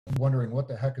wondering what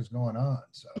the heck is going on.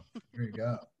 So here you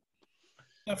go.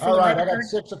 For All the right, I got record,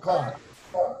 6 o'clock.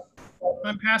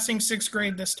 I'm passing 6th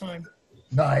grade this time.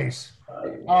 Nice.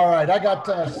 All right, I got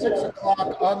 6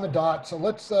 o'clock on the dot. So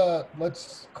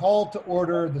let's call to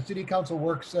order the City Council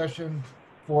work session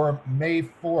for May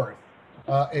 4th.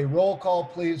 A roll call,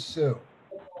 please, Sue.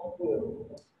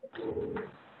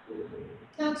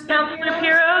 Councilor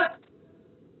Piros?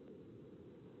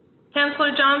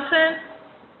 Councilor Johnson?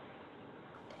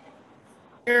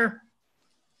 Here.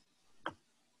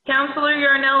 Councilor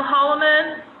Yarnell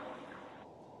Holloman?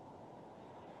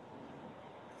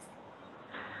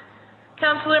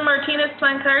 Councilor Martinez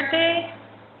Plancarte?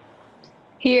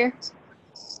 Here.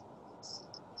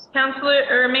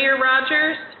 Mayor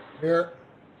Rogers? Here.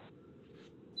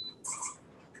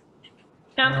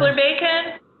 Councilor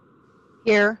Bacon?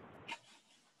 Here.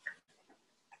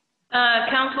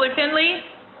 Councilor Finley?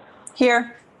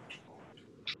 Here.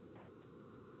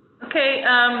 Okay,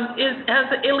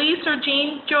 has Elise or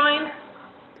Jean joined?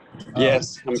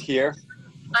 Yes, I'm here.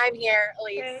 I'm here,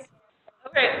 Elise.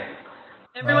 Okay. Okay.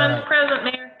 Everyone's right. present,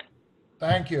 Mayor.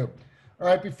 Thank you. All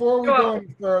right, before we go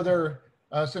any further,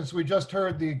 since we just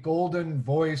heard the golden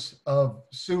voice of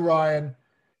Sue Ryan,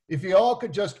 if you all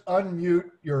could just unmute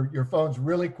your phones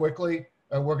really quickly,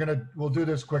 we'll do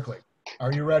this quickly.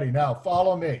 Are you ready? Now,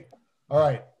 follow me. All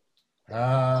right.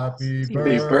 Happy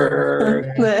birthday to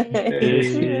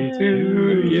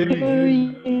you.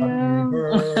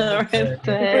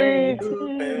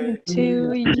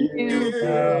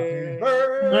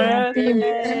 Happy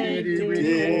birthday to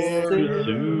you.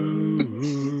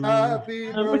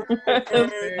 Happy birthday,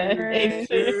 happy birthday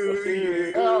to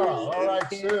you. All right,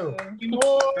 Sue.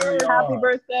 Happy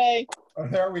birthday.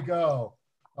 There we go.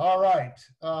 All right.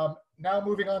 Now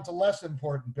moving on to less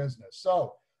important business.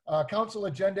 So, council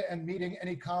agenda and meeting.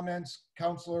 Any comments,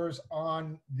 councilors,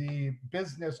 on the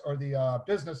business or the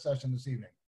business session this evening?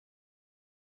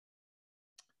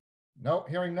 No,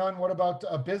 hearing none. What about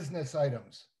business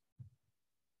items?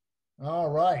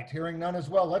 All right, hearing none as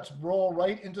well. Let's roll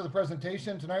right into the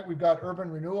presentation. Tonight we've got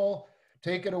Urban Renewal.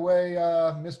 Take it away,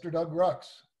 Mr. Doug Rux.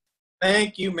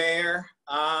 Thank you, Mayor.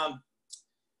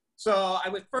 So I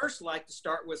would first like to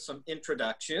start with some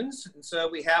introductions. And so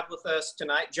we have with us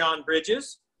tonight John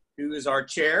Bridges, who is our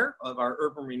chair of our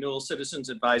Urban Renewal Citizens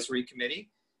Advisory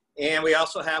Committee. And we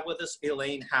also have with us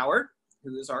Elaine Howard,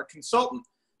 who is our consultant.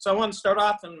 So I want to start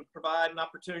off and provide an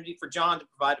opportunity for John to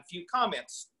provide a few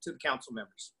comments to the council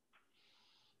members.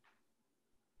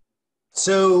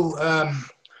 So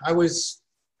I was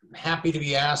happy to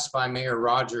be asked by Mayor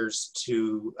Rogers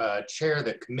to chair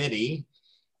the committee.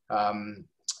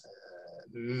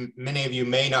 Many of you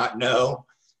may not know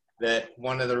that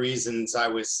one of the reasons I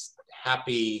was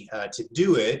happy to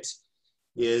do it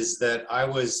is that I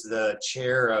was the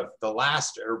chair of the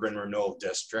last Urban Renewal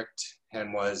District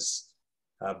and was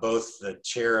both the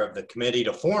chair of the committee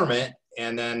to form it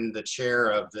and then the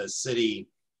chair of the city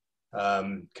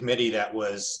committee that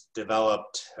was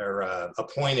developed or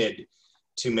appointed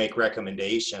to make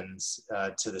recommendations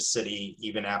to the city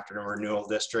even after the renewal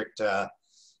district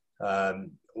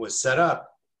was set up.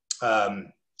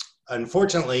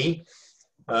 Unfortunately,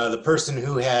 the person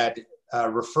who had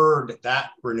referred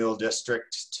that renewal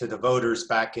district to the voters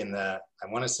back in the, I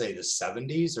want to say the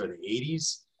 70s or the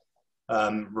 80s,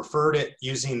 referred it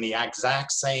using the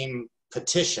exact same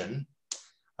petition.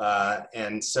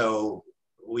 And so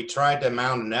we tried to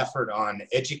mount an effort on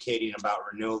educating about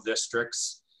renewal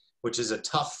districts, which is a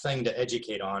tough thing to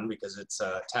educate on because it's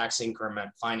tax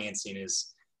increment financing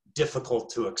is difficult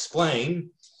to explain.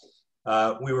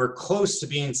 We were close to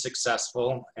being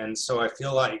successful. And so I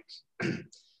feel like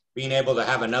being able to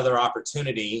have another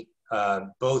opportunity,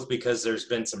 both because there's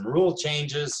been some rule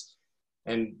changes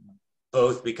and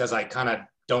both because I kind of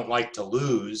don't like to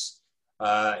lose,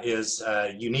 is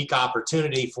a unique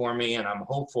opportunity for me, and I'm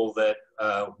hopeful that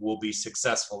we'll be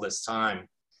successful this time.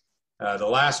 The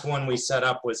last one we set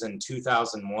up was in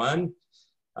 2001.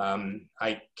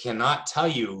 I cannot tell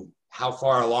you how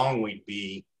far along we'd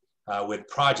be with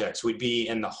projects. We'd be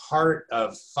in the heart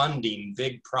of funding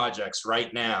big projects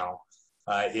right now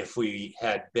if we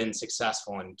had been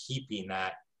successful in keeping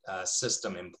that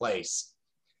system in place.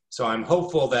 So I'm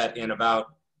hopeful that in about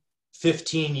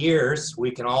 15 years,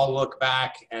 we can all look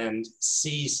back and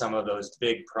see some of those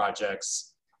big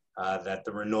projects that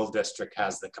the Renewal District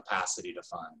has the capacity to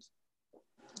fund.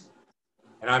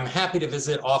 And I'm happy to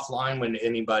visit offline with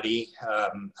anybody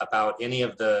about any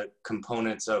of the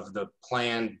components of the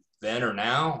plan then or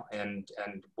now and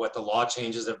what the law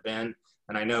changes have been.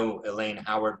 And I know Elaine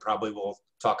Howard probably will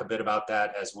talk a bit about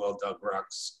that, as will Doug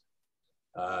Rux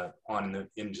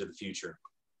into the future.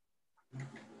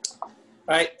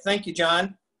 All right, thank you,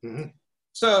 John. Mhm.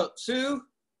 So, Sue,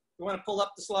 you want to pull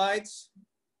up the slides?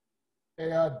 Hey,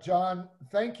 John,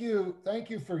 thank you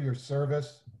for your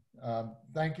service.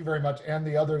 Thank you very much, and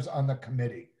the others on the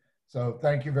committee. So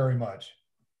thank you very much.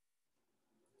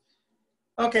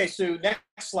 Okay, Sue,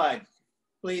 next slide,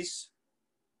 please.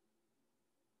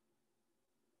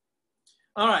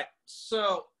 All right,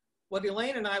 so what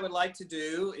Elaine and I would like to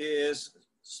do is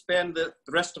spend the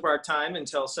rest of our time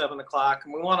until 7 o'clock,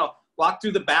 and we want to walk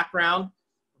through the background,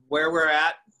 where we're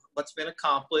at, what's been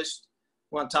accomplished.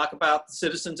 We want to talk about the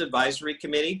Citizens Advisory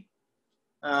Committee,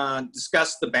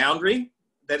 discuss the boundary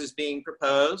that is being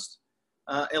proposed.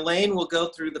 Elaine will go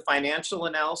through the financial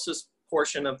analysis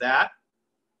portion of that.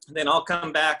 And then I'll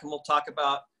come back and we'll talk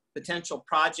about potential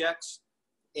projects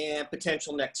and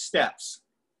potential next steps.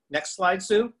 Next slide,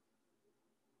 Sue.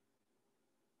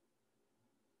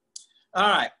 All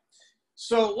right.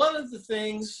 So one of the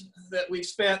things that we've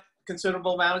spent a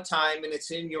considerable amount of time, and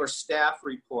it's in your staff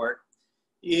report,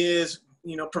 is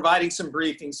providing some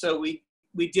briefings. So we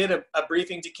did a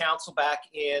briefing to council back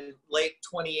in late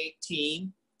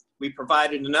 2018. We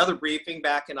provided another briefing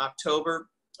back in October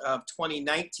of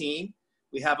 2019.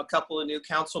 We have a couple of new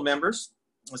council members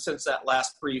since that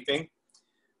last briefing.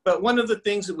 But one of the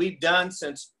things that we've done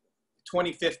since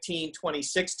 2015,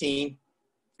 2016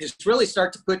 is really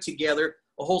start to put together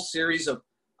a whole series of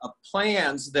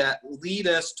plans that lead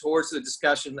us towards the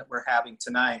discussion that we're having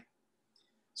tonight.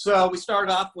 So we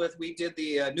started off with, we did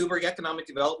the Newberg Economic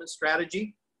Development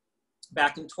Strategy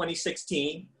back in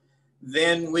 2016.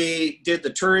 Then we did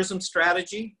the tourism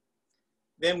strategy.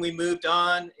 Then we moved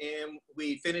on and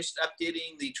we finished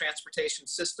updating the transportation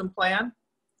system plan.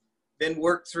 Then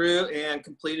worked through and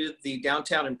completed the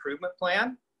downtown improvement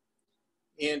plan.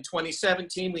 In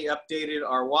 2017, we updated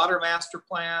our water master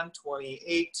plan.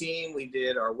 2018, we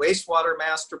did our wastewater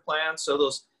master plan. So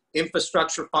those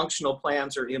infrastructure functional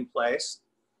plans are in place.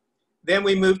 Then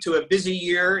we moved to a busy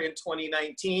year in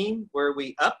 2019 where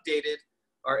we updated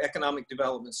our economic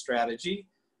development strategy.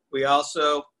 We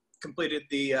also completed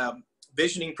the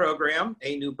visioning program,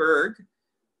 a Newberg.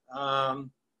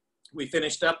 We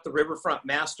finished up the riverfront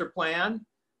master plan.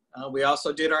 We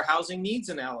also did our housing needs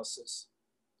analysis.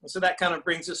 And so that kind of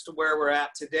brings us to where we're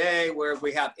at today, where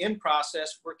we have in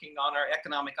process working on our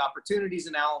economic opportunities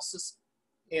analysis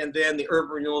and then the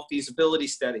urban renewal feasibility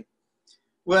study.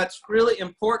 What's really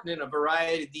important in a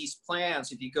variety of these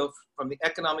plans, if you go from the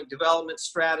economic development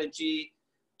strategy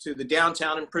to the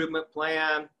downtown improvement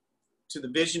plan, to the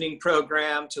visioning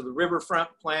program, to the riverfront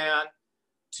plan,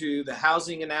 to the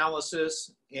housing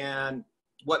analysis, and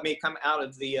what may come out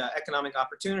of the economic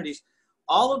opportunities,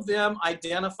 all of them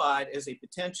identified as a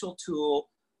potential tool,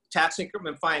 tax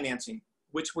increment financing,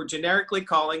 which we're generically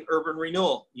calling urban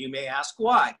renewal. You may ask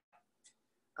why.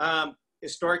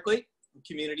 Historically, the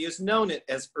community has known it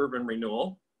as urban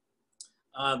renewal.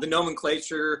 The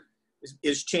nomenclature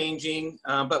is changing,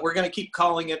 but we're going to keep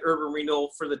calling it urban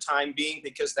renewal for the time being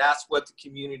because that's what the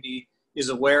community is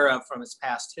aware of from its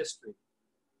past history.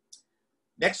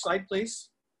 Next slide, please.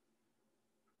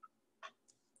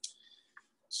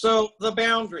 So the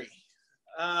boundary.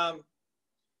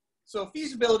 So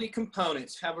feasibility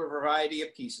components have a variety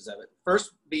of pieces of it.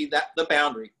 First be the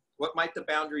boundary. What might the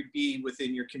boundary be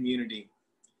within your community?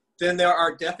 Then there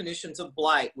are definitions of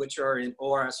blight, which are in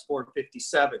ORS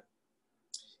 457.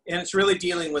 And it's really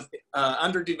dealing with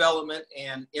underdevelopment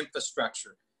and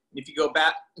infrastructure. And if you go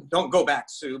back, don't go back,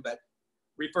 Sue, but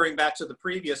referring back to the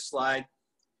previous slide,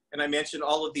 and I mentioned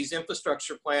all of these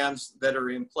infrastructure plans that are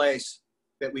in place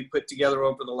that we put together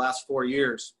over the last 4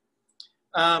 years.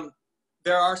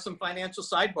 There are some financial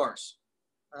sidebars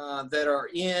that are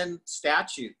in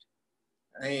statute,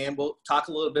 and we'll talk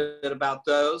a little bit about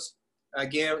those.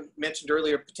 Again, mentioned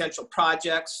earlier, potential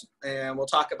projects, and we'll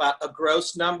talk about a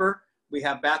gross number. We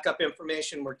have backup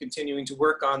information. We're continuing to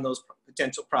work on those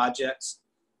potential projects.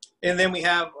 And then we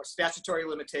have our statutory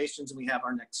limitations and we have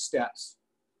our next steps.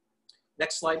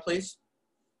 Next slide, please.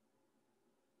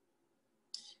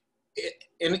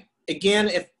 And again,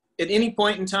 if at any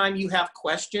point in time you have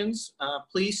questions,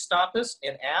 please stop us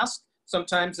and ask.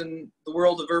 Sometimes in the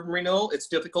world of urban renewal, it's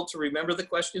difficult to remember the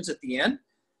questions at the end.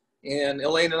 And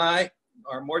Elaine and I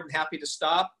are more than happy to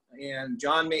stop. And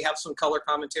John may have some color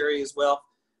commentary as well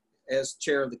as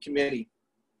chair of the committee.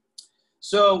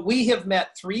 So we have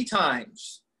met 3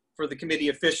 times for the committee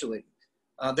officially.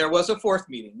 There was a 4th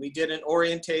meeting. We did an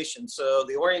orientation. So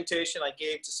the orientation I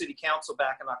gave to City Council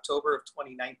back in October of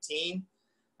 2019.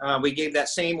 We gave that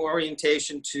same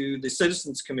orientation to the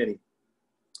Citizens Committee.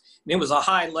 And it was a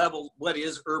high level, what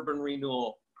is urban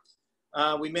renewal?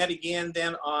 We met again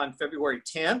then on February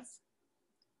 10th.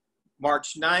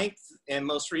 March 9th, and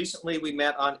most recently we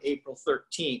met on April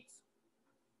 13th.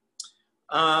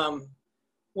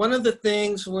 One of the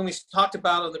things when we talked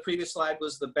about on the previous slide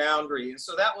was the boundary. And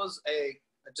so that was a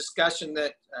discussion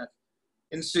that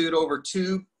ensued over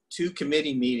two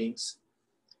committee meetings.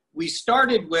 We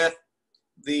started with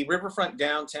the Riverfront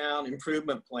Downtown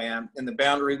Improvement Plan and the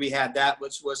boundary we had that,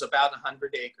 which was about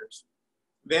 100 acres.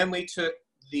 Then we took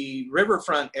the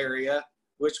riverfront area,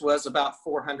 which was about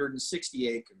 460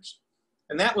 acres.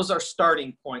 And that was our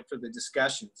starting point for the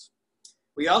discussions.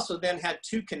 We also then had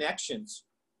two connections,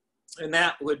 and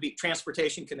that would be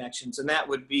transportation connections, and that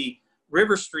would be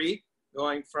River Street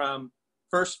going from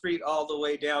 1st Street all the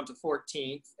way down to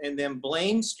 14th, and then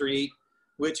Blaine Street,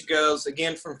 which goes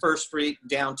again from 1st Street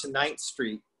down to 9th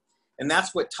Street. And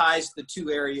that's what ties the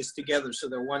two areas together, so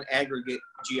they're one aggregate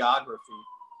geography.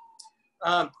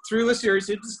 Through a series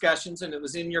of discussions, and it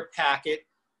was in your packet,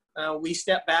 we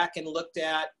stepped back and looked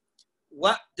at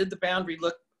what did the boundary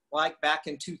look like back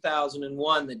in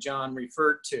 2001 that John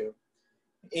referred to.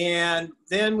 And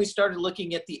then we started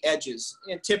looking at the edges.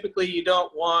 And typically you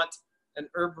don't want an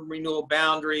urban renewal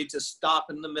boundary to stop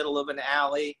in the middle of an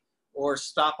alley or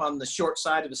stop on the short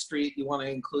side of a street. You want to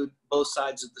include both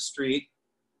sides of the street.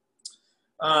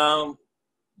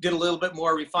 Did a little bit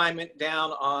more refinement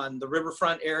down on the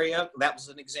riverfront area. That was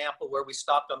an example where we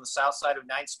stopped on the south side of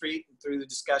 9th Street, and through the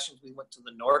discussions we went to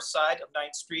the north side of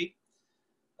 9th Street.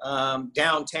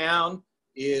 Downtown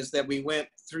is that we went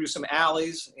through some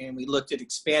alleys and we looked at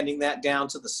expanding that down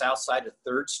to the south side of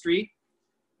 3rd Street.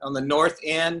 On the north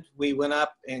end, we went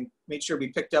up and made sure we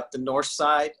picked up the north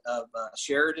side of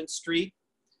Sheridan Street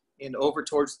and over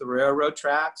towards the railroad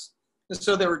tracks. And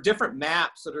so there were different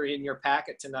maps that are in your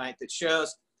packet tonight that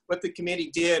shows what the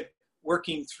committee did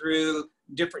working through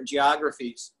different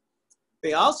geographies.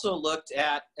 They also looked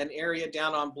at an area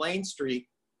down on Blaine Street,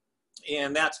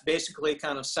 and that's basically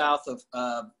kind of south of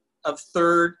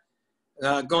 3rd,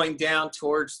 going down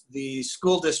towards the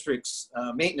school district's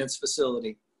maintenance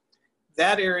facility.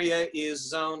 That area is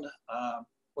zoned,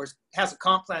 or has a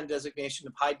comp plan designation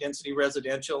of high density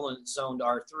residential, and it's zoned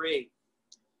R3.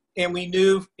 And we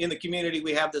knew in the community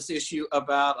we have this issue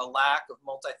about a lack of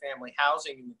multifamily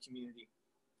housing in the community.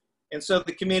 And so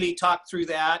the committee talked through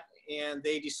that, and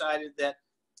they decided that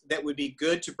that would be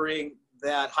good to bring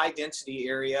that high density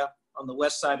area on the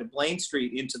west side of Blaine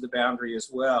Street into the boundary as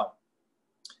well.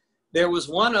 There was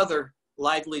one other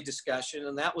lively discussion,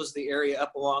 and that was the area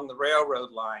up along the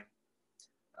railroad line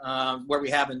where we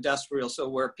have industrial. So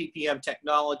where PPM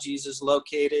Technologies is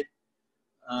located,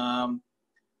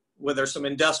 where there's some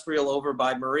industrial over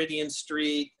by Meridian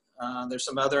Street. There's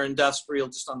some other industrial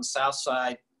just on the south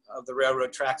side of the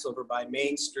railroad tracks over by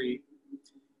Main Street.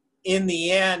 In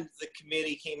the end, the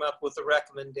committee came up with a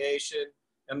recommendation,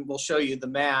 and we'll show you the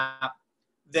map,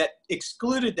 that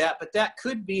excluded that, but that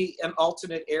could be an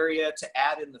alternate area to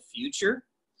add in the future.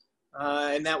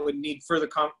 And that would need further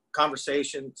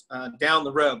conversations down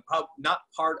the road. Probably not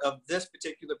part of this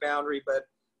particular boundary, but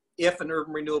if an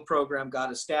urban renewal program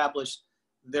got established,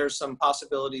 there's some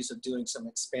possibilities of doing some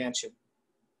expansion.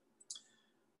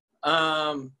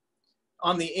 On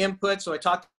the input, so I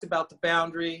talked about the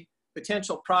boundary,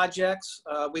 potential projects.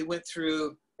 We went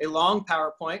through a long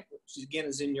PowerPoint, which again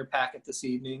is in your packet this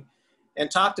evening, and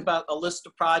talked about a list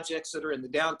of projects that are in the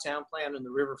downtown plan and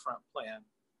the riverfront plan.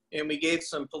 And we gave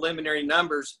some preliminary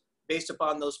numbers based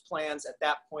upon those plans at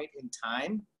that point in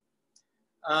time.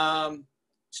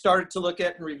 Started to look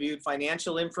at and reviewed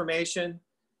financial information.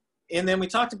 And then we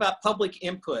talked about public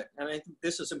input. And I think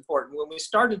this is important. When we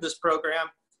started this program,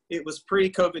 it was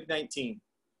pre-COVID-19.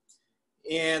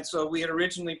 And so we had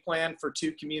originally planned for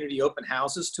 2 community open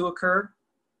houses to occur.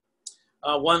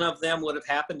 One of them would have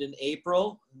happened in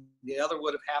April. The other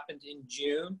would have happened in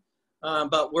June.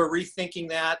 But we're rethinking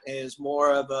that as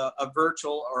more of a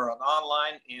virtual or an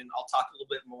online, and I'll talk a little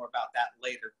bit more about that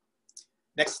later.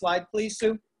 Next slide, please,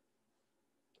 Sue.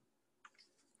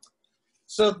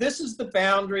 So this is the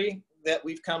boundary that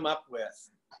we've come up with.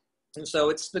 And so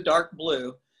it's the dark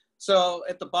blue. So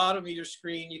at the bottom of your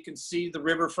screen, you can see the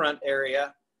riverfront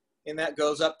area, and that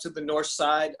goes up to the north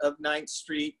side of 9th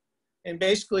Street and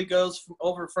basically goes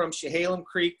over from Chehalem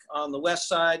Creek on the west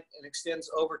side and extends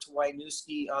over to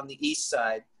Winooski on the east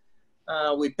side.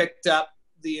 We picked up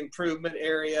the improvement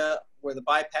area where the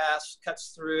bypass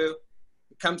cuts through.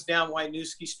 It comes down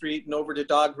Winooski Street and over to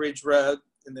Dog Ridge Road,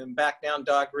 and then back down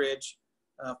Dog Ridge,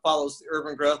 follows the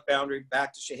urban growth boundary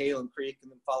back to Chehalem Creek,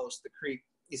 and then follows the creek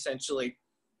essentially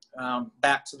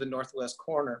back to the northwest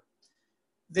corner.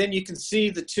 Then you can see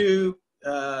the 2,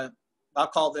 I'll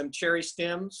call them cherry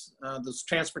stems, those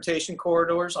transportation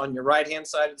corridors. On your right-hand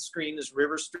side of the screen is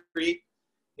River Street,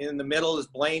 In the middle is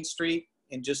Blaine Street,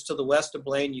 and just to the west of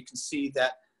Blaine, you can see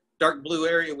that dark blue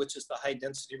area, which is the high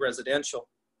density residential.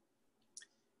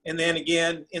 And then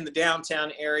again, in the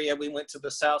downtown area, we went to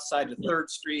the south side of 3rd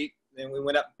Street, then we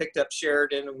went up and picked up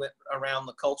Sheridan and went around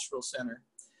the Cultural Center.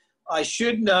 I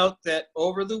should note that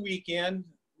over the weekend,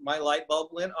 my light bulb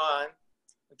went on.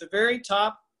 At the very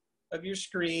top of your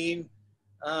screen,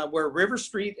 where River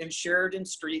Street and Sheridan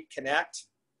Street connect,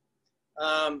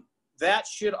 that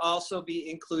should also be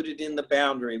included in the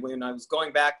boundary. When I was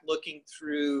going back looking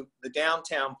through the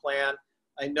downtown plan,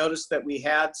 I noticed that we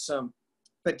had some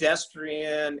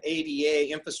pedestrian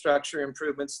ADA infrastructure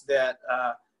improvements that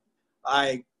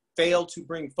I failed to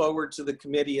bring forward to the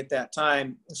committee at that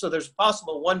time. So there's a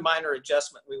possible one minor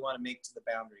adjustment we want to make to the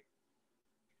boundary.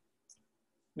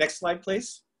 Next slide,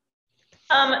 please.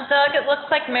 Doug, it looks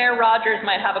like Mayor Rogers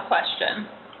might have a question.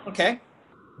 Okay.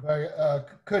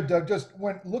 Could Doug, just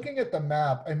when looking at the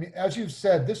map, I mean, as you've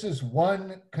said, this is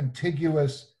one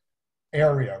contiguous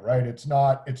area, right? It's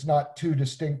not 2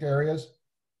 distinct areas.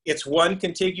 It's one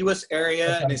contiguous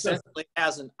area, Okay. and essentially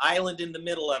has an island in the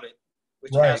middle of it,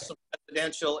 which Right. has some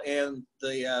residential and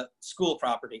the school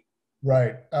property.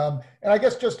 Right. And I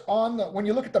guess just on the, when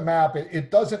you look at the map, it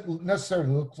doesn't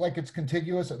necessarily look like it's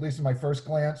contiguous, at least in my first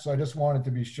glance. So I just wanted to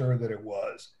be sure that it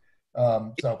was.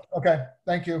 So, okay,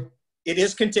 thank you. It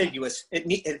is contiguous.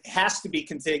 It has to be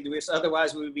contiguous.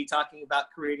 Otherwise, we would be talking about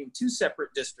creating 2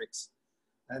 separate districts.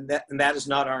 And that is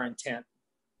not our intent.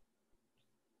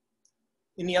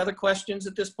 Any other questions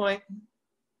at this point?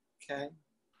 Okay.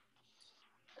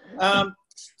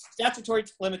 Statutory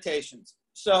limitations.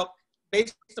 So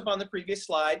based upon the previous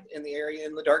slide in the area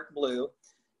in the dark blue,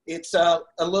 it's a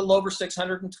little over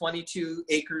 622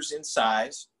 acres in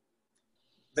size.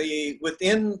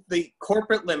 Within the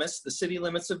corporate limits, the city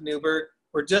limits of Newberg,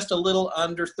 we're just a little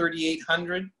under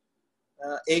 3,800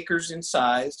 acres in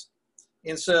size.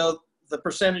 And so the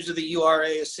percentage of the URA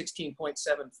is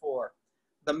 16.74.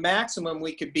 The maximum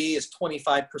we could be is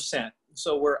 25%.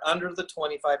 So we're under the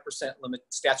 25%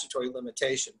 statutory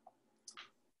limitation.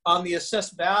 On the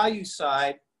assessed value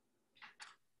side,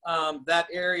 that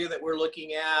area that we're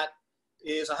looking at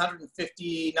is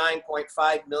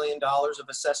 $159.5 million of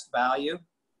assessed value.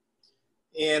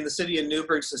 And the city of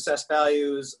Newberg's assessed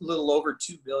value is a little over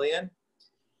 $2 billion.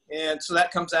 And so that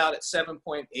comes out at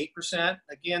 7.8%.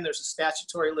 Again, there's a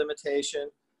statutory limitation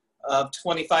of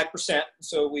 25%.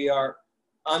 So we are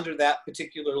under that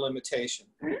particular limitation.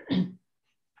 Next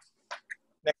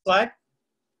slide.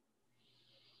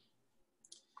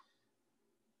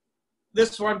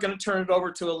 This is where I'm going to turn it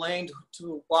over to Elaine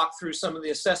to walk through some of the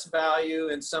assessed value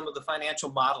and some of the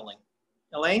financial modeling.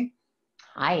 Elaine?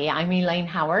 Hi, I'm Elaine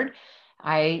Howard.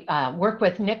 I work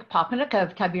with Nick Popenick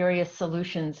of Tiberius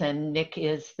Solutions, and Nick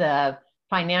is the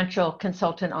financial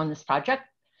consultant on this project.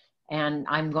 And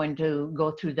I'm going to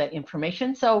go through the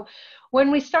information. So when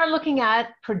we start looking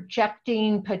at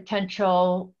projecting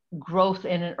potential growth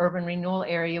in an urban renewal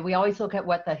area, we always look at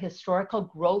what the historical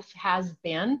growth has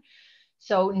been.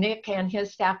 So Nick and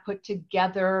his staff put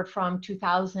together from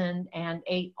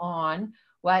 2008 on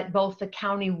what both the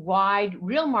county-wide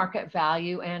real market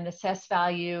value and assessed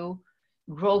value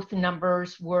growth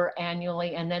numbers were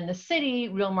annually, and then the city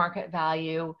real market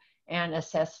value and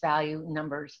assessed value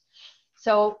numbers.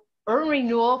 So urban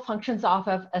renewal functions off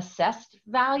of assessed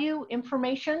value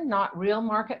information, not real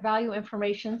market value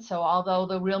information. So although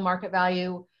the real market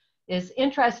value is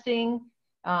interesting,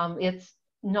 it's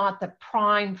not the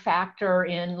prime factor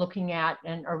in looking at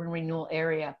an urban renewal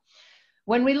area.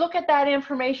 When we look at that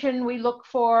information, we look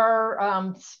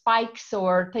for spikes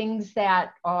or things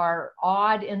that are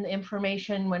odd in the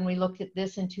information. When we looked at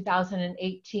this in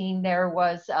 2018, there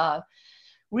was a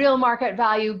real market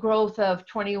value growth of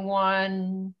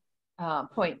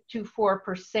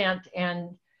 21.24%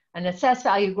 and an assessed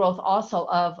value growth also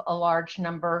of a large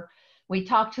number. We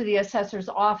talked to the assessor's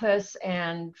office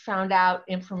and found out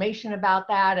information about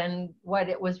that and what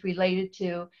it was related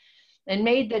to, and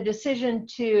made the decision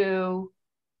to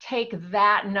take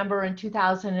that number in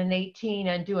 2018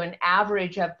 and do an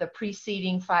average of the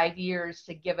preceding 5 years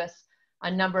to give us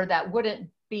a number that wouldn't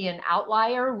be an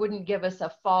outlier, wouldn't give us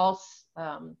a false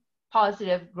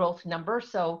positive growth number.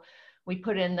 So we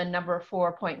put in the number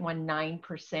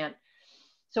 4.19%.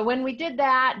 So when we did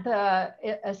that,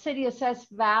 a city assessed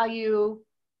value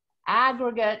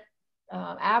aggregate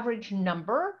average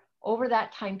number over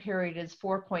that time period is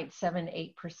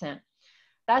 4.78%.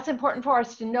 That's important for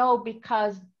us to know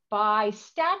because by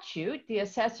statute, the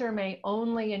assessor may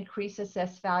only increase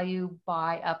assessed value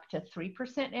by up to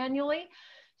 3% annually.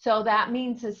 So that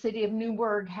means the city of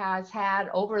Newberg has had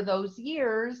over those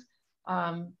years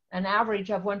an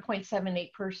average of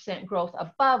 1.78% growth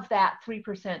above that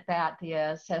 3% that the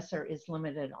assessor is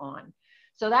limited on.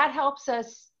 So that helps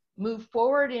us move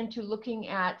forward into looking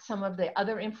at some of the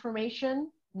other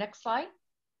information. Next slide.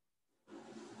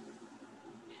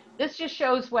 This just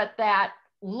shows what that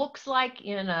looks like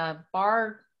in a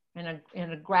bar, in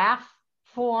a graph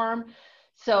form.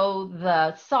 So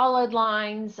the solid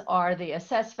lines are the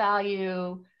assessed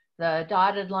value, the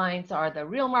dotted lines are the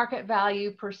real market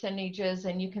value percentages,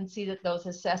 and you can see that those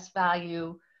assessed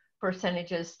value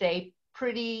percentages stay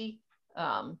pretty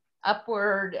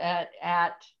upward at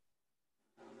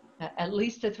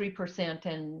least a 3%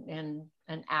 and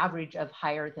an average of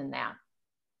higher than that.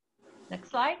 Next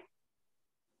slide.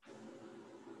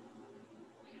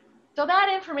 So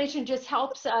that information just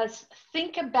helps us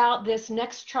think about this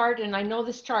next chart. And I know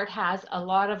this chart has a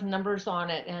lot of numbers on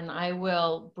it, and I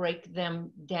will break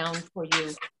them down for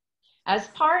you. As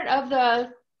part of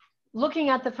the looking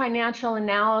at the financial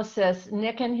analysis,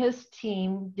 Nick and his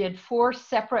team did 4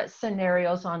 separate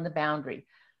scenarios on the boundary.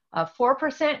 A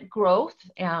 4% growth,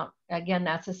 again,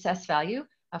 that's assessed value,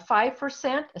 a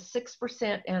 5%, a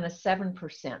 6%, and a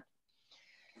 7%.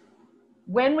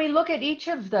 When we look at each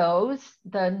of those,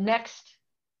 the next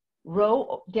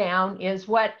row down is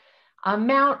what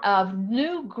amount of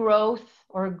new growth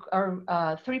or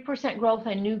 3% growth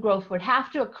and new growth would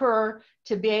have to occur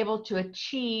to be able to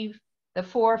achieve the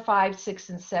 4, 5, 6,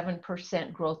 and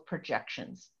 7% growth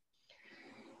projections.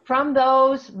 From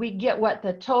those, we get what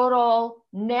the total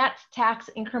net tax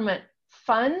increment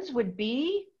funds would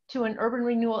be to an urban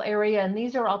renewal area, and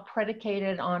these are all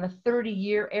predicated on a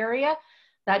 30-year area.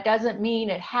 That doesn't mean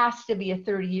it has to be a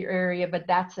 30-year area, but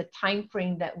that's a time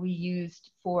frame that we used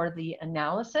for the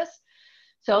analysis.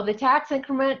 So the tax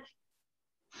increment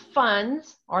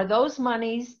funds are those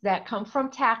monies that come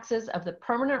from taxes of the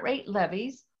permanent rate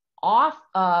levies off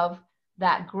of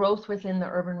that growth within the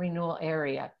urban renewal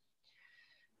area.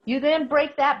 You then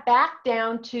break that back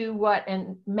down to what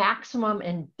a maximum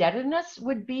indebtedness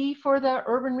would be for the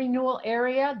urban renewal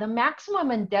area. The maximum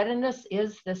indebtedness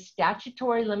is the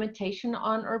statutory limitation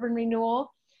on urban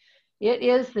renewal. It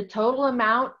is the total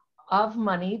amount of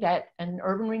money that an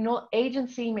urban renewal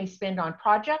agency may spend on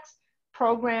projects,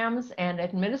 programs, and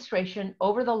administration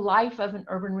over the life of an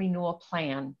urban renewal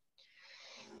plan.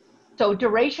 So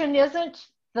duration isn't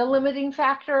the limiting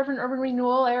factor of an urban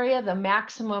renewal area. The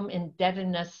maximum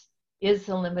indebtedness is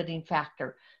the limiting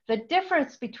factor. The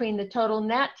difference between the total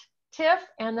net TIF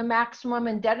and the maximum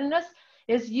indebtedness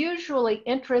is usually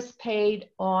interest paid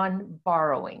on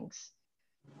borrowings.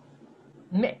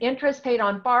 Interest paid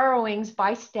on borrowings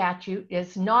by statute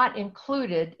is not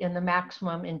included in the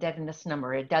maximum indebtedness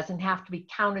number. It doesn't have to be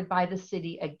counted by the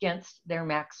city against their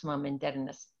maximum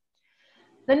indebtedness.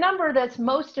 The number that's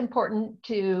most important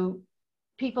to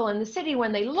people in the city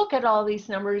when they look at all these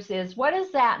numbers is, what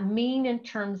does that mean in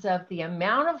terms of the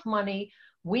amount of money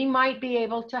we might be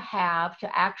able to have to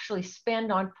actually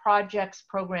spend on projects,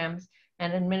 programs,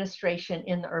 and administration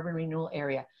in the urban renewal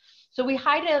area? So we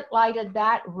highlighted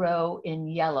that row in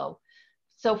yellow.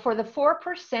 So for the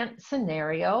 4%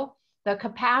 scenario, the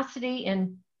capacity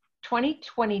in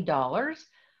 2020 dollars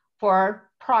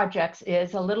for projects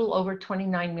is a little over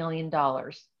 $29 million.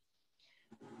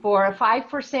 For a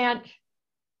 5%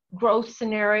 growth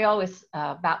scenario is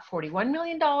about $41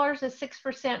 million, a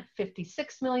 6%,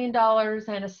 $56 million, and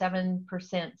a 7%,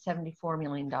 $74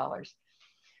 million.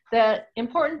 The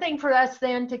important thing for us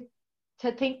then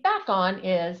to think back on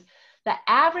is the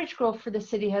average growth for the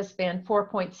city has been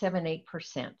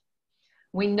 4.78%.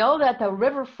 We know that the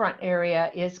riverfront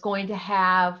area is going to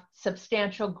have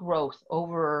substantial growth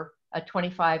over a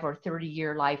 25 or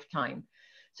 30-year lifetime.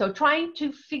 So trying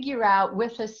to figure out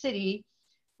with the city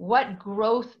what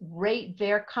growth rate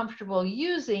they're comfortable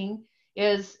using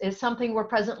is something we're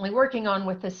presently working on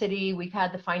with the city. We've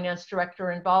had the finance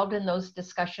director involved in those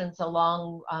discussions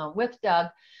along with Doug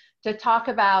to talk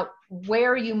about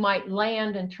where you might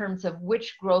land in terms of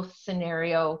which growth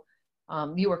scenario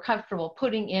you were comfortable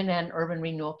putting in an urban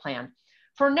renewal plan.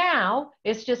 For now,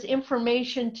 it's just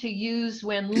information to use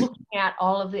when looking at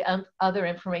all of the other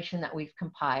information that we've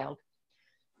compiled.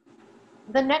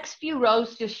 The next few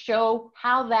rows just show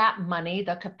how that money,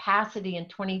 the capacity in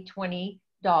 2020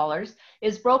 dollars,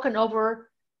 is broken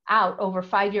out over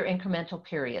 5-year incremental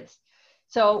periods.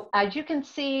 So as you can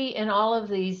see in all of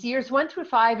these years, 1 through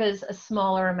 5 is a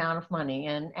smaller amount of money.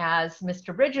 And as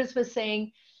Mr. Bridges was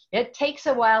saying, it takes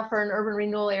a while for an urban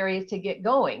renewal area to get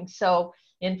going. So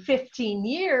in 15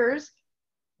 years,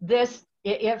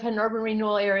 if an urban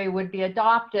renewal area would be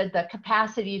adopted, the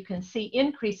capacity you can see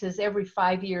increases every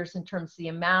 5 years in terms of the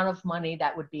amount of money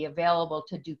that would be available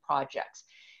to do projects.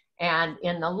 And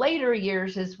in the later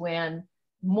years is when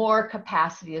more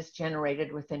capacity is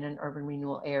generated within an urban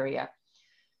renewal area.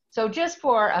 So just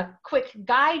for a quick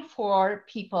guide for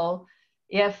people,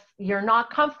 if you're not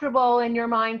comfortable in your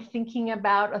mind thinking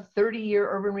about a 30-year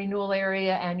urban renewal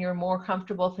area and you're more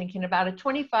comfortable thinking about a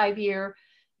 25-year,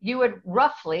 you would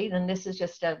roughly, and this is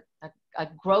just a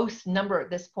gross number at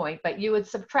this point, but you would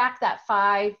subtract that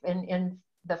 5 in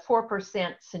the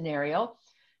 4% scenario.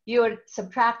 You would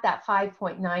subtract that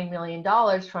 $5.9 million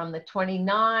from the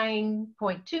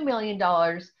 $29.2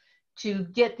 million to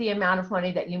get the amount of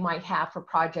money that you might have for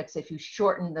projects if you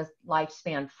shorten the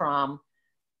lifespan from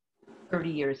 30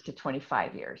 years to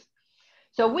 25 years.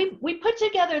 So we put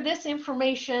together this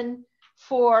information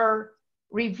for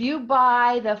review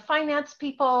by the finance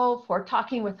people, for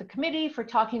talking with the committee, for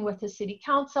talking with the city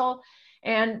council.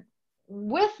 And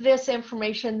with this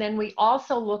information, then we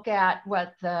also look at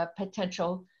what the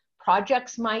potential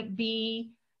projects might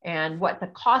be and what the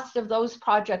cost of those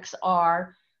projects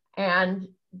are. And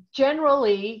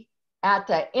generally, at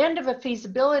the end of a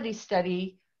feasibility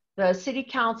study, the city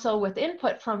council, with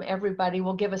input from everybody,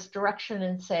 will give us direction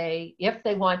and say if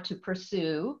they want to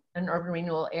pursue an urban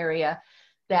renewal area,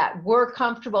 that we're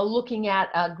comfortable looking at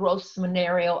a growth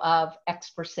scenario of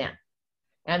X%.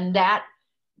 And that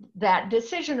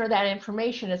decision or that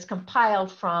information is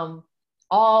compiled from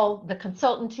all the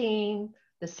consultant team,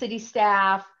 the city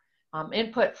staff,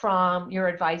 input from your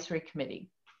advisory committee.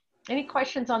 Any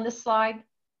questions on this slide?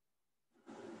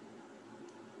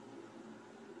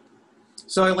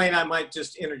 So Elaine, I might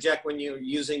just interject when you're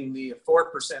using the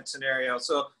 4% scenario.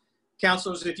 So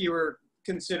councilors, if you were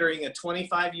considering a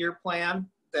 25-year plan,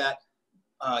 that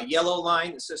yellow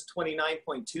line that says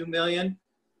 29.2 million,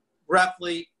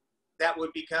 roughly that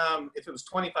would become, if it was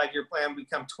 25-year plan,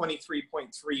 become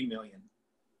 23.3 million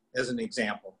as an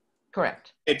example.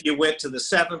 Correct. If you went to the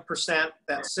 7%,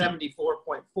 that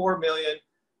 74.4 million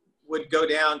would go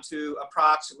down to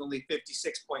approximately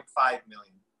 56.5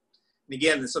 million. And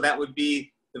again, so that would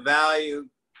be the value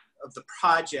of the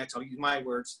projects, I'll use my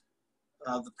words,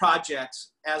 the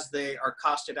projects as they are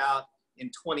costed out in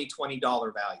 2020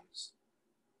 dollar values,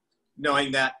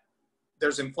 knowing that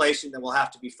there's inflation that will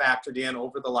have to be factored in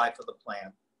over the life of the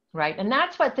plan. Right, and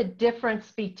that's what the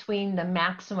difference between the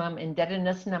maximum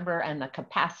indebtedness number and the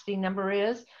capacity number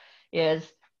is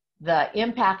the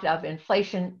impact of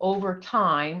inflation over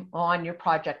time on your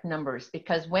project numbers.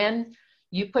 Because when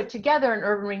you put together an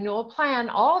urban renewal plan,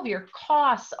 all of your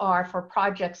costs are for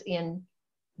projects in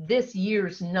this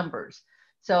year's numbers.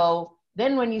 So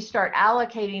then when you start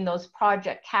allocating those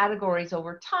project categories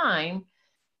over time,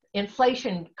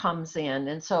 inflation comes in.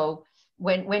 And so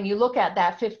when you look at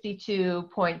that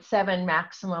 52.7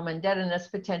 maximum indebtedness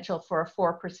potential for a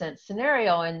 4%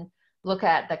 scenario and look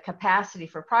at the capacity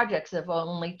for projects of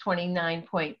only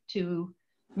 29.2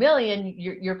 million,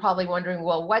 you're probably wondering,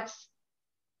 well, what's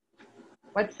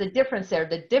the difference there?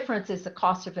 The difference is the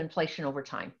cost of inflation over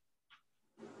time.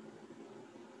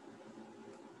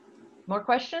 More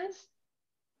questions?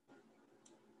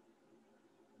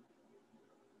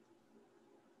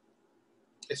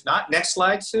 If not, next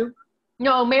slide, Sue.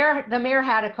 No, the mayor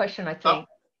had a question, I think. Oh.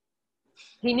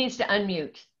 He needs to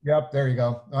unmute. Yep, there you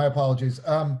go. My apologies.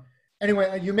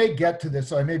 Anyway, you may get to this,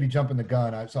 so I may be jumping the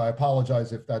gun, so I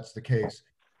apologize if that's the case.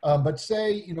 But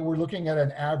say, we're looking at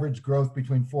an average growth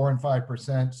between 4 and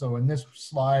 5%. So in this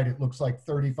slide, it looks like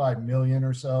 35 million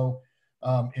or so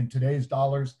in today's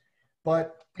dollars.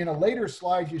 But in a later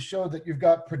slide, you show that you've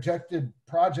got projected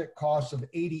project costs of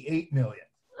 88 million.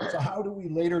 So how do we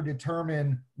later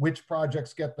determine which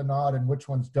projects get the nod and which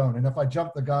ones don't? And if I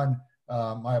jump the gun,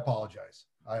 I apologize.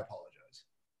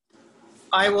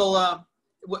 I will,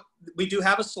 we do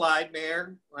have a slide,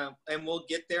 Mayor, and we'll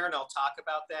get there and I'll talk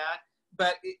about that.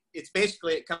 But it's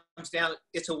basically, it comes down,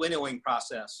 it's a winnowing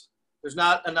process. There's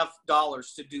not enough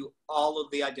dollars to do all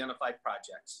of the identified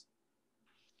projects.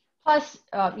 Plus,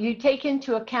 you take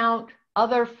into account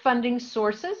other funding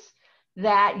sources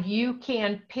that you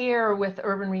can pair with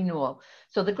urban renewal.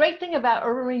 So the great thing about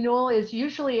urban renewal is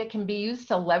usually it can be used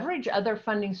to leverage other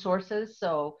funding sources.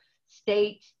 So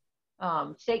state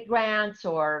grants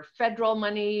or federal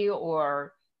money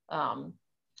or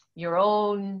your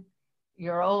own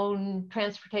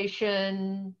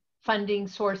transportation funding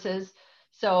sources.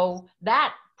 So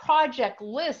that project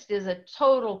list is a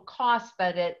total cost,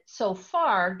 but it so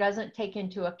far doesn't take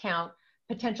into account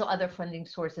potential other funding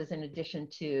sources in addition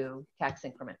to tax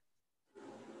increment.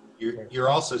 You're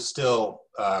also still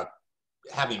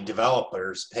having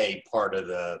developers pay part of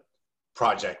the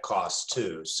project cost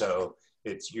too. So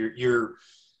it's you're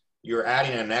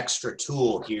adding an extra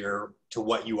tool here to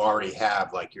what you already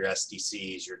have, like your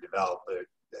SDCs, your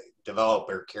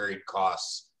developer carried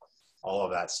costs, all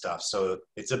of that stuff. So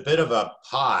it's a bit of a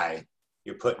pie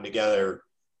you're putting together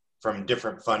from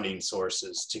different funding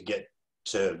sources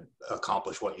to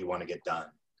accomplish what you want to get done.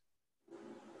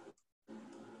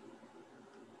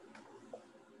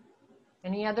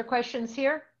 Any other questions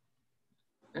here?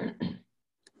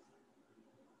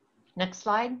 Next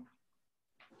slide.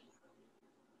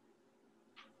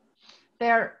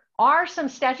 There are some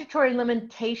statutory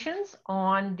limitations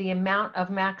on the amount of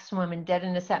maximum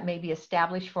indebtedness that may be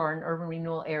established for an urban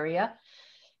renewal area.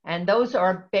 And those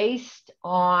are based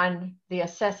on the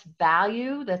assessed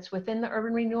value that's within the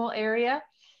urban renewal area.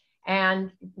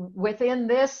 And within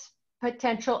this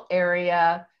potential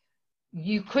area,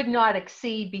 you could not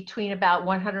exceed between about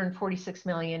 146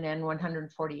 million and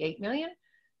 148 million.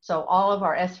 So all of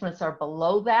our estimates are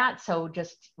below that. So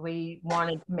just, we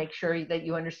wanted to make sure that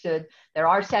you understood there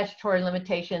are statutory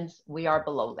limitations. We are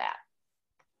below that.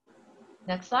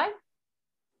 Next slide.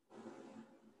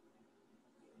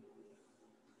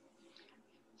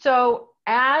 So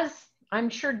as I'm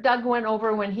sure Doug went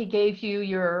over when he gave you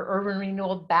your urban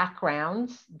renewal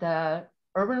backgrounds, the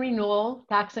urban renewal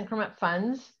tax increment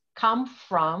funds come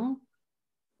from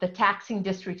the taxing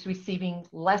districts receiving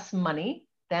less money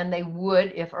than they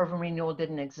would if urban renewal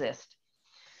didn't exist.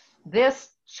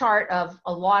 This chart of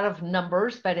a lot of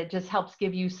numbers, but it just helps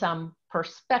give you some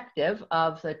perspective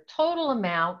of the total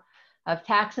amount of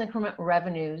tax increment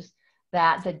revenues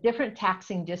that the different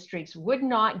taxing districts would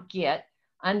not get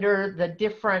under the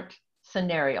different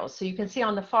scenarios. So you can see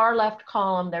on the far left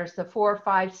column, there's the 4,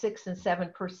 5, 6, and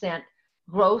 7%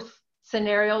 growth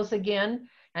scenarios again.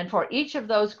 And for each of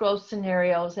those growth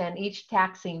scenarios and each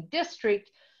taxing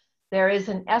district, there is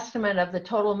an estimate of the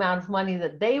total amount of money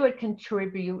that they would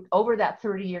contribute over that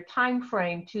 30-year time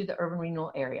frame to the urban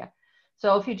renewal area.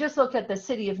 So if you just look at the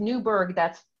city of Newberg,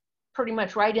 that's pretty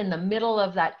much right in the middle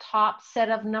of that top set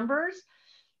of numbers.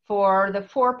 For the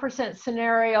 4%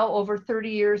 scenario over 30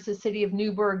 years, the city of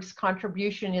Newberg's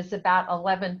contribution is about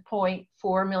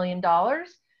 $11.4 million.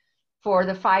 For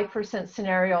the 5%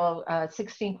 scenario,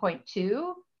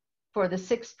 16.2. For the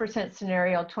 6%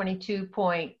 scenario,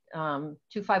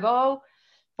 22.250.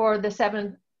 For the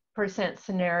 7%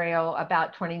 scenario,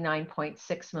 about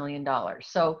 $29.6 million.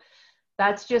 So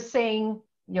that's just saying,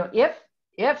 you know,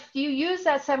 if you use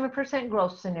that 7%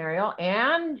 growth scenario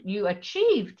and you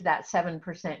achieved that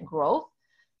 7% growth,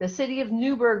 the city of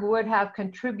Newberg would have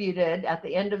contributed at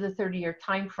the end of the 30-year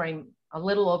time frame a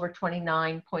little over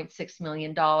 $29.6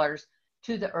 million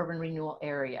to the urban renewal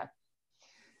area.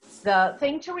 The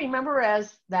thing to remember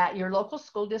is that your local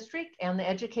school district and the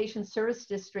education service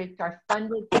district are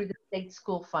funded through the state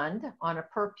school fund on a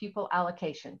per pupil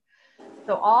allocation.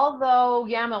 So although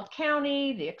Yamhill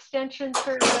County, the Extension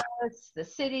Service, the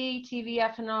city,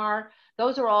 TVFNR,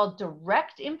 those are all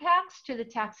direct impacts to the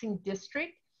taxing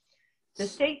district, the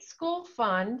state school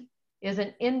fund is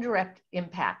an indirect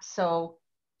impact. So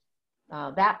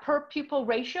that per pupil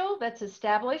ratio that's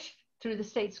established through the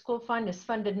state school fund is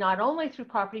funded not only through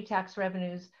property tax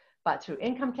revenues, but through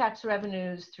income tax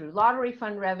revenues, through lottery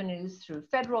fund revenues, through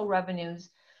federal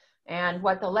revenues. And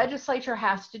what the legislature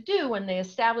has to do when they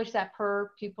establish that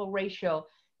per pupil ratio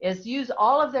is use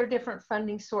all of their different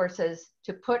funding sources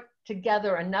to put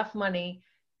together enough money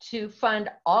to fund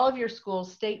all of your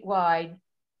schools statewide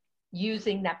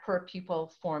using that per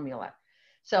pupil formula.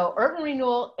 So urban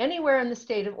renewal anywhere in the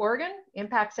state of Oregon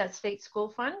impacts that state school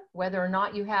fund. Whether or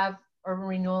not you have urban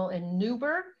renewal in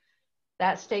Newberg,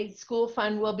 that state school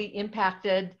fund will be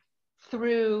impacted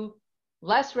through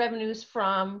less revenues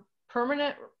from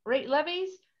permanent rate levies,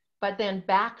 but then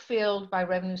backfilled by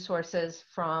revenue sources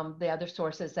from the other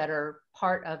sources that are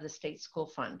part of the state school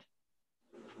fund.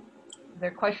 Are there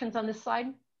questions on this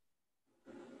slide?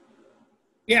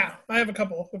 Yeah, I have a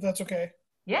couple, if that's okay.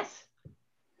 Yes.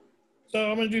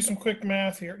 So I'm going to do some quick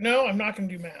math here. No, I'm not going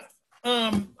to do math.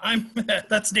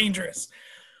 That's dangerous.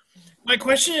 My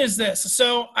question is this.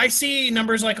 So I see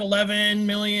numbers like 11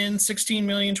 million, 16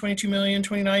 million, 22 million,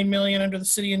 29 million under the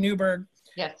city of Newberg.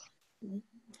 Yes.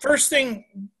 First thing,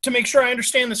 to make sure I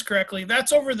understand this correctly,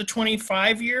 that's over the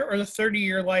 25-year or the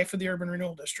 30-year life of the Urban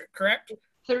Renewal District, correct?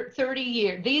 30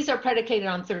 years. These are predicated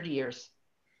on 30 years.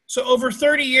 So over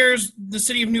 30 years, the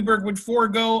city of Newberg would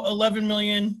forego 11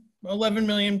 million,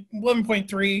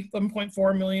 11.3,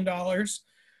 $11.4 million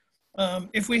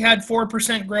if we had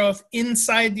 4% growth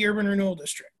inside the Urban Renewal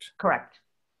District. Correct.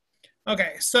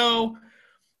 Okay, so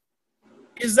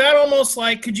is that almost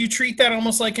like, could you treat that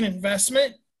almost like an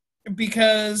investment?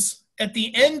 Because at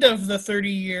the end of the 30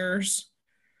 years,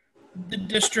 the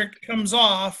district comes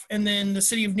off and then the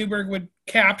city of Newberg would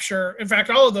capture, in fact,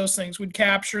 all of those things would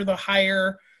capture the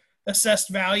higher assessed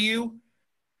value,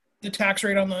 the tax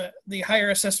rate on the higher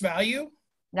assessed value?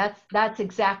 That's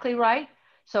exactly right.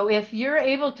 So if you're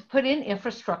able to put in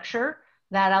infrastructure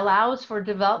that allows for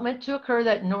development to occur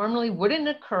that normally wouldn't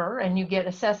occur, and you get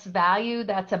assessed value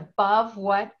that's above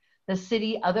what the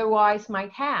city otherwise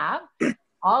might have,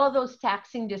 all of those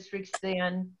taxing districts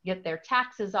then get their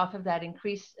taxes off of that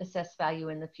increased assessed value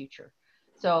in the future.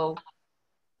 So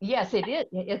yes, it is.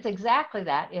 It's exactly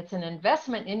that. It's an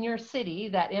investment in your city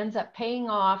that ends up paying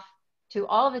off to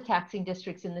all of the taxing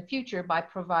districts in the future by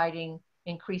providing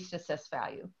increased assessed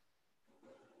value.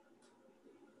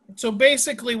 So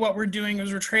basically what we're doing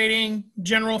is we're trading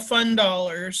general fund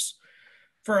dollars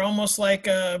for almost like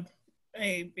an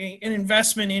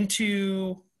investment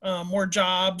into more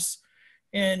jobs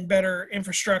and better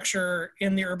infrastructure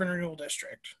in the urban renewal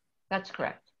district. That's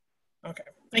correct. Okay,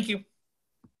 thank you.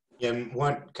 And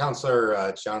one,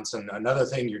 Councilor Johnson, another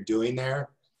thing you're doing there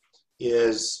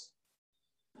is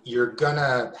you're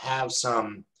gonna have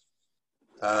some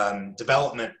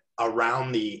development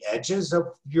around the edges of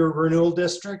your renewal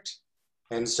district.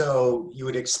 And so you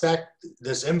would expect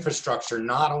this infrastructure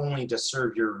not only to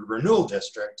serve your renewal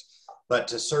district, but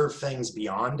to serve things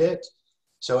beyond it.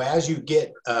 So as you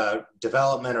get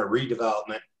development or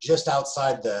redevelopment just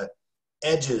outside the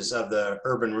edges of the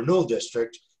urban renewal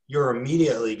district, you're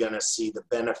immediately going to see the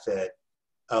benefit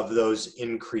of those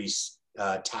increased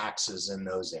taxes in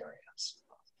those areas.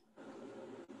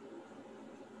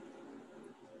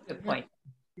 Good point.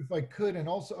 If I could, and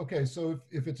also, okay, so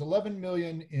if it's 11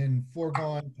 million in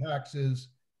foregone taxes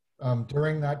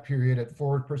during that period at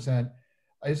 4%,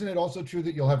 isn't it also true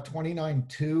that you'll have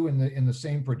 29.2 in the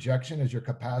same projection as your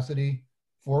capacity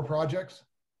for projects?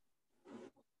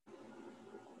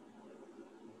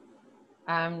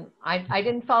 I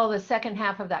didn't follow the second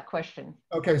half of that question.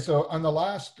 Okay, so on the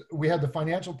last, we had the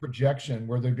financial projection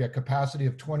where there'd be a capacity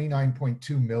of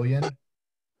 29.2 million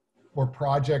for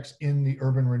projects in the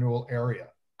urban renewal area.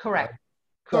 Correct.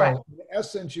 Right? So in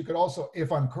essence, you could also,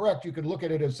 if I'm correct, you could look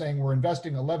at it as saying we're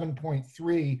investing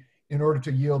 11.3 in order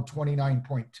to yield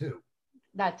 29.2.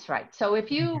 That's right. So if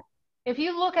you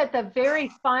look at the very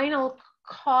final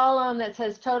column that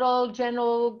says total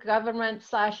general government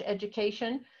 /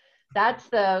 education, that's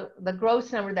the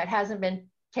gross number that hasn't been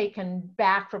taken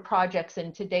back for projects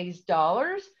in today's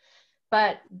dollars.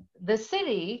 But the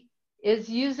city is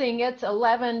using its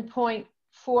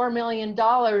 $11.4 million and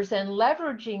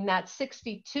leveraging that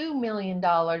 $62 million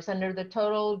under the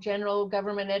total general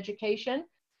government education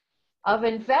of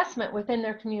investment within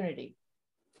their community.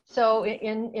 So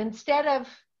instead of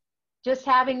just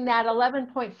having that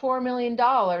 $11.4 million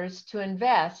to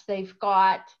invest, they've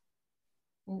got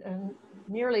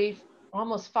nearly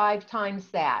almost 5 times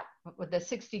that with the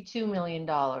 $62 million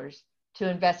to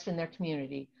invest in their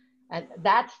community. And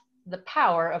that's the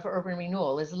power of urban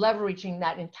renewal, is leveraging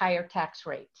that entire tax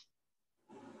rate.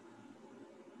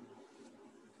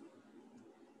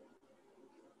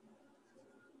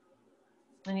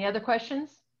 Any other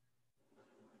questions?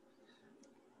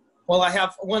 Well, I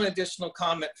have one additional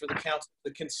comment for the council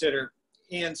to consider.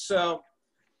 And so,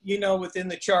 you know, within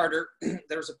the charter,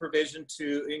 there's a provision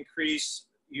to increase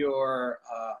your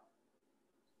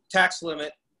tax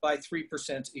limit by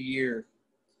 3% a year.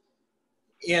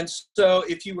 And so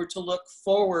if you were to look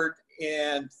forward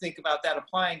and think about that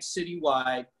applying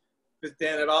citywide, but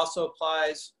then it also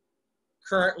applies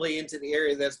currently into the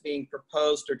area that's being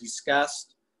proposed or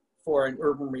discussed for an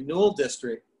urban renewal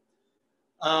district.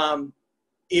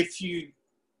 If you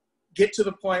get to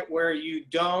the point where you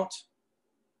don't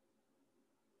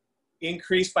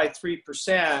increase by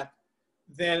 3%,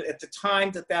 then at the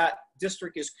time that that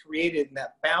district is created and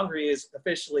that boundary is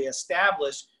officially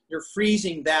established, you're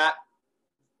freezing that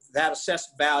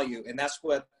assessed value. And that's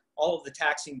what all of the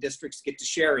taxing districts get to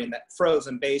share in, that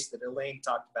frozen base that Elaine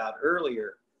talked about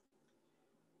earlier.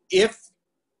 If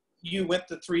you went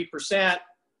to 3%,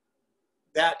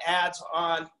 that adds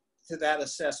on to that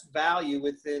assessed value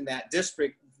within that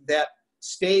district that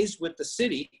stays with the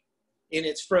city in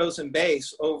its frozen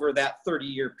base over that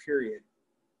 30-year period.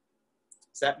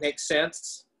 Does that make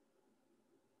sense?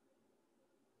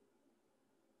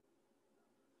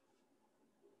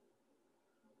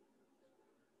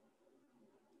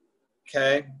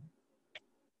 Okay.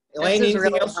 Elaine, this is anything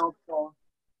really else? helpful.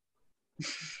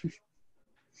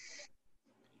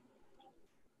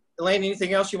 Elaine,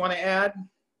 anything else you want to add?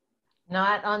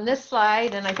 Not on this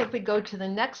slide, and I think we go to the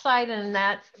next slide, and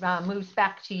that moves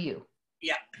back to you.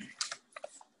 Yeah.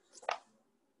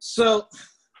 So,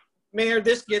 Mayor,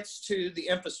 this gets to the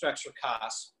infrastructure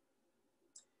costs.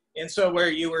 And so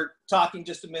where you were talking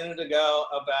just a minute ago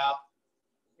about,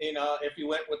 you know, if you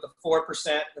went with the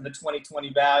 4% and the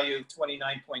 2020 value of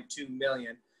 29.2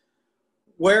 million.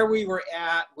 Where we were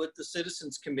at with the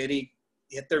Citizens Committee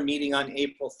at their meeting on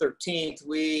April 13th,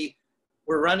 we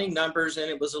were running numbers and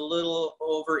it was a little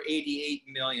over 88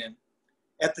 million.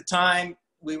 At the time,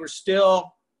 we were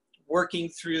still working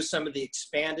through some of the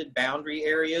expanded boundary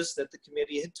areas that the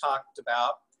committee had talked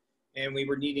about, and we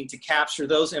were needing to capture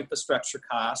those infrastructure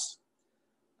costs.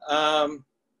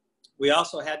 We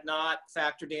also had not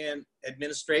factored in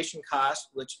administration costs,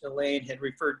 which Elaine had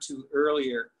referred to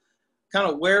earlier.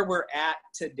 Kind of where we're at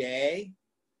today,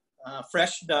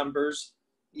 fresh numbers,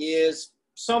 is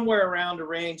somewhere around a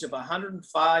range of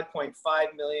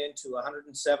 105.5 million to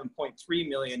 107.3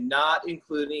 million, not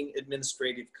including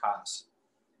administrative costs.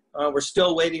 We're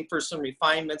still waiting for some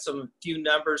refinements of a few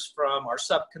numbers from our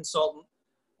sub-consultant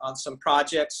on some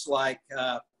projects like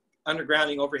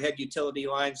undergrounding overhead utility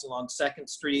lines along 2nd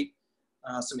Street,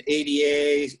 some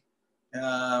ADA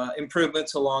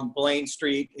improvements along Blaine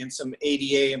Street, and some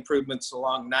ADA improvements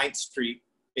along 9th Street,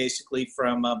 basically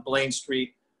from Blaine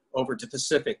Street over to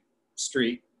Pacific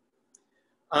Street.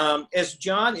 As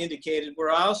John indicated,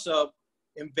 we're also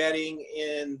embedding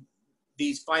in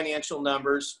these financial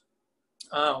numbers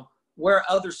where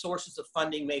other sources of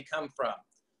funding may come from.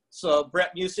 So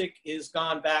Brett Music has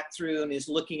gone back through and is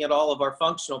looking at all of our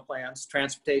functional plans,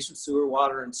 transportation, sewer,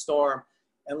 water, and storm,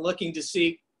 and looking to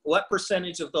see what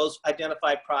percentage of those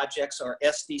identified projects are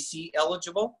SDC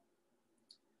eligible.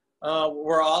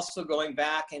 We're also going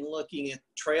back and looking at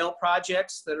trail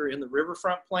projects that are in the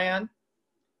riverfront plan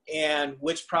and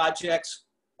which projects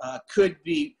could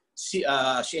be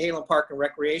Chehalem Park and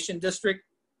Recreation District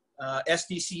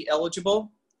SDC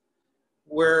eligible.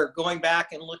 We're going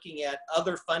back and looking at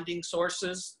other funding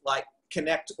sources like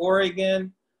Connect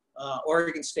Oregon,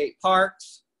 Oregon State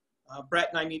Parks. Brett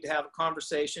and I need to have a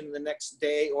conversation in the next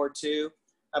day or two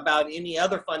about any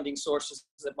other funding sources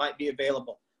that might be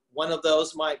available. One of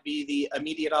those might be the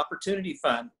Immediate Opportunity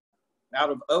Fund out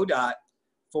of ODOT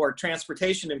for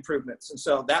transportation improvements. And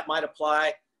so that might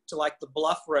apply to like the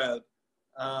Bluff Road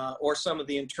or some of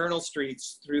the internal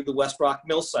streets through the West Rock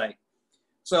Mill site.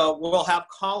 So we'll have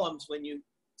columns when you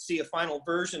see a final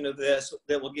version of this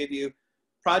that will give you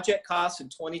project costs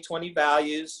and 2020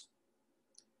 values.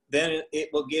 Then it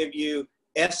will give you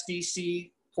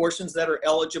SDC portions that are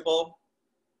eligible.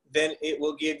 Then it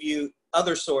will give you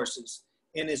other sources.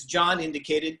 And as John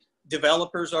indicated,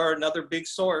 developers are another big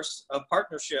source of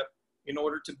partnership in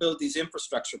order to build these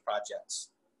infrastructure projects.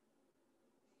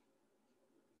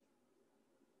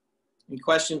 Any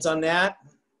questions on that?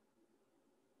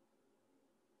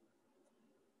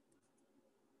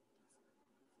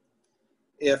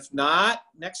 If not,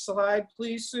 next slide,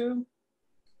 please, Sue.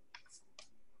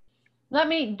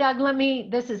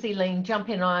 Doug, this is Elaine, jump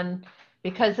in on,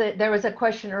 because there was a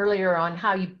question earlier on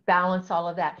how you balance all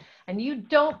of that. And you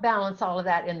don't balance all of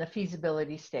that in the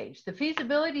feasibility stage. The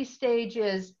feasibility stage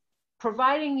is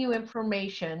providing you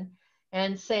information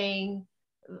and saying,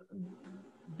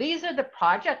 these are the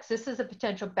projects, this is a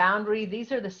potential boundary,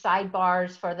 these are the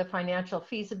sidebars for the financial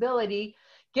feasibility.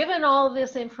 Given all of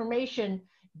this information,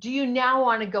 do you now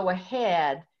want to go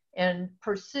ahead and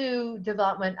pursue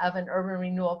development of an urban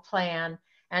renewal plan?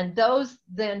 And those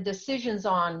then decisions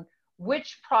on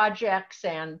which projects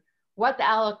and what the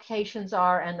allocations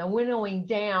are and the winnowing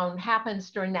down happens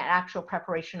during that actual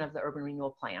preparation of the urban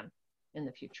renewal plan in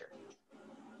the future.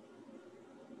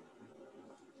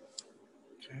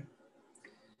 Okay.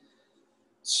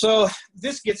 So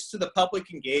this gets to the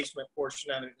public engagement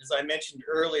portion of it. As I mentioned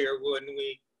earlier, when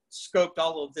we scoped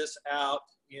all of this out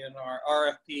in our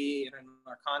RFP and in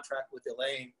our contract with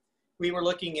Elaine, we were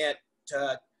looking at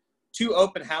 2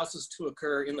 open houses to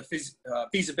occur in the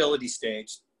feasibility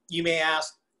stage. You may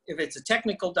ask, if it's a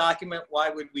technical document, why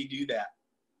would we do that?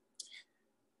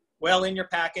 Well, in your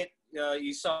packet,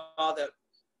 you saw that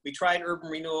we tried urban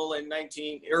renewal in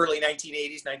early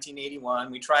 1980s,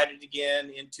 1981. We tried it again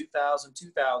in 2000,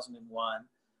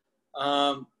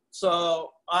 2001.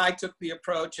 So I took the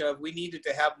approach of we needed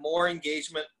to have more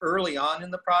engagement early on in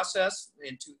the process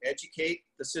and to educate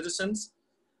the citizens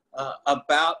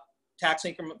about tax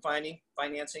increment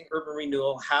financing, urban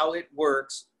renewal, how it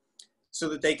works, so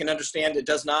that they can understand it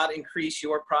does not increase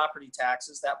your property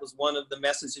taxes. That was one of the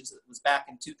messages that was back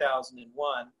in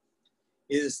 2001,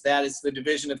 is that it's the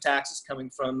division of taxes coming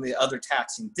from the other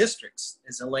taxing districts,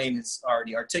 as Elaine has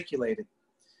already articulated.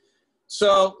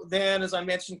 So then, as I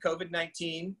mentioned,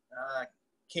 COVID-19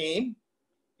 came,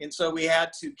 and so we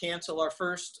had to cancel our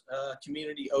first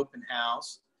community open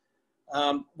house.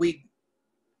 We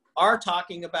are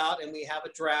talking about, and we have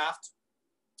a draft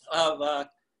of a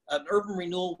an Urban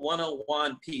Renewal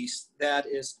 101 piece that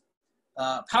is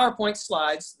PowerPoint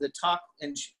slides that talk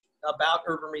about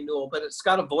urban renewal, but it's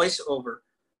got a voiceover.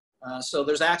 So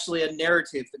there's actually a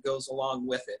narrative that goes along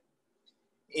with it.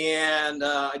 And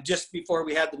just before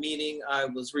we had the meeting, I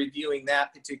was reviewing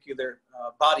that particular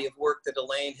body of work that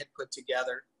Elaine had put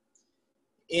together.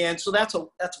 And so that's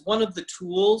one of the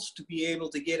tools to be able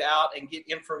to get out and get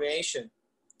information.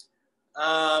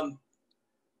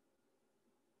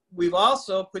 We've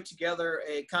also put together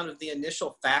a kind of the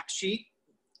initial fact sheet.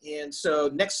 And so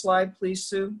next slide, please,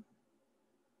 Sue.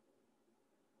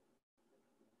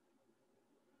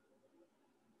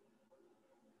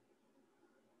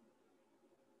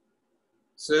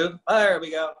 Sue, there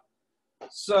we go.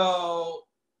 So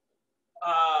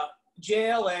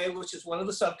JLA, which is one of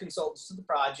the subconsultants to the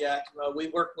project, we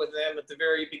worked with them at the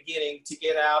very beginning to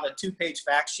get out a 2-page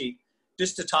fact sheet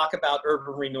just to talk about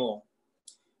urban renewal.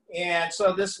 And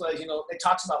so this was, you know, it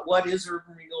talks about what is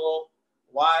urban renewal,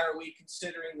 why are we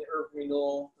considering the urban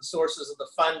renewal, the sources of the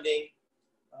funding,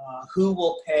 who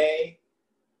will pay,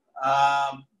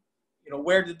 you know,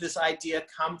 where did this idea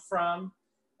come from?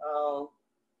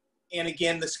 And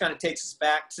again, this kind of takes us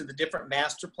back to the different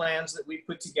master plans that we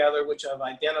put together, which have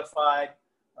identified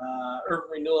urban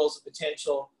renewal as a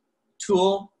potential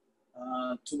tool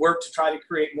to work to try to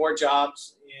create more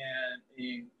jobs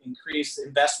and increase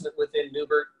investment within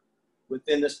Newberg,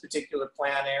 within this particular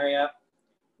plan area.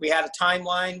 We had a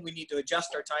timeline. We need to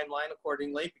adjust our timeline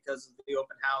accordingly because of the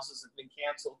open houses have been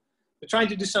canceled. We're trying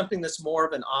to do something that's more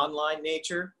of an online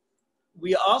nature.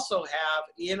 We also have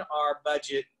in our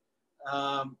budget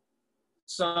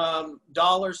some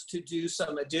dollars to do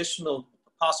some additional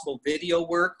possible video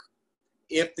work.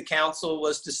 If the council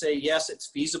was to say, yes, it's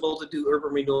feasible to do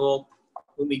urban renewal,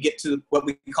 when we get to what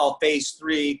we call phase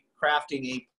 3, crafting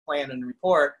a plan and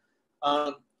report,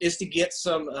 is to get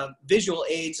some visual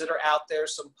aids that are out there,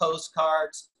 some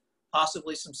postcards,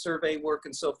 possibly some survey work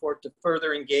and so forth to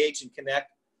further engage and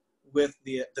connect with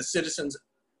the citizens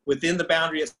within the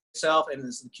boundary itself and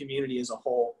as the community as a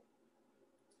whole.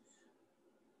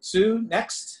 Sue,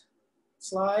 next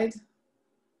slide.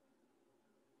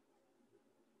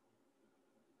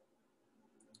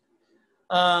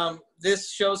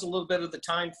 This shows a little bit of the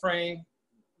time frame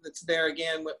that's there.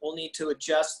 Again, we'll need to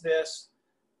adjust this.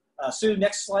 Sue,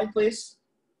 next slide, please.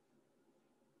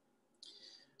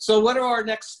 So what are our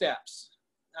next steps?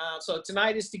 So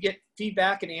tonight is to get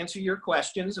feedback and answer your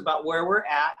questions about where we're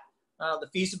at. The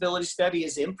feasibility study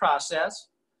is in process.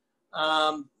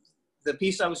 The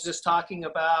piece I was just talking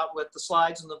about with the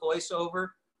slides and the voiceover,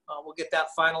 we'll get that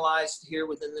finalized here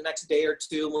within the next day or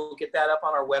two. We'll get that up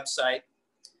on our website.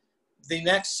 The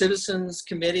next Citizens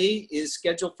Committee is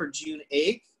scheduled for June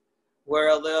 8th,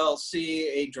 where they'll see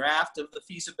a draft of the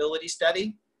feasibility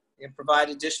study and provide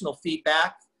additional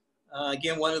feedback.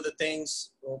 Again, one of the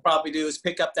things we'll probably do is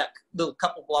pick up that little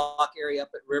couple block area up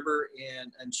at River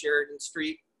and Sheridan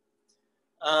Street.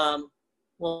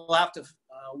 We'll have to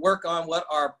work on what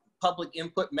our public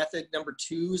input method number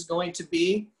 2 is going to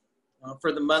be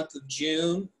for the month of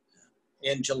June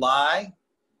and July.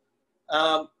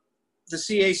 The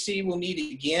CAC will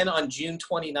meet again on June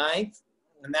 29th,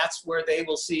 and that's where they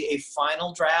will see a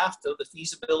final draft of the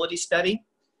feasibility study,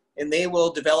 and they will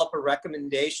develop a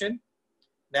recommendation.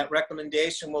 That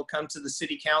recommendation will come to the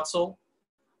City Council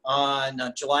on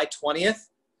July 20th.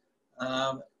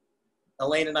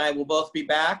 Elaine and I will both be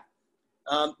back.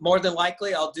 More than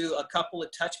likely, I'll do a couple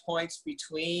of touch points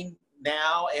between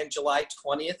now and July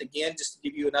 20th. Again, just to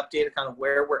give you an update of kind of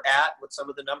where we're at, what some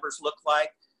of the numbers look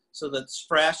like, so that's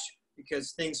fresh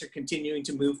because things are continuing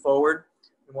to move forward.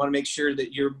 We want to make sure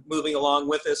that you're moving along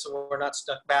with us and we're not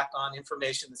stuck back on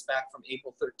information that's back from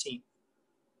April 13th.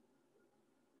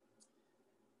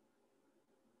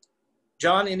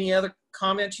 John, any other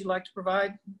comments you'd like to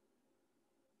provide?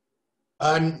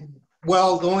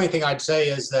 Well, the only thing I'd say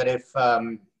is that if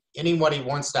anybody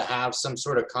wants to have some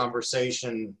sort of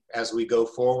conversation as we go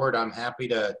forward, I'm happy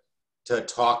to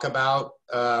talk about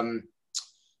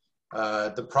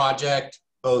the project,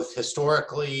 both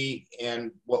historically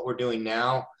and what we're doing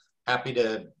now. Happy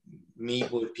to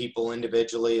meet with people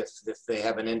individually if they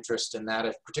have an interest in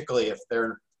that, particularly if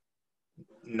they're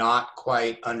not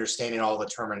quite understanding all the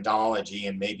terminology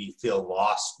and maybe feel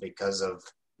lost because of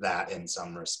that in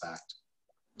some respect.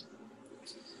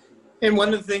 And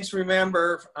one of the things to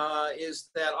remember is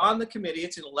that on the committee,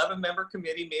 it's an 11-member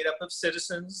committee made up of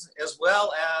citizens, as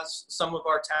well as some of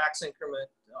our tax increment,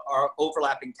 our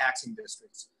overlapping taxing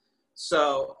districts.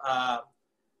 So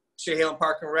Chehalem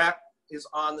Park and Rec is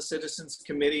on the Citizens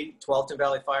Committee, Tualatin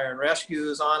Valley Fire and Rescue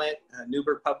is on it,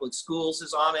 Newberg Public Schools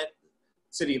is on it,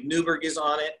 City of Newberg is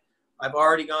on it. I've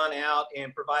already gone out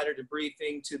and provided a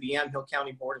briefing to the Yamhill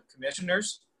County Board of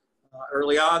Commissioners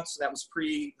early on. So that was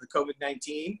pre the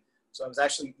COVID-19. So I was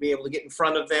actually be able to get in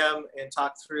front of them and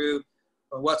talk through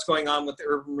what's going on with the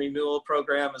Urban Renewal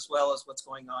program, as well as what's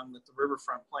going on with the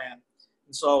Riverfront Plan.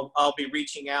 And so I'll be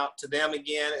reaching out to them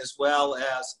again, as well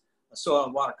as Soil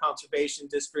and Water Conservation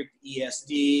District,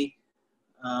 ESD,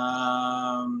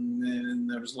 and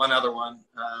there was one other one.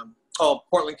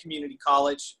 Portland Community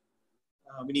College.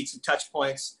 We need some touch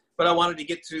points, but I wanted to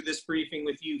get through this briefing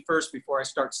with you first before I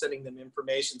start sending them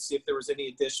information, see if there was any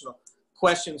additional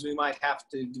questions we might have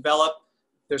to develop.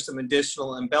 There's some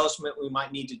additional embellishment we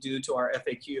might need to do to our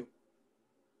FAQ.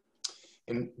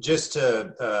 And just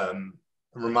to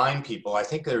remind people, I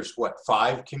think there's what,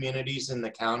 5 communities in the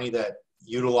county that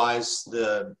utilize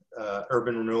the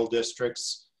urban renewal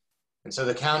districts. And so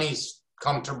the county's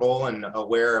comfortable and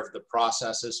aware of the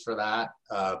processes for that.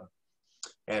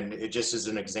 And it just is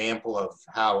an example of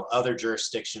how other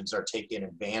jurisdictions are taking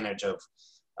advantage of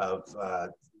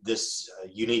this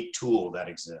unique tool that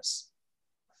exists.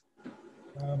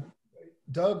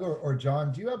 Doug or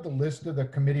John, do you have the list of the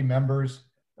committee members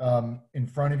in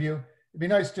front of you? It'd be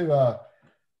nice to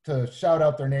shout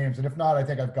out their names, and if not, I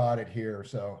think I've got it here.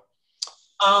 So,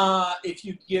 if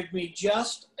you give me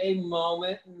just a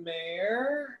moment,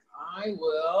 Mayor, I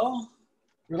will.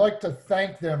 We like to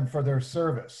thank them for their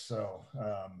service. So,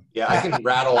 yeah, I can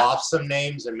rattle off some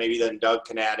names, and maybe then Doug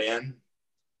can add in.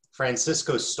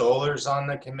 Francisco Stoller's on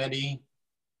the committee.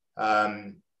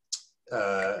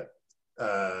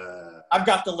 I've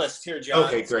got the list here, John.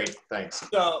 Okay, great, thanks.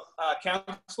 So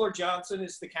Councilor Johnson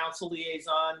is the council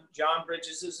liaison. John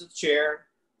Bridges is the chair.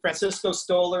 Francisco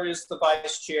Stoller is the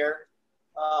vice chair.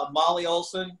 Molly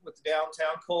Olson with the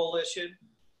Downtown Coalition.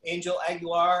 Angel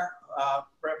Aguilar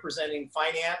representing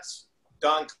finance.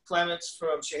 Don Clements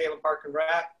from Chehalem Park and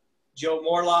Rec. Joe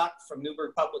Morlock from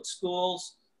Newberg Public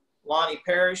Schools. Lonnie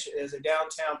Parrish is a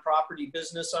downtown property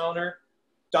business owner.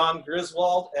 Don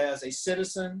Griswold as a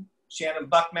citizen. Shannon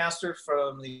Buckmaster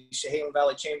from the Chehalem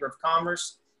Valley Chamber of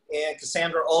Commerce, and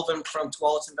Cassandra Ulvin from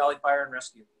Tualatin Valley Fire and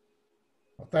Rescue.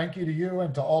 Well, thank you to you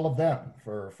and to all of them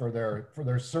for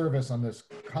their service on this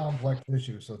complex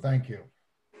issue. So thank you.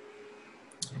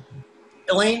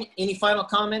 Elaine, any final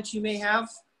comments you may have?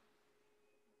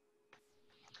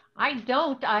 I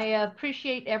don't. I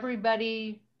appreciate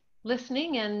everybody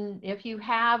listening, and if you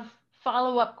have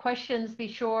follow-up questions,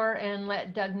 be sure and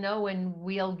let Doug know, and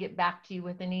we'll get back to you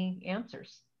with any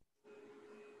answers.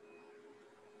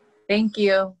 Thank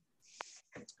you.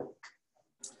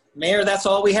 Mayor, that's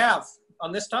all we have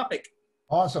on this topic.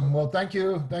 Awesome. Well, thank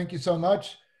you. Thank you so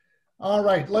much. All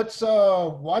right, let's,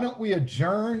 why don't we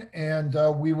adjourn, and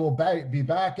we will be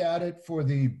back at it for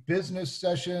the business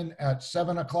session at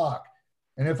 7 o'clock.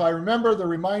 And if I remember, the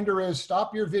reminder is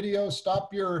stop your video,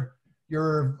 stop your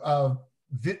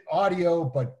audio,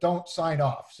 but don't sign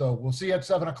off. So we'll see you at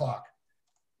 7 o'clock.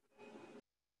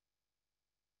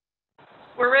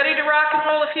 We're ready to rock and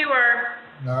roll if you are.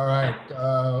 All right,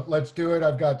 let's do it.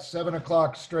 I've got 7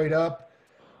 o'clock straight up.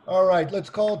 All right, let's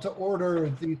call to order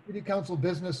the City Council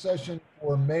business session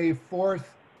for May 4th.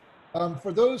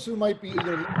 For those who might be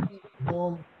either listening at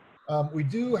home, we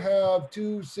do have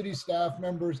 2 city staff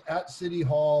members at City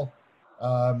Hall,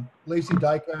 Lacey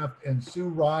Dycraft and Sue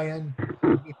Ryan.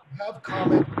 If you have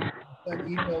comments, send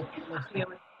email to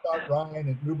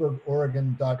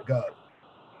ryan@newbergoregon.gov.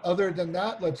 Other than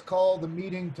that, let's call the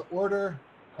meeting to order,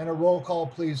 and a roll call,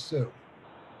 please, Sue.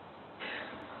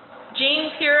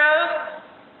 Gene Piro.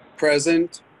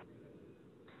 Present.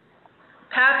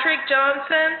 Patrick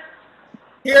Johnson.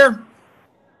 Here.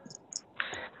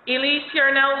 Elise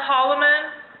Yarnell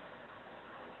Holloman.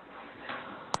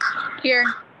 Here.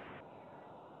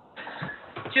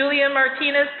 Julia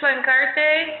Martinez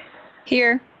Plancarte.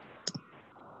 Here.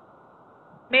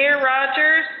 Mayor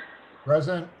Rogers.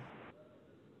 Present.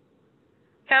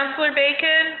 Councilor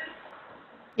Bacon.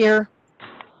 Here.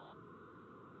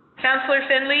 Councilor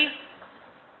Finley.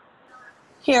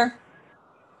 Here.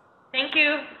 Thank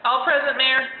you. All present,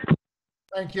 Mayor.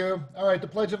 Thank you. All right, the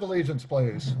Pledge of Allegiance,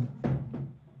 please.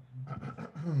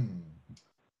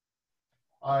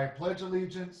 I pledge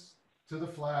allegiance to the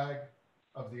flag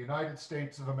of the United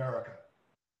States of America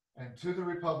and to the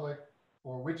republic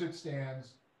for which it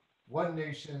stands, one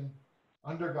nation,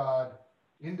 under God,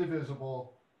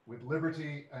 indivisible, with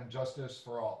liberty and justice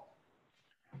for all.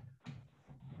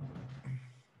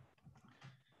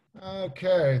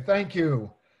 Okay, thank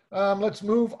you. Let's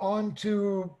move on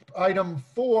to item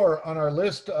 4 on our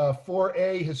list,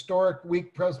 4A, Historic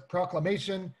Week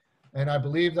Proclamation, and I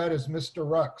believe that is Mr.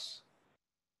 Rux.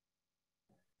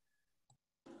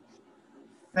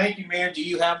 Thank you, Mayor. Do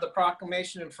you have the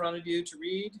proclamation in front of you to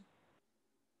read?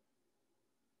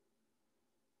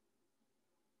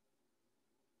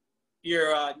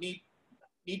 You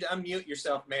need to unmute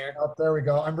yourself, Mayor. Oh, there we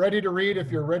go. I'm ready to read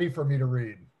if you're ready for me to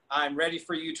read. I'm ready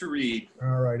for you to read.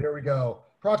 All right, here we go.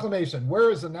 Proclamation.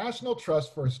 Whereas the National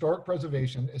Trust for Historic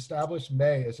Preservation established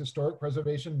May as Historic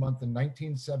Preservation Month in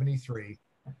 1973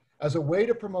 as a way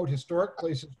to promote historic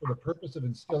places for the purpose of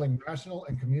instilling national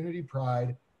and community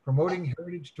pride, promoting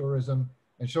heritage tourism,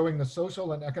 and showing the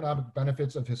social and economic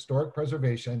benefits of historic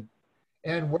preservation.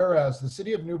 And whereas the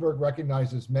City of Newberg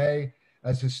recognizes May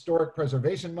as Historic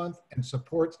Preservation Month and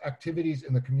supports activities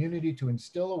in the community to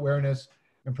instill awareness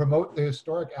and promote the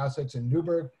historic assets in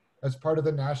Newberg as part of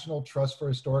the National Trust for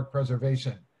Historic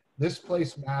Preservation. This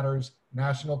Place Matters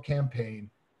national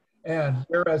campaign. And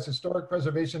whereas Historic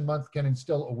Preservation Month can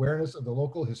instill awareness of the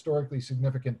local historically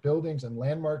significant buildings and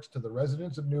landmarks to the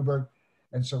residents of Newberg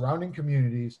and surrounding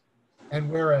communities,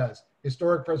 and whereas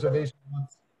Historic Preservation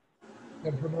Month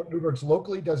can promote Newberg's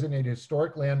locally designated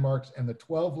historic landmarks and the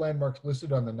 12 landmarks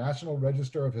listed on the National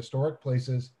Register of Historic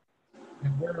Places,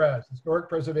 and whereas historic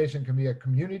preservation can be a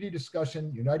community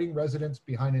discussion uniting residents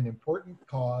behind an important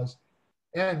cause,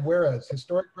 and whereas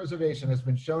historic preservation has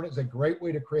been shown as a great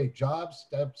way to create jobs,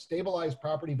 stabilize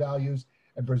property values,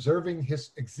 and preserving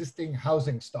his existing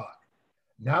housing stock.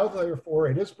 Now, therefore,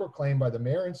 it is proclaimed by the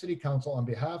Mayor and City Council on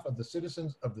behalf of the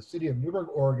citizens of the City of Newberg,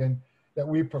 Oregon, that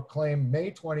we proclaim May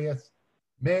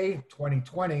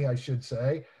 2020, I should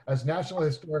say, as National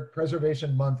Historic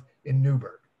Preservation Month in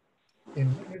Newberg.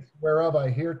 In witness whereof I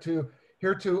hereto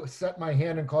set my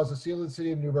hand and cause the seal of the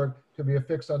City of Newberg to be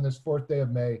affixed on this 4th day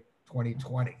of May,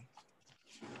 2020.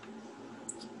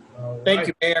 Thank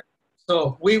you, Mayor.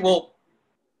 So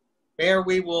Mayor,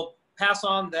 we will pass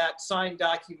on that signed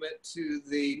document to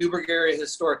the Newberg Area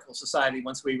Historical Society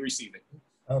once we receive it.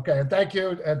 Okay, and thank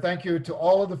you to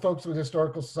all of the folks with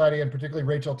Historical Society, and particularly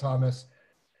Rachel Thomas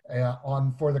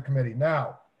for the committee.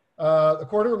 Now, the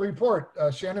quarterly report,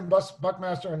 Shannon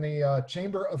Buckmaster and the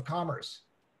Chamber of Commerce.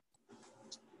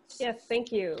 Yes,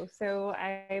 thank you. So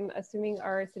I'm assuming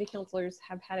our city councilors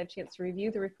have had a chance to review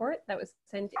the report that was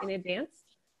sent in advance,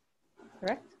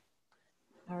 correct?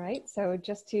 All right, so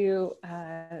just to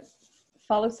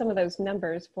follow some of those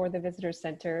numbers for the Visitor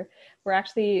Center,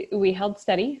 we held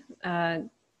steady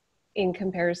in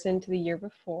comparison to the year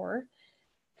before.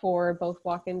 For both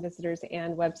walk-in visitors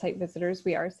and website visitors,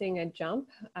 we are seeing a jump,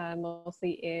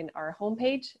 mostly in our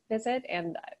homepage visit,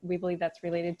 and we believe that's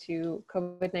related to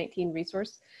COVID-19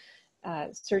 resource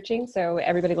searching. So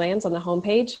everybody lands on the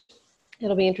homepage.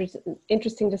 It'll be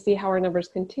interesting to see how our numbers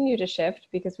continue to shift,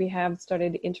 because we have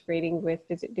started integrating with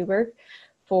Visit Newberg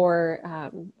for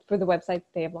the website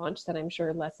they have launched, and I'm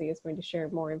sure Leslie is going to share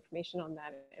more information on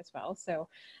that as well. So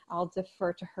I'll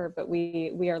defer to her, but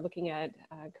we are looking at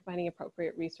combining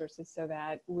appropriate resources so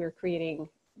that we're creating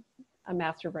a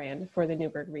master brand for the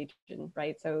Newberg region,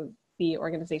 right? So the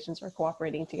organizations are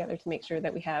cooperating together to make sure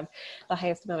that we have the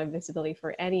highest amount of visibility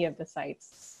for any of the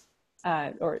sites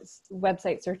or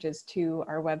website searches to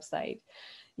our website.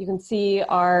 You can see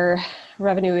our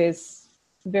revenue is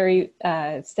very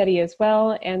steady as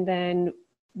well. And then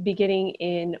beginning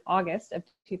in August of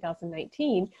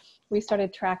 2019, we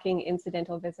started tracking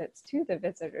incidental visits to the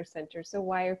visitor center. So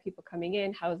why are people coming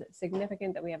in? How is it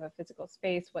significant that we have a physical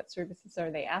space? What services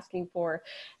are they asking for?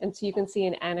 And so you can see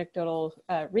an anecdotal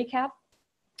recap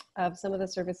of some of the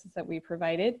services that we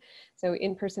provided. So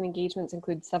in-person engagements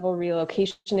include several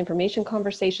relocation information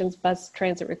conversations, bus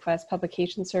transit requests,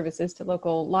 publication services to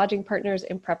local lodging partners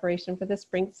in preparation for the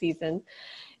spring season,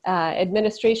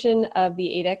 administration of the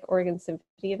ADEC Oregon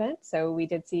Symphony event. So we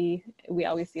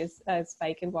always see a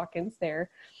spike in walk-ins there.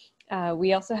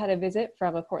 We also had a visit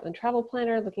from a Portland travel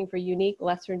planner looking for unique,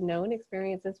 lesser known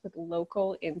experiences with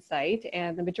local insight.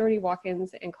 And the majority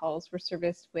walk-ins and calls were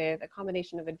serviced with a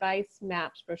combination of advice,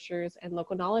 maps, brochures, and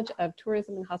local knowledge of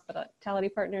tourism and hospitality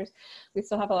partners. We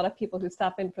still have a lot of people who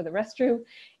stop in for the restroom,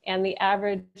 and the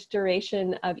average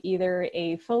duration of either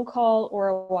a phone call or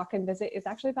a walk-in visit is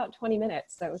actually about 20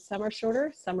 minutes. So some are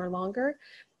shorter, some are longer,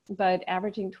 but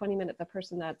averaging 20 minutes a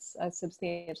person, that's a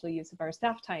substantial use of our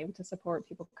staff time to support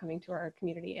people coming to our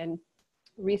community. And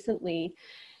recently,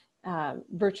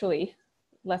 virtually,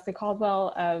 Leslie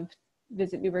Caldwell of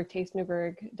Visit Newberg, Taste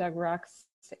Newberg, Doug Rux,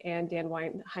 and Dan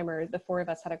Weinheimer, the four of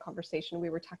us had a conversation.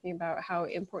 We were talking about how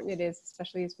important it is,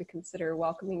 especially as we consider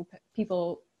welcoming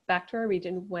people back to our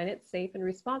region when it's safe and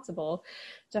responsible,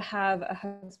 to have a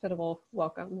hospitable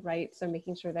welcome, right? So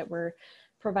making sure that we're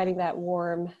providing that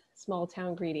warm, small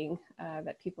town greeting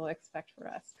that people expect for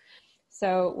us.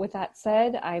 So with that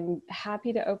said, I'm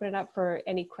happy to open it up for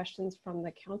any questions from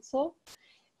the council.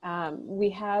 We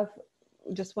have,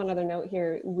 just one other note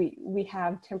here, we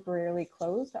have temporarily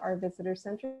closed our visitor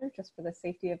center just for the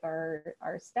safety of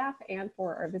our staff and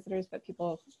for our visitors, but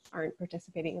people aren't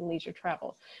participating in leisure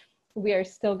travel. We are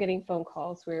still getting phone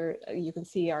calls where you can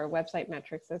see our website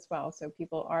metrics as well. So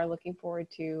people are looking forward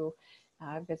to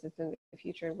visits in the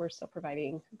future. We're still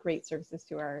providing great services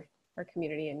to our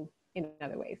community in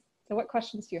other ways. So what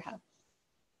questions do you have?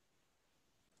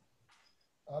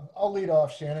 I'll lead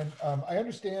off, Shannon. I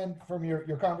understand from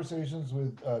your conversations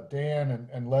with Dan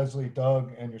and Leslie,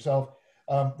 Doug, and yourself,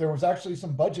 there was actually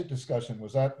some budget discussion.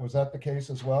 Was that the case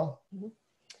as well? Mm-hmm.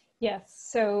 Yes,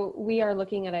 so we are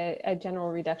looking at a general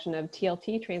reduction of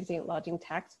TLT, transient lodging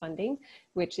tax funding,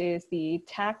 which is the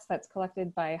tax that's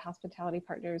collected by hospitality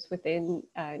partners within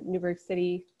Newberg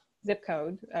City zip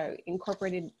code, the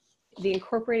incorporated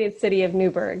city of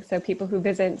Newberg. So people who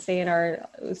visit and stay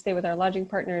with our lodging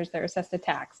partners, they're assessed a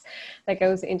tax that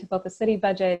goes into both the city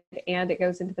budget and it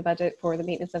goes into the budget for the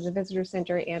maintenance of the visitor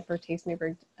center and for Taste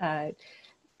Newberg,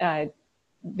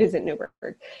 Visit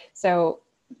Newberg. So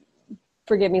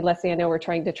forgive me, Leslie, I know we're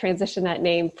trying to transition that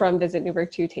name from Visit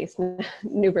Newberg to Taste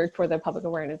Newberg for the public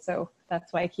awareness. So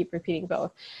that's why I keep repeating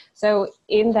both. So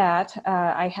in that,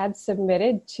 I had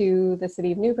submitted to the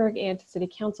City of Newberg and to City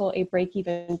Council a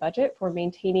break-even budget for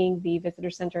maintaining the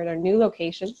visitor center at our new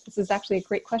location. This is actually a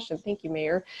great question. Thank you,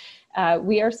 Mayor.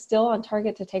 We are still on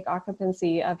target to take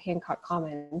occupancy of Hancock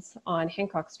Commons on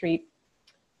Hancock Street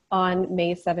on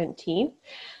May 17th.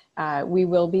 We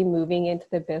will be moving into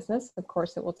the business. Of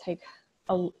course, it will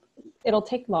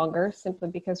take longer simply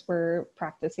because we're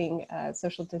practicing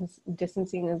social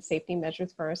distancing and safety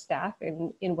measures for our staff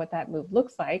in what that move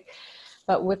looks like.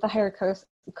 But with the higher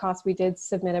cost, we did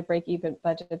submit a break-even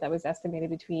budget that was estimated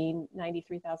between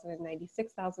 $93,000 and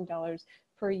 $96,000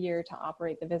 per year to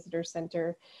operate the visitor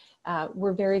center.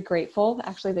 We're very grateful.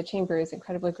 Actually, the Chamber is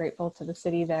incredibly grateful to the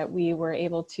city that we were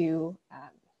able to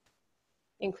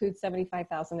include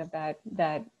 $75,000 of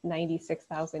that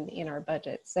 $96,000 in our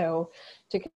budget. So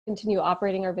to continue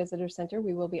operating our visitor center,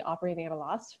 we will be operating at a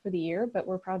loss for the year, but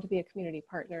we're proud to be a community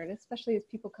partner. And especially as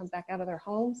people come back out of their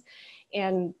homes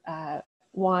and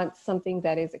want something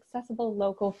that is accessible,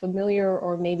 local, familiar,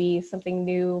 or maybe something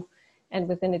new and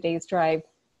within a day's drive,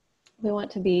 we want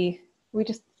to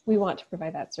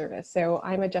provide that service. So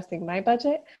I'm adjusting my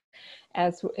budget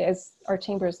as our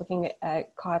chamber is looking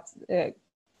at cuts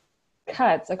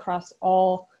across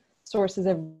all sources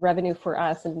of revenue for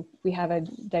us, and we have a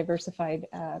diversified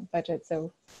budget,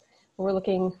 so we're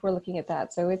looking at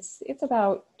that. So it's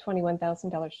about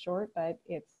 $21,000 short, but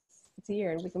it's a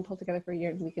year, and we can pull together for a year,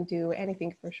 and we can do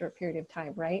anything for a short period of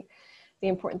time, right? The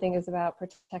important thing is about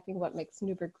protecting what makes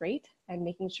Newberg great and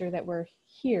making sure that we're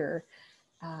here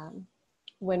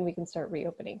when we can start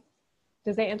reopening.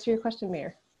 Does that answer your question,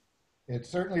 Mayor? It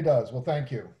certainly does. Well,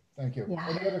 thank you. Thank you. Yeah.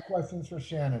 Any other questions for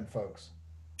Shannon, folks?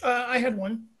 I had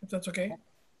one, if that's okay.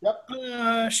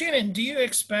 Yep. Shannon, do you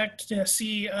expect to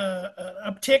see an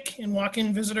uptick in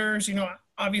walk-in visitors? You know,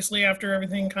 obviously after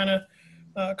everything kind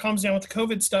of calms down with the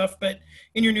COVID stuff, but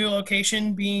in your new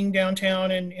location, being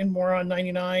downtown and more on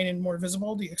 99 and more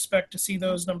visible, do you expect to see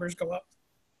those numbers go up?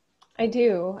 I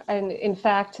do. And in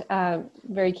fact,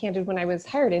 very candid, when I was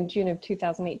hired in June of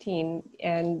 2018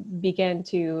 and began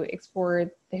to explore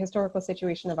the historical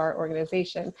situation of our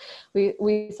organization,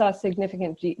 we saw a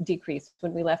significant decrease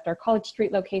when we left our College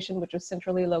Street location, which was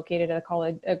centrally located at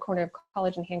a corner of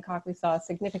College and Hancock. We saw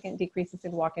significant decreases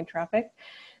in walk-in traffic.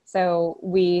 So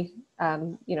we,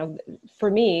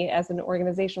 for me as an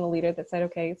organizational leader that said,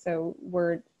 okay, so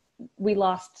we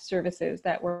lost services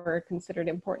that were considered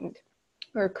important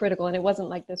or critical. And it wasn't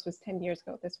like this was 10 years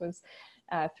ago. This was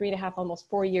 3.5, almost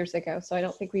 4 years ago. So I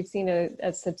don't think we've seen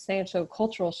a substantial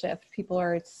cultural shift. People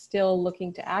are still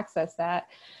looking to access that.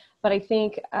 But I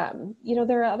think,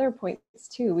 there are other points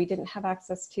too. We didn't have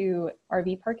access to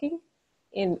RV parking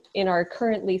in our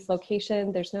current lease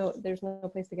location. There's no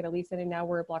place to get a lease in. And now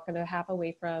we're a block and a half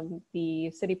away from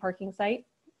the city parking site.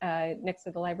 Next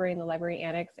to the library and the library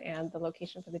annex and the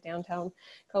location for the Downtown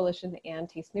Coalition and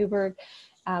Taste Newberg.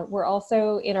 We're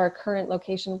also in our current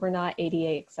location, we're not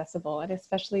ADA accessible, and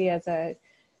especially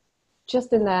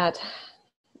just in that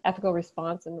ethical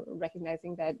response and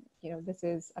recognizing that, this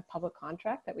is a public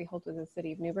contract that we hold with the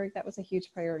City of Newberg. That was a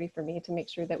huge priority for me to make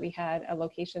sure that we had a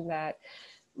location that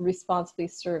responsibly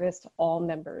serviced all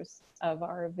members of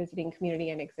our visiting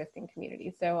community and existing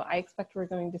community. So I expect we're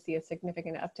going to see a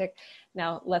significant uptick.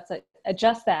 Now let's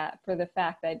adjust that for the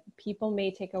fact that people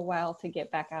may take a while to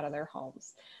get back out of their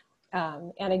homes.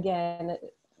 And again,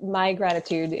 my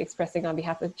gratitude expressing on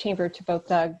behalf of the Chamber to both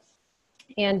Doug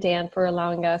and Dan for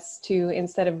allowing us to,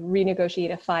 instead of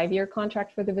renegotiate a 5-year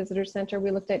contract for the Visitor Center,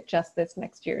 we looked at just this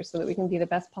next year so that we can be the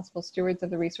best possible stewards of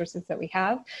the resources that we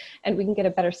have, and we can get a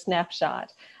better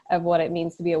snapshot of what it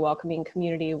means to be a welcoming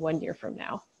community 1 year from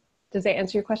now. Does that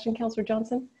answer your question, Councilor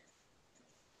Johnson?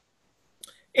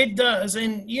 It does.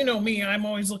 And you know me, I'm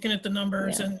always looking at the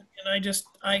numbers, Yeah. and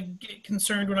I get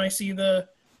concerned when I see the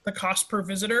cost per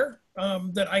visitor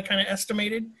that I kind of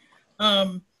estimated.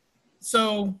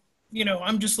 So, you know,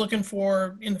 I'm just looking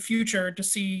for in the future to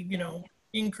see, you know,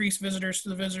 increased visitors to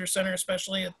the visitor center,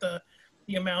 especially at the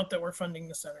amount that we're funding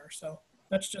the center. So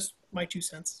that's just my 2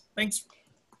 cents. Thanks.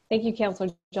 Thank you, Councilor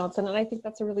Johnson. And I think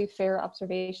that's a really fair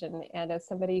observation. And as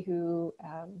somebody who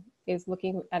is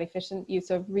looking at efficient use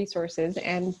of resources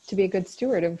and to be a good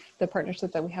steward of the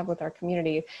partnership that we have with our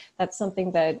community, that's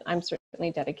something that I'm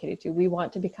certainly dedicated to. We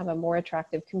want to become a more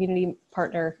attractive community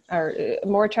partner, or a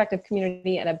more attractive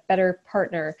community and a better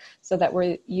partner, so that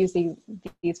we're using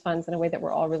these funds in a way that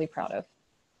we're all really proud of.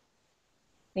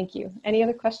 Thank you. Any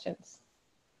other questions?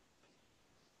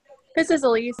 This is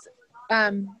Elise.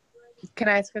 Can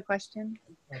I ask a question?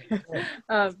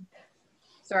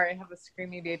 Sorry, I have a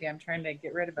screamy baby. I'm trying to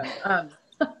get rid of him.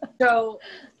 So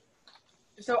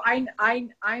I'm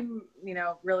you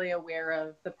know, really aware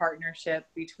of the partnership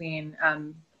between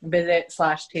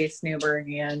Visit/Taste Newberg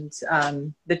and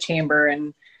the Chamber,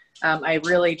 and I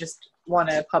really just want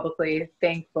to publicly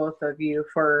thank both of you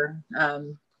for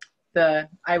the,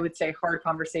 I would say, hard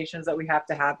conversations that we have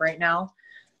to have right now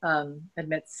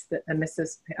amidst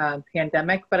this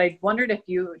pandemic. But I wondered if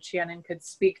you, Shannon, could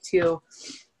speak to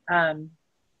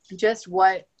just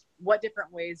what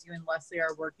different ways you and Leslie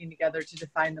are working together to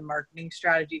define the marketing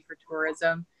strategy for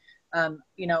tourism.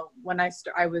 You know, when I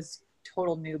was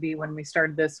total newbie when we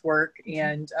started this work,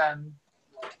 and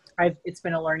it's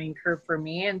been a learning curve for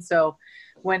me. And so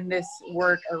when this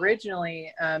work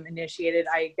originally initiated,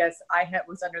 I guess I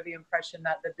was under the impression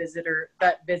that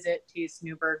Visit Taste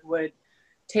Newberg would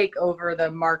take over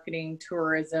the marketing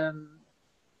tourism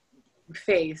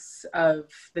face of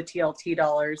the TLT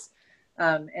dollars.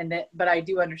 But I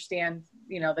do understand,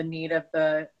 you know, the need of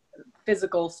the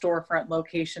physical storefront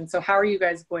location. So how are you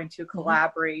guys going to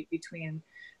collaborate between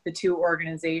the two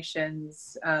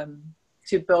organizations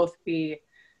to both be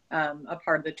a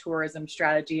part of the tourism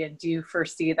strategy? And do you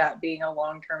foresee that being a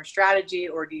long-term strategy,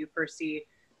 or do you foresee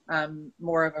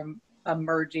more of a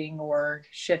merging or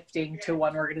shifting to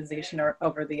one organization or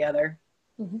over the other?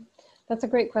 That's a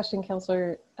great question,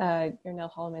 Councilor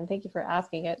Ernell Holloman. Thank you for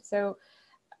asking it. So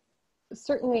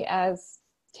certainly as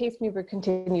Taste Newberg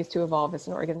continues to evolve as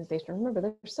an organization, remember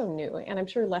they're so new, and I'm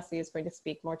sure Leslie is going to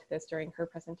speak more to this during her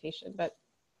presentation, but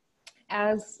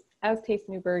as Taste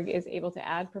Newberg is able to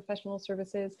add professional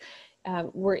services,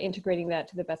 we're integrating that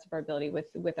to the best of our ability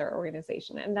with our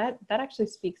organization. And that actually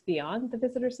speaks beyond the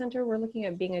visitor center. We're looking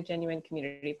at being a genuine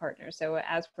community partner. So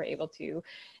as we're able to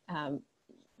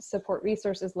support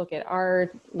resources, look at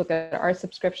our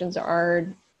subscriptions, our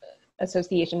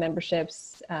association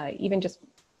memberships, even just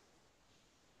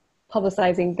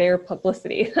publicizing their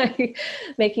publicity,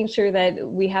 making sure that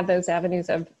we have those avenues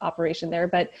of operation there.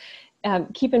 But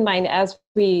keep in mind, as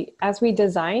we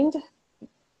designed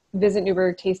Visit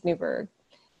Newberg, Taste Newberg,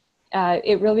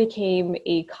 it really became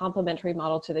a complementary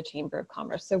model to the Chamber of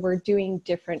Commerce. So we're doing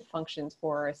different functions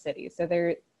for our city. So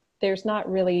there's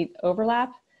not really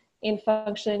overlap in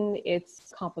function,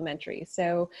 it's complementary.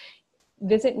 So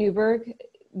Visit Newberg,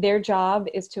 their job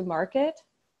is to market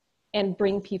and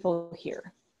bring people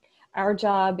here. Our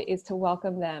job is to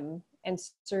welcome them and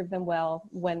serve them well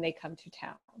when they come to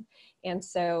town. And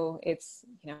so it's,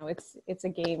 you know, it's a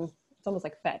game, it's almost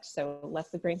like fetch. So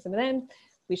Leslie brings them in,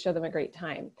 we show them a great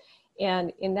time.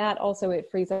 And in that also, it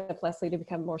frees up Leslie to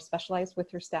become more specialized with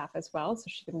her staff as well. So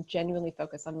she can genuinely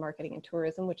focus on marketing and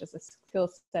tourism, which is a skill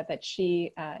set that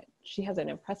she has an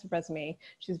impressive resume.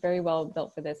 She's very well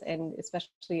built for this. And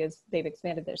especially as they've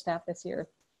expanded their staff this year,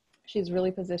 she's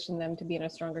really positioned them to be in a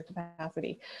stronger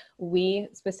capacity. We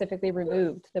specifically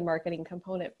removed the marketing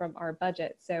component from our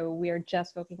budget. So we are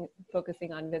just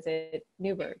focusing on Visit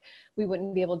Newberg. We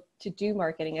wouldn't be able to do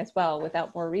marketing as well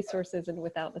without more resources and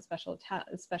without the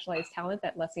specialized talent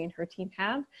that Leslie and her team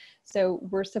have. So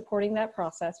we're supporting that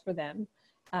process for them.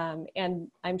 And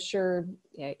I'm sure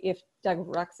if Doug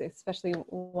Rux especially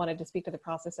wanted to speak to the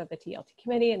process of the TLT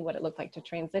committee and what it looked like to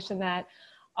transition that,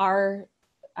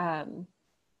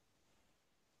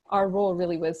 our role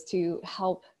really was to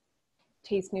help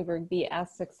Taste Newberg be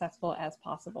as successful as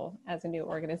possible as a new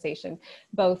organization,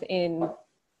 both in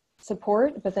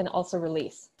support, but then also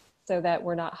release. so that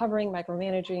we're not hovering,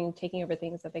 micromanaging, taking over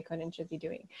things that they could and should be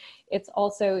doing.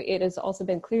 It has also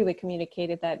been clearly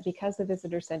communicated that because the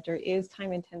visitor center is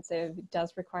time intensive,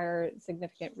 does require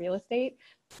significant real estate,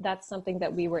 that's something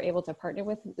that we were able to partner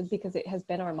with because it has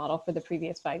been our model for the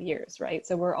previous 5 years, right?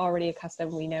 So we're already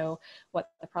accustomed, we know what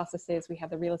the process is, we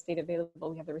have the real estate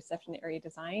available, we have the reception area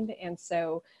designed, and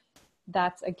so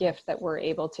that's a gift that we're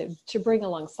able to bring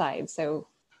alongside. So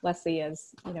Leslie,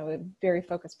 as you know, a very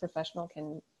focused professional,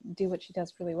 can do what she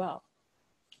does really well.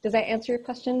 Does that answer your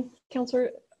question,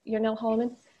 Councilor Yarnell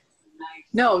Holloman?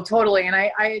 No, totally. And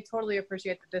I totally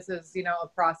appreciate that this is, you know, a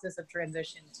process of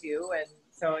transition too. And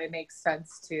so it makes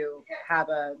sense to have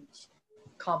a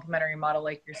complementary model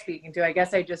like you're speaking to. I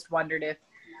guess I just wondered if,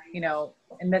 you know,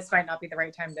 and this might not be the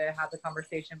right time to have the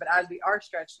conversation, but as we are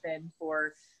stretched thin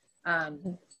for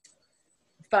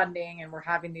funding and we're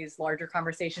having these larger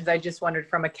conversations, I just wondered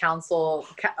from a council,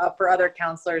 for other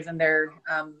councilors and their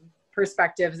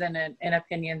perspectives and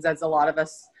opinions, as a lot of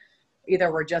us either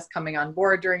were just coming on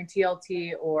board during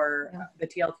TLT or the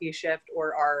TLT shift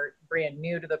or are brand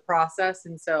new to the process.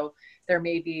 And so there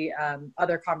may be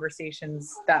other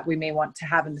conversations that we may want to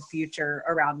have in the future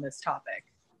around this topic.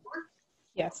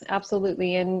 Yes,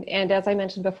 absolutely. And as I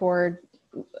mentioned before,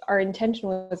 our intention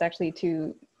was actually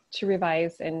to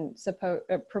revise and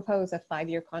propose a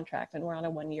 5-year contract, and we're on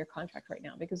a 1-year contract right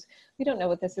now because we don't know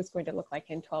what this is going to look like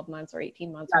in 12 months or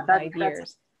 18 months or 5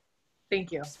 years.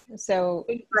 Thank you. So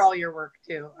thank you for all your work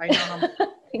too. I know how much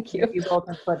thank you. You both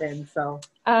have put in. So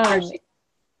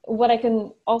what I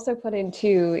can also put in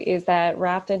too is that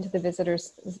wrapped into the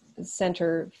visitors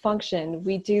center function,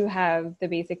 we do have the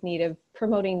basic need of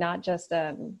promoting not just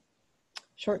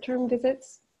short-term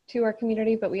visits to our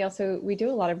community, but we do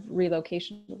a lot of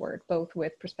relocation work, both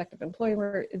with prospective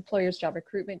employers, job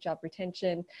recruitment, job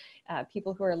retention,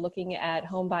 people who are looking at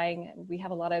home buying. We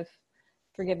have a lot of,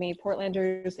 forgive me,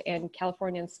 Portlanders and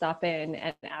Californians stop in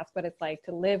and ask what it's like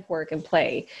to live, work, and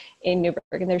play in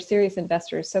Newberg, and they're serious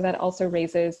investors. So that also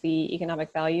raises the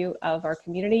economic value of our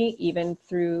community, even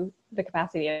through the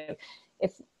capacity of,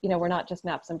 it's, you know, we're not just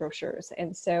maps and brochures.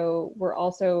 And so we're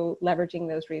also leveraging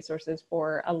those resources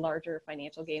for a larger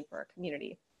financial gain for our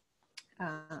community,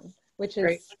 which is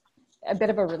great. A bit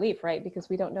of a relief, right? Because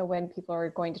we don't know when people are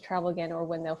going to travel again or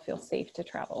when they'll feel safe to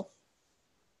travel.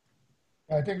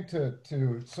 I think to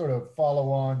sort of follow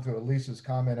on to Elisa's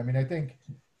comment, I mean, I think,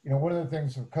 you know, one of the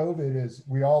things of COVID is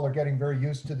we all are getting very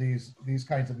used to these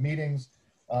kinds of meetings.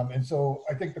 And so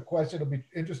I think the question will be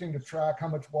interesting to track how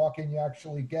much walk-in you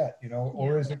actually get, you know,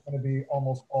 or is it going to be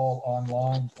almost all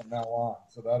online from now on?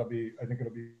 So that'll be, I think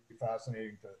it'll be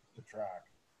fascinating to track.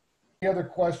 Any other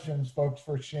questions, folks,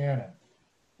 for Shannon?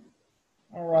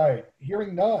 All right,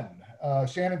 hearing none.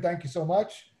 Shannon, thank you so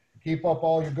much. Keep up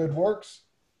all your good works.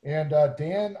 And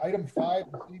Dan, item 5,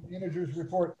 the city manager's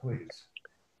report, please.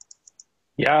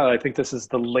 Yeah, I think this is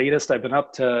the latest I've been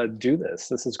up to do this.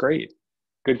 This is great.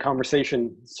 Good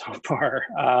conversation so far.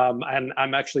 And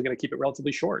I'm actually going to keep it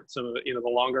relatively short. So, you know, the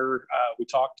longer we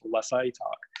talk, the less I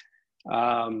talk.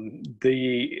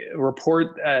 The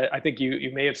report, I think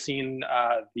you may have seen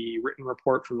the written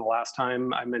report from the last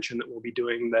time. I mentioned that we'll be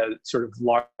doing the sort of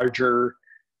larger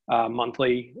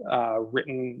monthly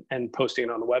written and posting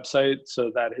it on the website. So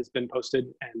that has been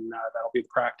posted, and that'll be the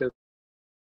practice.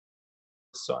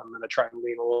 So I'm going to try and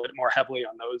lean a little bit more heavily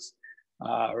on those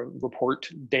report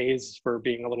days for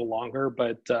being a little longer,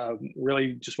 but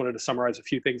really just wanted to summarize a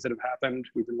few things that have happened.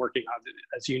 We've been working on,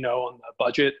 as you know, on the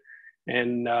budget,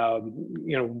 and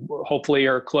you know, hopefully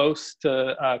are close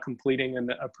to completing an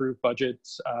approved budget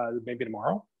maybe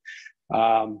tomorrow.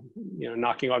 You know,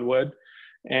 knocking on wood.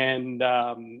 And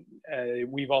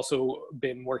we've also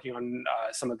been working on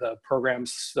some of the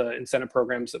programs, incentive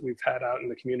programs that we've had out in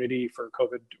the community for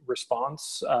COVID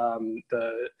response.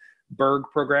 The Berg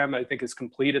program, I think, is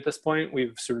complete at this point.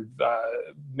 We've sort of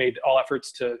made all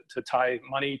efforts to tie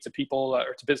money to people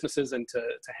or to businesses and to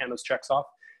hand those checks off.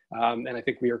 And I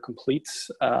think we are complete.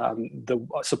 The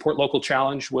Support Local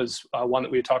Challenge was one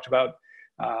that we had talked about.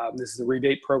 This is the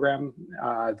rebate program.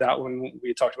 That one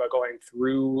we talked about going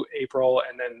through April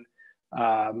and then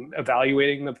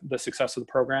evaluating the success of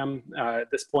the program. At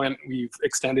this point, we've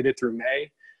extended it through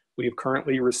May. We've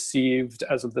currently received,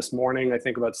 as of this morning, I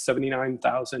think about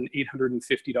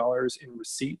 $79,850 in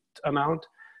receipt amount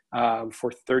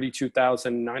for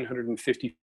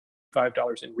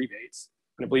 $32,955 in rebates.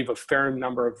 And I believe a fair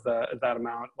number of that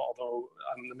amount, although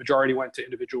the majority went to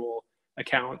individual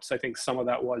accounts, I think some of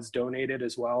that was donated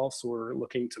as well. So we're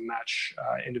looking to match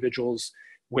individuals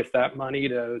with that money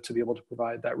to be able to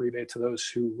provide that rebate to those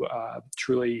who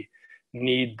truly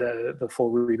need the full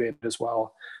rebate as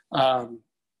well.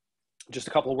 just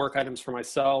a couple of work items for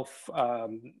myself.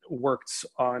 Worked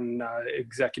on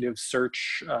executive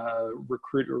search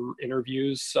recruiter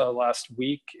interviews last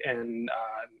week, and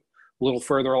a little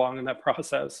further along in that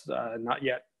process. Not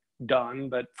yet done,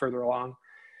 but further along.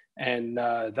 And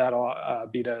that'll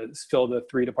be to fill the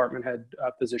 3 department head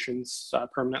positions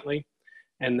permanently.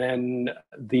 And then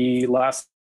the last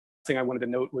thing I wanted to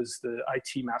note was the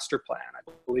IT master plan. I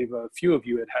believe a few of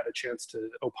you had a chance to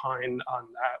opine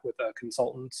on that with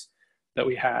consultants that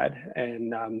we had,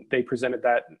 and they presented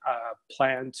that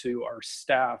plan to our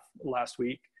staff last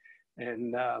week.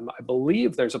 And I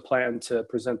believe there's a plan to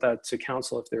present that to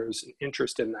council if there's an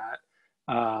interest in that.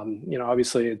 You know,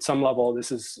 obviously at some level,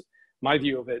 this is my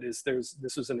view of it is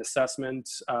this was an assessment.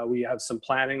 We have some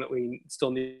planning that we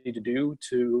still need to do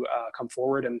to come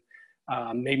forward, and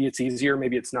maybe it's easier,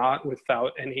 maybe it's not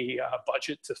without any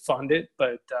budget to fund it,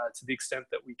 but to the extent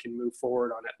that we can move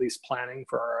forward on at least planning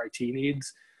for our IT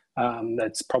needs,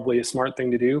 that's probably a smart thing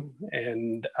to do,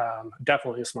 and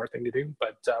definitely a smart thing to do,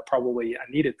 but probably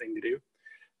a needed thing to do.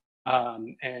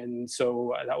 And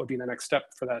so that would be the next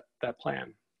step for that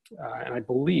plan. And I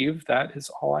believe that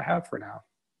is all I have for now.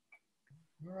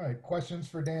 All right, questions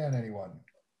for Dan, anyone?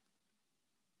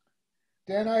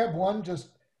 Dan, I have one, just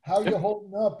how you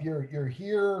holding up? You're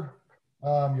here,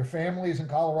 your family's in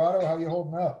Colorado, how you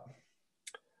holding up?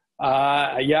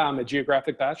 Yeah, I'm a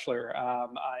geographic bachelor.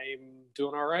 I'm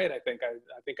doing all right. I think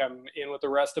I'm in with the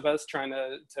rest of us, trying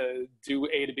to do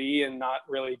A to B and not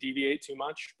really deviate too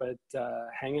much, but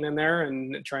hanging in there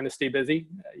and trying to stay busy.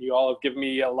 You all have given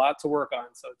me a lot to work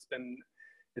on, so it's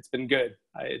been good.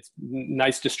 It's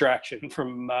nice distraction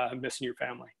from missing your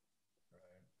family.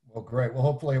 Well, great. Well,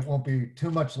 hopefully it won't be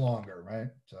too much longer, right?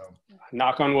 So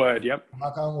knock on wood. Yep.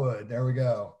 Knock on wood. There we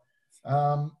go.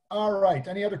 All right.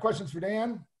 Any other questions for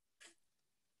Dan?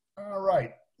 All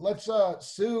right. Let's,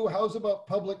 Sue, how's about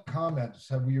public comments?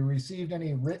 Have we received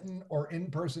any written or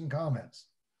in-person comments?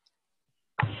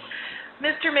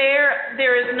 Mr. Mayor,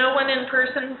 there is no one in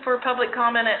person for public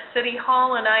comment at City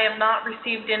Hall, and I have not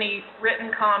received any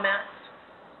written comments.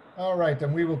 All right,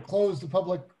 then we will close the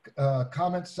public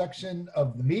comment section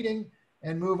of the meeting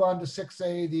and move on to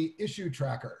 6A, the issue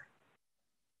tracker.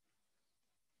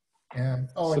 And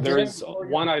so there is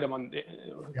one item on.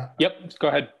 Yeah. Yep. Go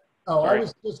ahead. Oh, Sorry. I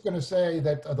was just going to say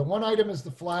that the one item is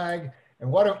the flag,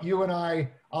 and why don't you and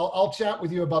I'll chat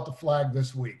with you about the flag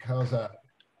this week. How's that?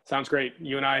 Sounds great.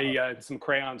 You and I some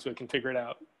crayons so we can figure it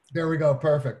out. There we go.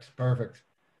 Perfect. Perfect.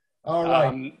 All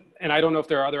right. And I don't know if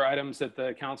there are other items that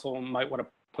the council might want to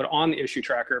put on the issue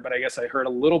tracker, but I guess I heard a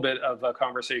little bit of a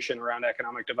conversation around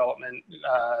economic development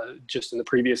just in the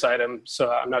previous item.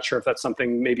 So I'm not sure if that's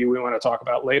something maybe we want to talk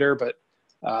about later, but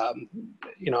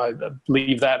you know, I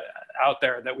leave that out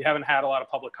there that we haven't had a lot of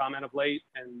public comment of late,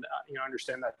 and you know, I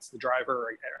understand that's the driver,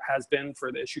 or has been, for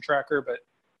the issue tracker, but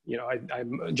you know,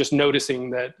 I'm just noticing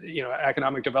that, you know,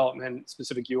 economic development,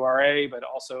 specific URA, but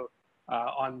also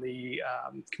on the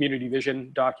community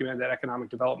vision document, that economic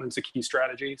development is a key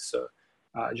strategy. So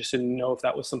I just didn't know if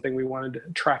that was something we wanted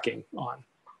tracking on.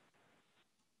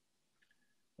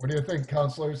 What do you think,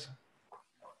 councilors?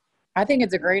 I think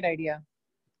it's a great idea.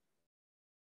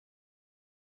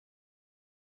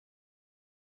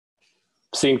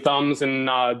 Seeing thumbs and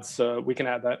nods, we can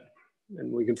add that,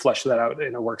 and we can flesh that out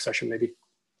in a work session maybe.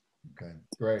 Okay,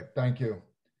 great. Thank you.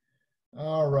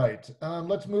 All right.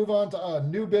 Let's move on to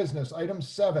new business. Item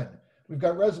 7. We've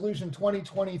got Resolution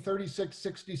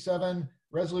 2020-3667,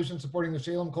 resolution supporting the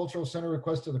Chehalem Cultural Center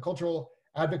request to the Cultural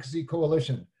Advocacy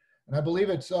Coalition. And I believe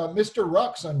it's Mr.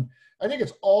 Rux, and I think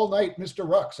it's all night Mr.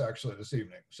 Rux actually this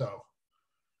evening. So,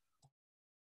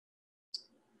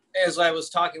 as I was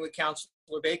talking with Councilor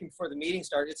Bacon before the meeting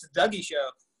started, it's a Dougie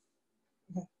show.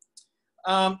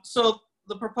 So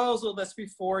the proposal that's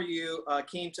before you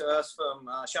came to us from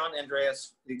Sean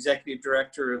Andreas, the Executive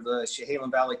Director of the Chehalem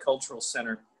Valley Cultural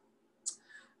Center.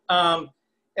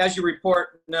 As your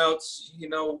report notes, you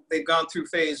know, they've gone through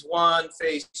phase 1,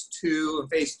 phase 2, and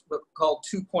phase called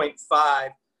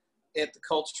 2.5 at the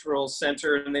Cultural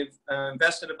Center, and they've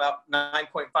invested about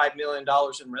 $9.5 million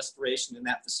in restoration in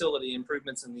that facility,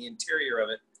 improvements in the interior of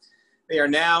it. They are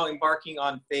now embarking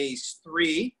on phase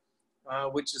 3,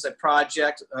 which is a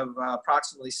project of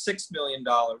approximately $6 million.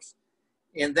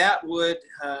 And that would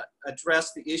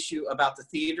address the issue about the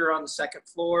theater on the 2nd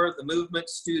floor, the movement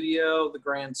studio, the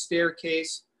grand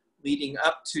staircase leading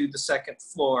up to the 2nd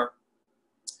floor.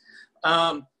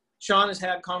 Sean has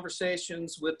had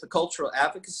conversations with the Cultural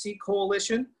Advocacy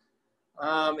Coalition,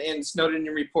 and it's noted in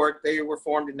your report they were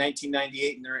formed in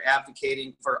 1998, and they're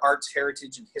advocating for arts,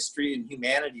 heritage, and history and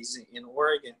humanities in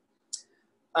Oregon.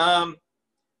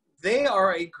 They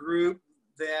are a group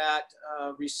that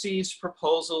receives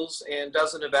proposals and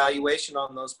does an evaluation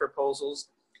on those proposals,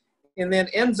 and then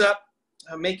ends up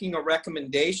making a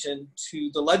recommendation to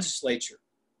the legislature.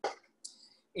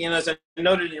 And as I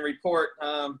noted in the report,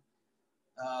 the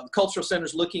Cultural Center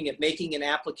is looking at making an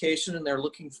application, and they're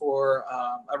looking for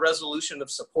a resolution of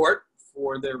support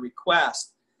for their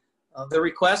request. The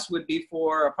request would be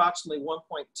for approximately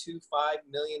 $1.25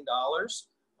 million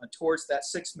towards that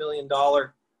 $6 million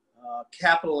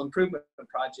capital improvement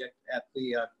project at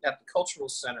the Cultural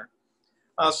Center.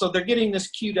 So they're getting this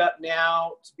queued up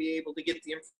now to be able to get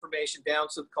the information down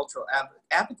to the Cultural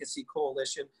Advocacy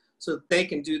Coalition so that they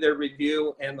can do their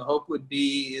review, and the hope would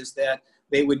be is that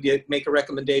they would make a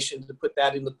recommendation to put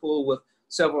that in the pool with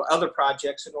several other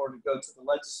projects in order to go to the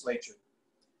legislature.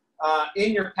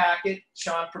 In your packet,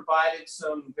 Sean provided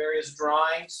some various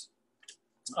drawings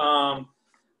of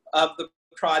the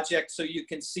project, so you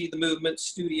can see the movement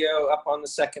studio up on the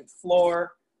second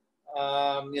floor,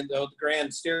 the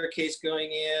grand staircase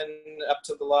going in up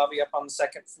to the lobby up on the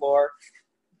second floor.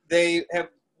 They have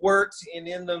worked, and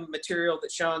in the material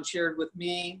that Sean shared with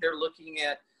me, they're looking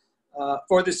at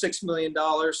for the $6 million,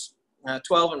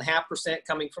 12.5%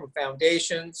 coming from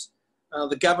foundations.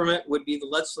 The government would be the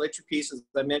legislature piece, as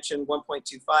I mentioned,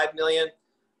 1.25 million.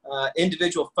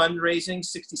 Individual fundraising,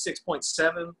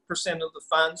 66.7% of the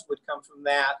funds would come from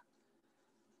that.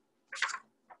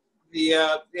 They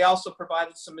also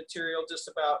provided some material just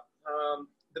about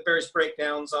the various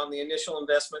breakdowns on the initial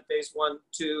investment, phase 1,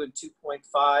 2, and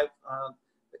 2.5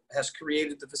 has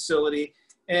created the facility,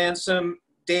 and some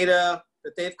data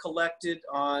that they've collected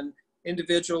on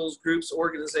individuals, groups,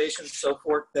 organizations, so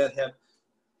forth that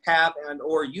have and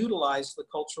or utilized the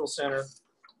Cultural Center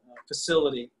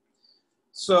facility.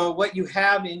 So what you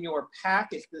have in your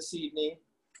packet this evening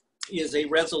is a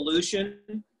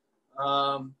resolution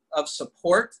of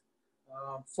support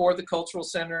for the Cultural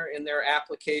Center in their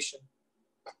application.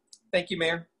 Thank you,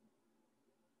 Mayor.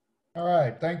 All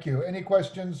right, thank you. Any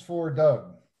questions for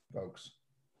Doug, folks?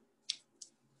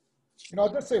 You know,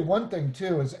 I'll just say one thing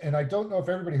too is, and I don't know if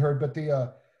everybody heard, but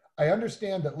I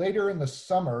understand that later in the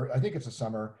summer, I think it's the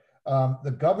summer,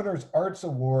 the Governor's Arts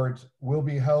Awards will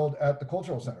be held at the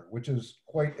Cultural Center, which is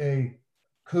quite a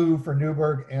coup for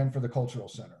Newberg and for the Cultural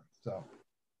Center. So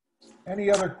any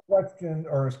other questions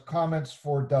or comments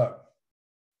for Doug?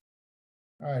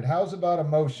 All right, how's about a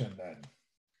motion then?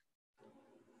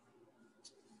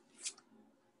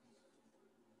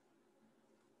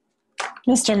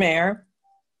 Mr. Mayor.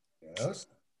 Yes.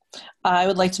 I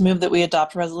would like to move that we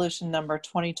adopt resolution number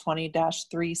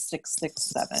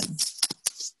 2020-3667.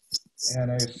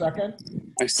 And a second?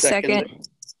 I second.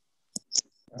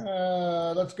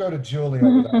 Let's go to Julia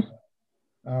with that.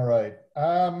 All right.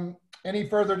 Any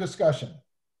further discussion?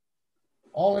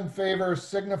 All in favor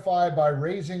signify by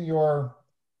raising your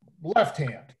left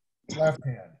hand. Left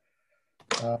hand.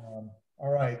 All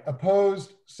right.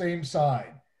 Opposed, same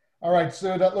sign. All right,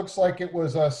 Sue, that looks like it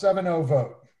was a 7-0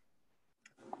 vote.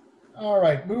 All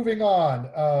right, moving on.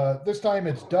 This time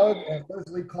it's Doug and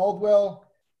Leslie Caldwell.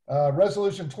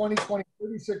 Resolution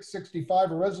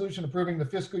 2020-3665, a resolution approving the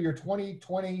fiscal year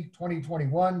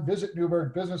 2020-2021 Visit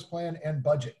Newberg business plan and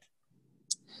budget.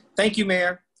 Thank you,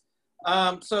 Mayor.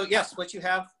 So yes, what you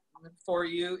have for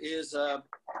you is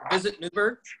Visit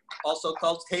Newberg, also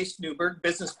called Taste Newberg,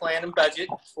 business plan and budget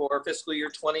for fiscal year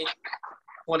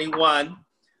 2021.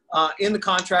 In the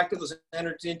contract that was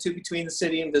entered into between the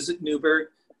city and Visit Newberg,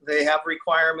 they have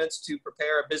requirements to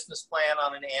prepare a business plan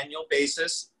on an annual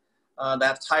basis.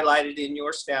 That's highlighted in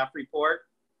your staff report.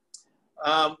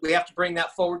 We have to bring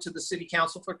that forward to the City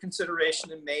Council for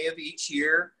consideration in May of each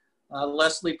year.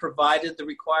 Leslie provided the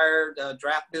required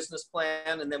draft business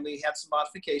plan, and then we had some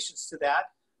modifications to that,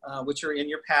 which are in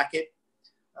your packet.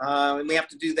 And we have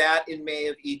to do that in May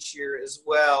of each year as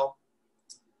well.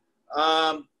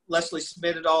 Leslie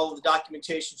submitted all of the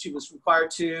documentation she was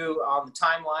required to on the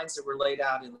timelines that were laid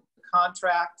out in the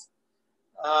contract.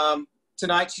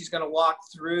 Tonight, she's going to walk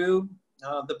through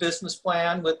the business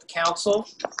plan with the council.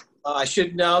 I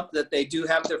should note that they do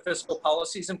have their fiscal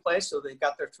policies in place, so they've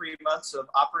got their 3 months of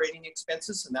operating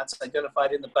expenses, and that's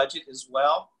identified in the budget as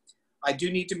well. I do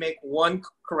need to make one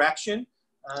correction,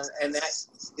 and that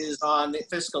is on the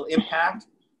fiscal impact.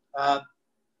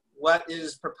 What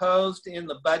is proposed in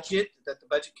the budget that the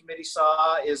budget committee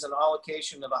saw is an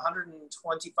allocation of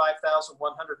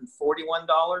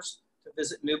 $125,141 to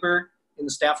Visit Newberg. In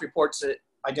the staff reports, it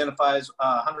identifies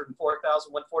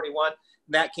 $104,141.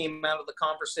 That came out of the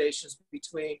conversations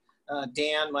between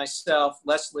Dan, myself,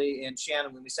 Leslie, and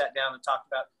Shannon when we sat down and talked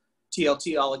about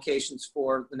TLT allocations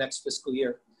for the next fiscal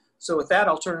year. So with that,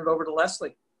 I'll turn it over to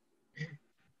Leslie.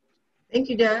 Thank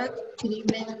you, Doug. Good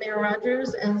evening, Mayor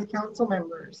Rogers and council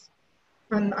members.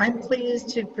 I'm pleased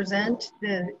to present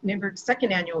the Newberg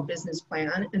second annual business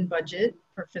plan and budget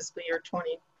for fiscal year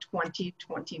 2020-21.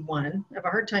 I have a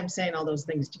hard time saying all those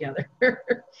things together.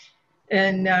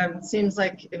 And it seems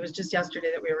like it was just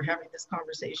yesterday that we were having this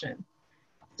conversation.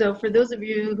 So for those of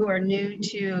you who are new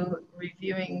to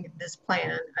reviewing this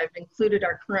plan, I've included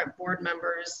our current board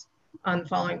members on the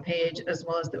following page, as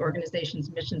well as the organization's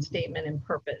mission statement and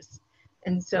purpose.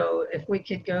 And so if we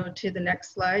could go to the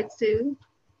next slide, Sue.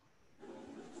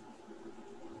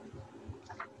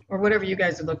 Or whatever you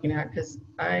guys are looking at, because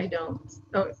I don't,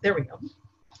 oh, there we go.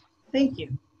 Thank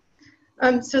you.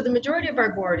 So the majority of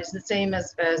our board is the same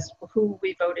as who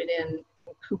we voted in,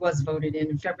 who was voted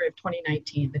in February of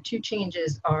 2019. The two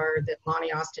changes are that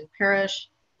Lonnie Austin Parrish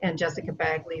and Jessica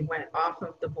Bagley went off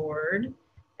of the board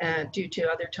due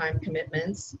to other time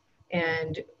commitments.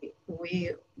 And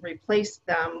we replaced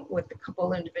them with a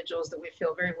couple individuals that we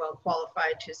feel very well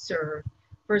qualified to serve.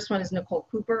 First one is Nicole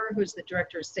Cooper, who's the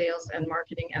Director of Sales and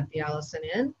Marketing at the Allison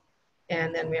Inn.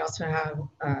 And then we also have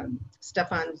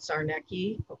Stefan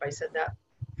Sarnecki, hope I said that,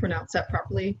 pronounced that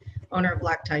properly, owner of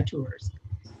Black Tie Tours.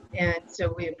 And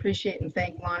so we appreciate and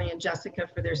thank Lonnie and Jessica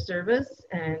for their service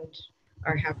and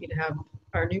are happy to have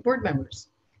our new board members.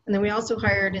 And then we also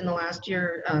hired in the last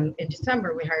year, in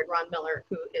December, we hired Ron Miller,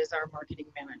 who is our marketing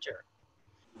manager.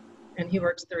 And he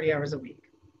works 30 hours a week.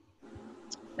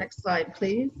 Next slide,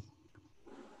 please.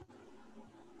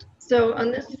 So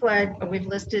on this slide, we've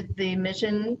listed the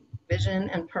mission, vision,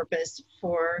 and purpose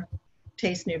for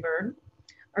Taste Newberg.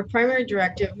 Our primary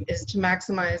directive is to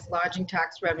maximize lodging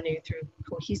tax revenue through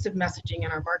cohesive messaging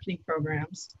in our marketing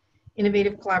programs,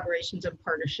 innovative collaborations and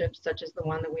partnerships, such as the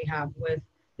one that we have with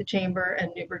the Chamber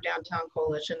and Newberg Downtown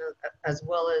Coalition, as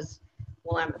well as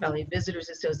Willamette Valley Visitors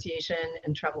Association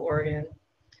and Travel Oregon,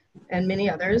 and many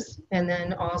others. And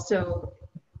then also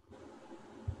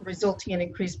resulting in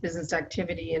increased business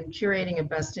activity and curating a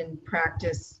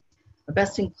best-in-class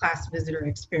visitor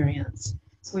experience.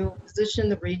 We will position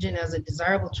the region as a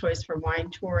desirable choice for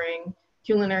wine touring,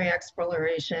 culinary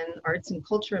exploration, arts and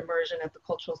culture immersion at the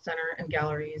Cultural Center and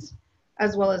galleries,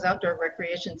 as well as outdoor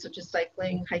recreation such as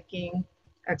cycling, hiking,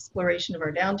 exploration of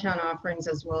our downtown offerings,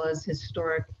 as well as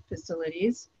historic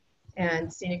facilities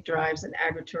and scenic drives and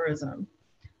agritourism.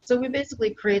 So we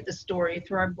basically create the story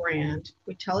through our brand.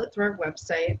 We tell it through our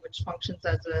website, which functions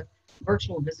as a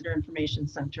virtual visitor information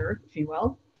center, if you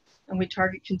will. And we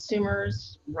target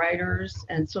consumers, writers,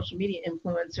 and social media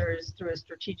influencers through a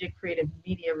strategic creative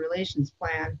media relations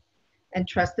plan, and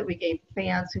trust that we gain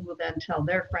fans who will then tell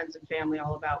their friends and family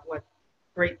all about what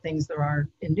great things there are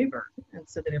in Newberg, and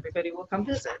so that everybody will come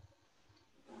visit.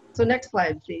 So next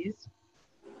slide, please.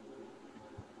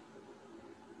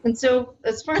 And so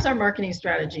as far as our marketing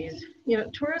strategies, you know,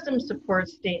 tourism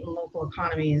supports state and local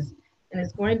economies and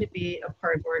is going to be a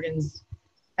part of Oregon's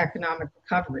economic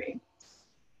recovery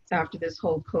after this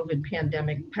whole COVID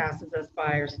pandemic passes us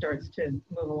by or starts to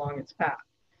move along its path.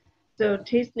 So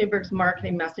Taste Newberg's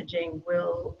marketing messaging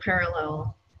will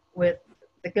parallel with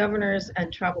the governor's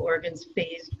and Travel Oregon's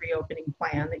phased reopening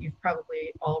plan that you've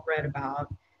probably all read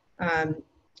about,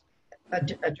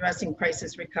 addressing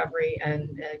crisis recovery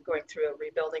and going through a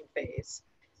rebuilding phase.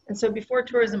 And so before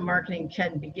tourism marketing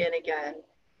can begin again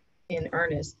in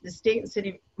earnest, the state and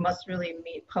city must really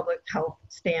meet public health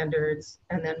standards,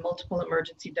 and then multiple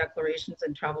emergency declarations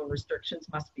and travel restrictions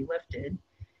must be lifted.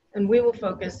 And we will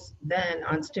focus then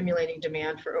on stimulating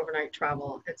demand for overnight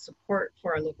travel and support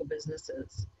for our local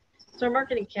businesses. So our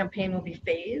marketing campaign will be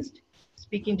phased,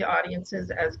 speaking to audiences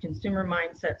as consumer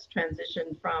mindsets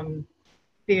transition from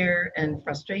fear and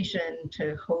frustration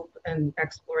to hope and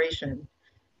exploration.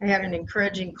 I had an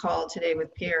encouraging call today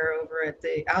with Pierre over at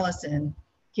the Allison.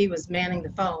 He was manning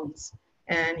the phones,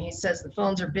 and he says the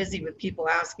phones are busy with people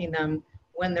asking them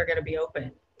when they're going to be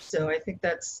open. So I think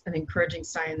that's an encouraging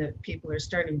sign that people are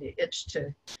starting to itch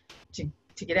to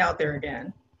get out there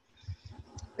again.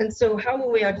 And so how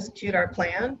will we execute our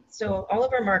plan? So all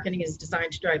of our marketing is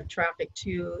designed to drive traffic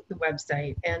to the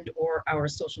website and or our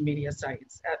social media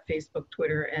sites at Facebook,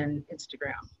 Twitter, and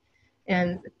Instagram.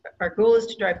 And our goal is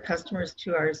to drive customers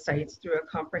to our sites through a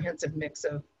comprehensive mix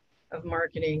of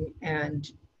marketing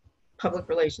and public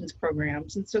relations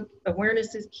programs. And so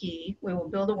awareness is key. We will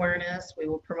build awareness. We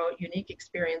will promote unique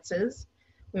experiences.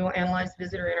 We will analyze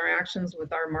visitor interactions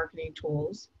with our marketing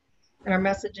tools. And our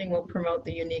messaging will promote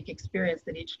the unique experience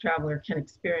that each traveler can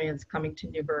experience coming to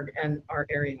Newberg and our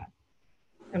area.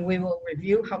 And we will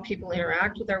review how people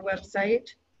interact with our website,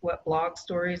 what blog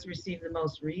stories receive the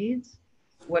most reads,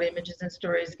 what images and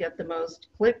stories get the most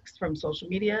clicks from social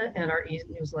media, and our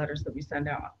e-newsletters that we send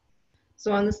out.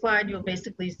 So on the slide, you'll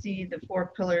basically see the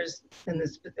 4 pillars and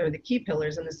the key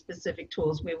pillars and the specific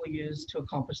tools we will use to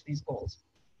accomplish these goals.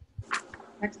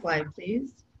 Next slide,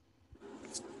 please.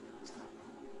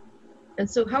 And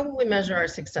so how will we measure our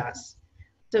success?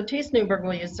 So Taste Newberg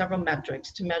will use several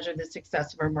metrics to measure the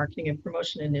success of our marketing and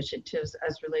promotion initiatives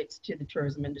as relates to the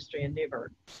tourism industry in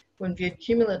Newberg. When viewed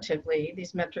cumulatively,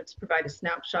 these metrics provide a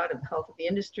snapshot of the health of the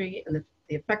industry and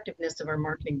the effectiveness of our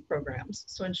marketing programs.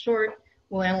 So in short,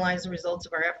 we'll analyze the results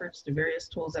of our efforts through various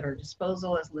tools at our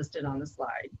disposal as listed on the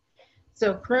slide.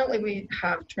 So currently we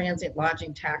have transient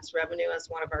lodging tax revenue as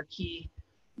one of our key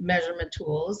measurement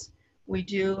tools. We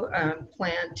do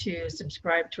plan to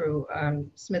subscribe to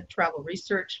Smith Travel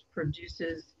Research,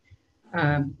 produces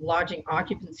lodging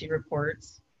occupancy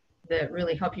reports that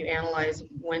really help you analyze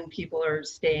when people are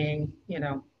staying, you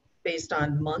know, based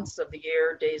on months of the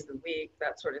year, days of the week,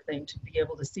 that sort of thing, to be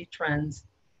able to see trends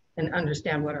and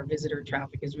understand what our visitor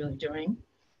traffic is really doing.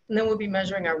 And then we'll be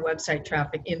measuring our website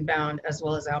traffic inbound as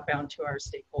well as outbound to our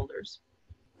stakeholders.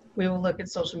 We will look at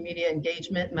social media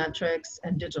engagement metrics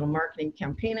and digital marketing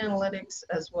campaign analytics,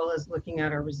 as well as looking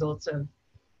at our results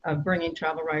of bringing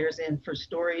travel writers in for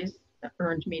stories,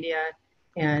 earned media,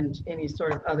 and any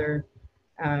sort of other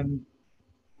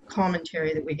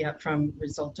commentary that we get from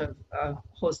result of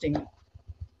hosting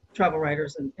travel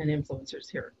writers and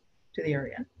influencers here to the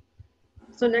area.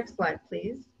 So next slide,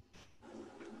 please.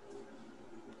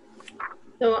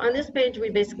 So on this page, we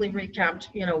basically recapped,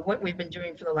 you know, what we've been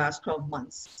doing for the last 12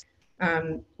 months.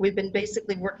 We've been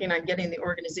basically working on getting the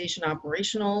organization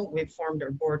operational. We've formed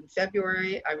our board in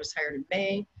February. I was hired in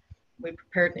May. We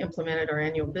prepared and implemented our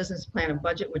annual business plan and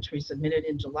budget, which we submitted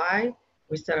in July.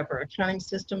 We set up our accounting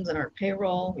systems and our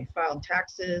payroll. We filed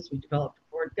taxes. We developed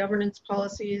board governance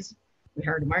policies. We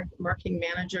hired a marketing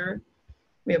manager.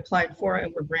 We applied for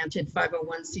and were granted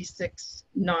 501c6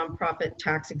 nonprofit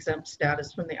tax exempt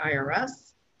status from the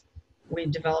IRS. We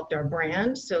developed our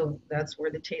brand, so that's where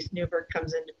the Taste Newberg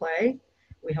comes into play.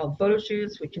 We held photo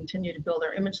shoots. We continue to build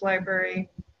our image library.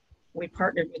 We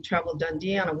partnered with Travel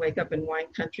Dundee on a Wake Up in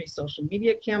Wine Country social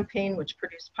media campaign, which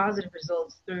produced positive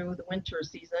results through the winter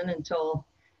season until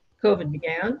COVID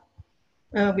began.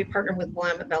 We partnered with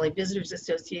Willamette Valley Visitors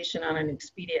Association on an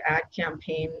Expedia ad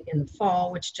campaign in the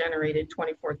fall, which generated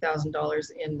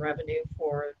 $24,000 in revenue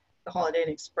for the Holiday Inn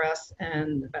Express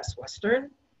and the Best Western.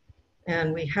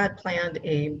 And we had planned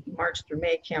a March through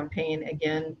May campaign,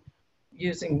 again,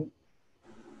 using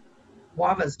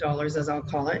WAVA's dollars, as I'll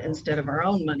call it, instead of our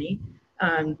own money,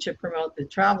 to promote the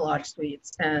Travelodge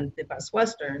Suites and the Best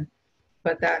Western.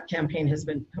 But that campaign has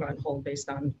been put on hold based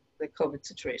on the COVID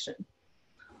situation.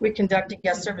 We conducted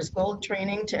guest service gold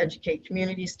training to educate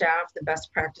community staff the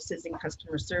best practices in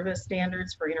customer service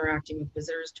standards for interacting with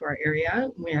visitors to our area.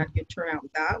 We had good turnout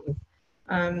with that, with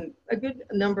a good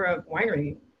number of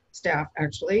winery staff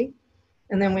actually.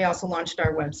 And then we also launched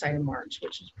our website in March,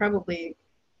 which is probably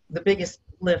the biggest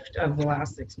lift of the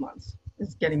last 6 months,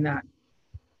 is getting that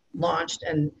launched.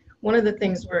 And one of the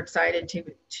things we're excited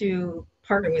to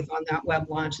partner with on that web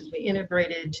launch is we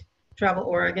integrated Travel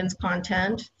Oregon's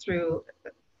content through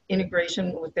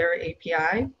integration with their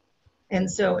API. And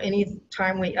so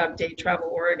anytime we update Travel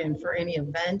Oregon for any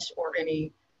event or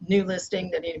any new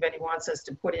listing that anybody wants us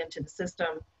to put into the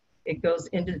system, it goes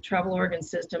into the Travel Oregon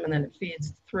system and then it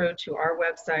feeds through to our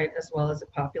website as well as it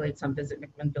populates on Visit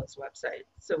McMinnville's website.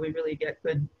 So we really get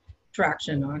good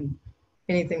traction on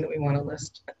anything that we want to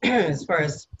list as far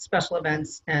as special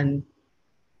events and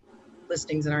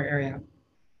listings in our area.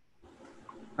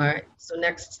 All right, so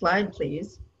next slide,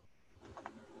 please.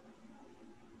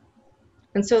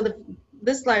 And so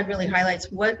this slide really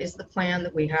highlights what is the plan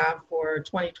that we have for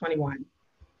 2021.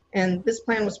 And this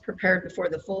plan was prepared before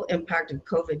the full impact of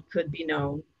COVID could be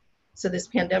known. So this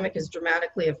pandemic has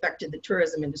dramatically affected the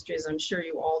tourism industry, as I'm sure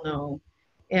you all know.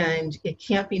 And it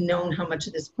can't be known how much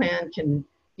of this plan can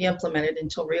be implemented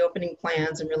until reopening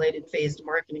plans and related phased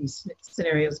marketing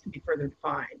scenarios can be further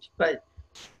defined. But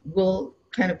we'll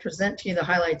kind of present to you the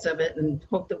highlights of it and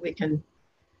hope that we can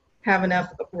have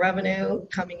enough revenue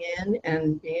coming in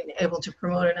and being able to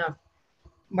promote enough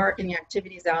marketing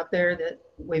activities out there that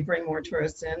we bring more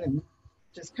tourists in and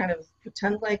just kind of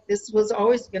pretend like this was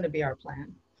always going to be our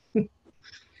plan.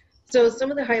 So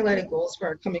some of the highlighted goals for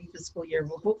our coming fiscal year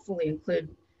will hopefully include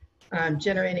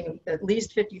generating at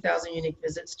least 50,000 unique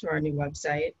visits to our new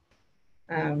website,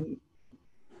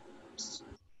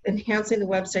 enhancing the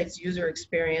website's user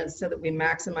experience so that we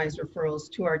maximize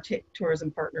referrals to our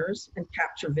tourism partners and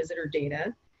capture visitor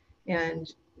data,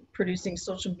 and producing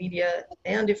social media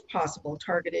and, if possible,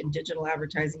 targeted digital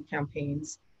advertising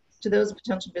campaigns to those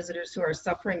potential visitors who are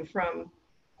suffering from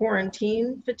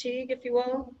quarantine fatigue, if you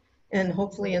will, and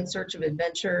hopefully in search of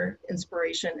adventure,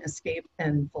 inspiration, escape,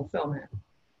 and fulfillment.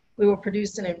 We will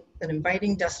produce an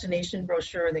inviting destination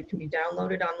brochure that can be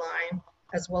downloaded online,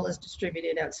 as well as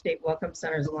distributed at state welcome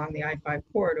centers along the I-5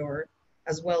 corridor,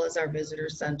 as well as our visitor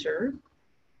center.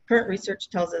 Current research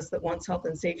tells us that once health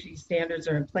and safety standards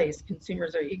are in place,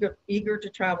 consumers are eager to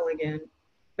travel again,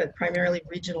 but primarily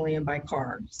regionally and by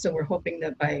car. So we're hoping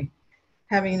that by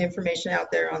having information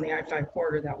out there on the I-5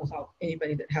 corridor, that will help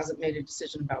anybody that hasn't made a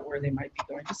decision about where they might be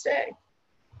going to stay.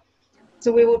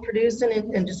 So we will produce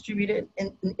and distribute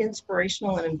an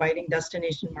inspirational and inviting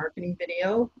destination marketing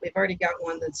video. We've already got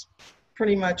one that's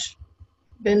pretty much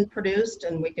been produced,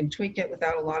 and we can tweak it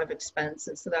without a lot of expense.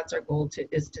 And so that's our goal,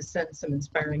 is to send some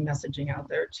inspiring messaging out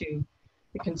there to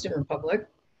the consumer public.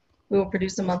 We will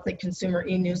produce a monthly consumer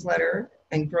e-newsletter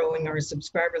and growing our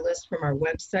subscriber list from our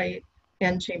website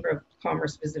and Chamber of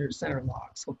Commerce Visitor Center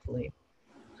logs, hopefully.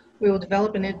 We will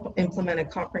develop and implement a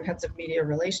comprehensive media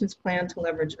relations plan to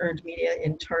leverage earned media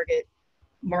in target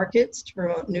markets to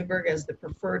promote Newberg as the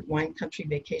preferred wine country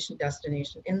vacation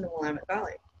destination in the Willamette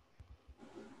Valley.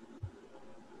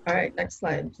 All right, next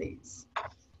slide, please.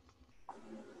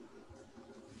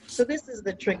 So this is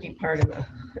the tricky part of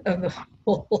the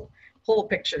whole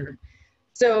picture.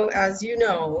 So as you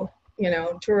know,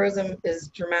 tourism is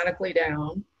dramatically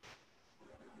down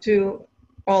to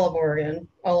all of Oregon,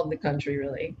 all of the country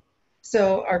really.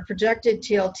 So our projected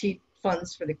TLT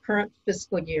funds for the current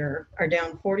fiscal year are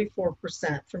down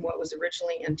 44% from what was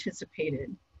originally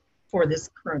anticipated for this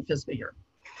current fiscal year.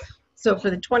 So for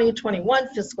the 2021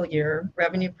 fiscal year,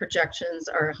 revenue projections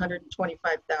are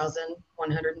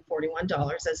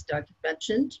 $125,141, as Doug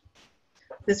mentioned.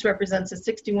 This represents a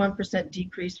 61%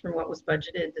 decrease from what was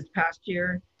budgeted this past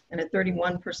year and a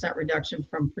 31% reduction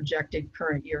from projected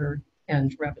current year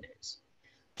end revenues.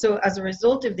 So as a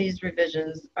result of these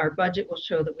revisions, our budget will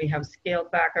show that we have scaled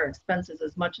back our expenses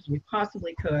as much as we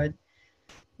possibly could,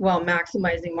 while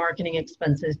maximizing marketing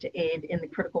expenses to aid in the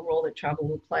critical role that travel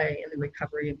will play in the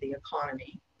recovery of the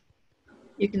economy.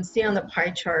 You can see on the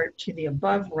pie chart to the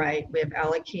above right, we have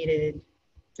allocated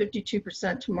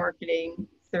 52% to marketing,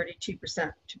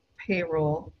 32% to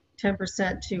payroll,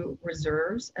 10% to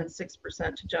reserves, and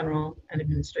 6% to general and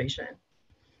administration.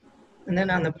 And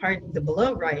then on the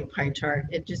below right pie chart,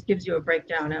 it just gives you a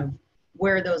breakdown of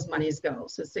where those monies go.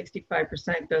 So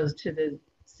 65% goes to the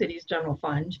city's general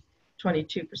fund,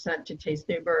 22% to Taste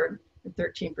Newberg, and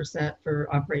 13%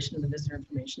 for operation of the Visitor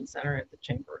Information Center at the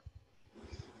Chamber.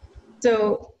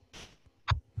 So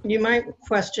you might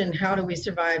question, how do we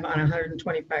survive on a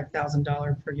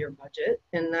 $125,000 per year budget?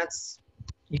 And that's,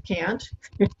 you can't,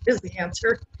 is the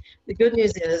answer. The good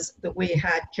news is that we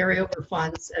had carryover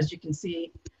funds, as you can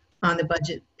see on the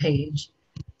budget page.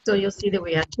 So you'll see that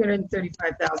we had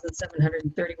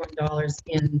 $235,731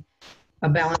 in a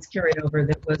balance carryover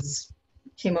that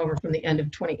came over from the end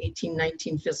of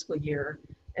 2018-19 fiscal year.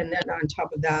 And then on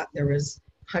top of that, there was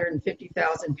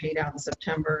 $150,000 paid out in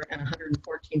September and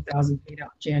 $114,000 paid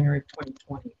out in January of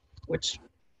 2020, which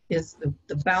is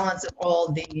the balance of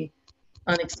all the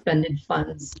unexpended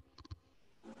funds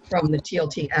from the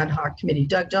TLT ad hoc committee.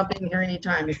 Doug, jump in here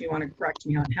anytime if you want to correct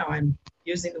me on how I'm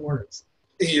using the words.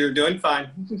 You're doing fine.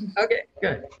 Okay,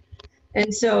 good.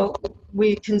 And so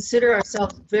we consider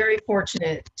ourselves very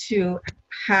fortunate to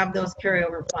have those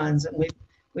carryover funds, and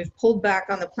we've pulled back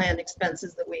on the planned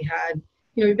expenses that we had.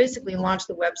 We basically launched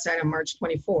the website on March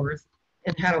 24th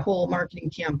and had a whole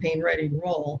marketing campaign ready to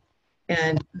roll.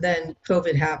 And then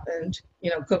COVID happened.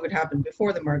 COVID happened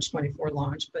before the March 24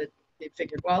 launch, but they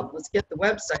figured, well, let's get the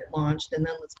website launched and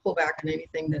then let's pull back on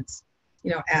anything that's,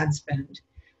 ad spend.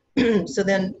 So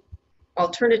then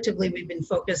alternatively, we've been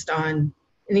focused on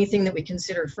anything that we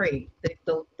consider free that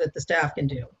the staff can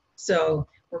do. So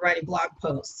we're writing blog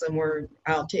posts, and we're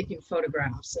out taking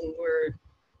photographs, and we're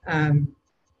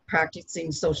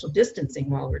practicing social distancing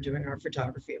while we're doing our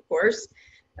photography, of course.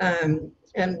 And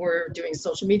we're doing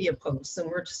social media posts, and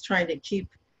we're just trying to keep,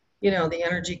 the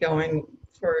energy going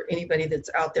for anybody that's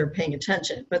out there paying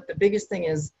attention. But the biggest thing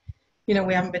is,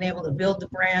 we haven't been able to build the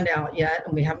brand out yet,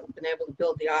 and we haven't been able to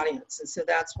build the audience. And so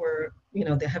that's where,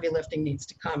 the heavy lifting needs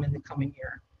to come in the coming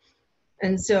year.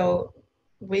 And so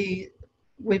we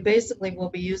basically will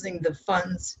be using the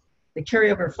funds, the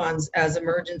carryover funds, as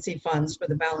emergency funds for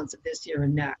the balance of this year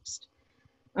and next.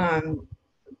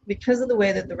 Because of the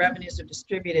way that the revenues are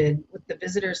distributed, with the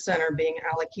visitor center being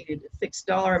allocated a fixed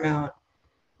dollar amount,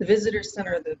 the visitor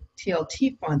center, the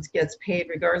TLT funds, gets paid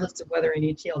regardless of whether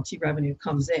any TLT revenue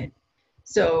comes in.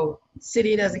 So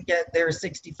city doesn't get their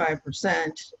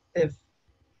 65% if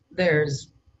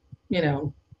there's,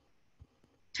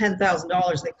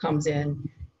 $10,000 that comes in,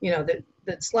 that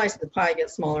the slice of the pie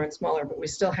gets smaller and smaller, but we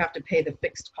still have to pay the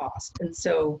fixed cost. And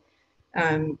so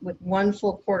with one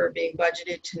full quarter being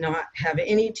budgeted to not have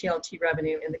any TLT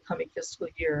revenue in the coming fiscal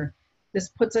year, this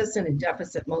puts us in a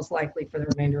deficit most likely for the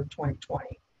remainder of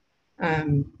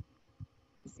 2020.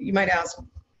 You might ask,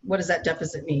 what does that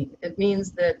deficit mean? It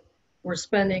means that we're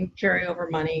spending carryover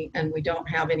money and we don't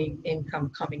have any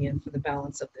income coming in for the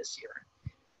balance of this year.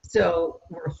 So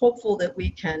we're hopeful that we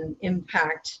can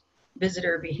impact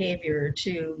visitor behavior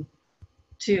to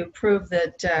prove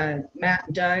that Matt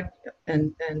and Doug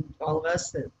and all of us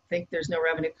that think there's no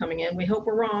revenue coming in, we hope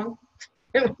we're wrong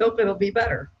and we hope it'll be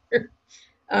better.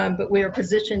 But we are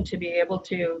positioned to be able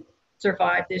to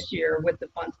survive this year with the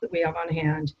funds that we have on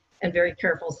hand and very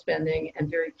careful spending and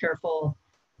very careful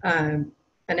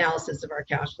analysis of our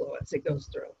cash flow as it goes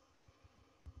through.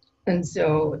 And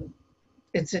so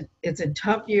it's a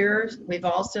tough year. We've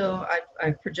also,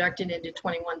 I've projected into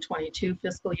 21-22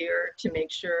 fiscal year to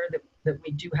make sure that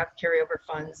we do have carryover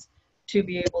funds to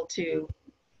be able to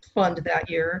fund that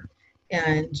year.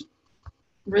 And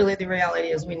really the reality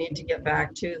is we need to get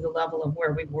back to the level of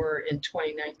where we were in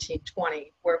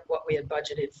 2019-20, where what we had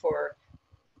budgeted for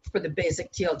the basic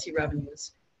TLT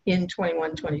revenues in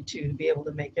 21-22 to be able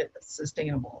to make it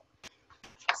sustainable.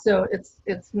 So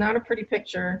it's not a pretty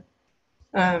picture.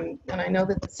 And I know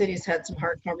that the city's had some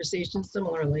hard conversations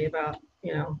similarly about,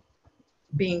 you know,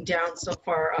 being down so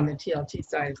far on the TLT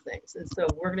side of things. And so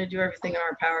we're going to do everything in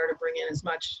our power to bring in as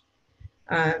much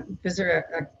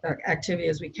visitor activity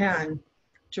as we can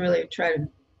to really try to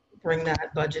bring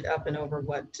that budget up and over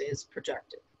what is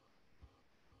projected.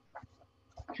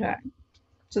 Okay,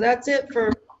 so that's it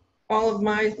for all of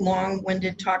my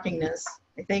long-winded talkingness.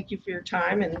 I thank you for your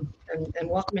time and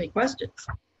welcome any questions.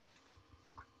 All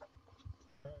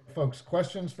right, folks,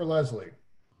 questions for Leslie?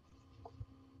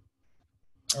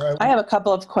 All right. I have a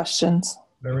couple of questions.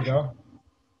 There we go.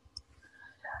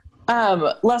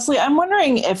 Leslie, I'm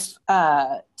wondering if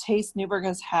Taste Newberg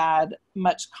has had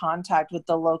much contact with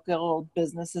the local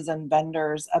businesses and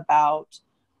vendors about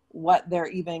what they're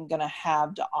even going to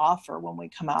have to offer when we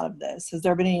come out of this. Has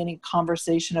there been any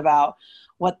conversation about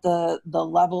what the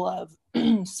level of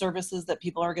services that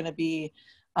people are going to be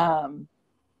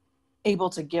able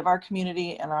to give our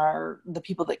community and the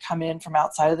people that come in from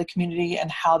outside of the community,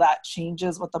 and how that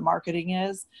changes what the marketing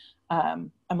is?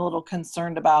 I'm a little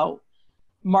concerned about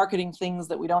marketing things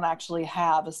that we don't actually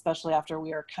have, especially after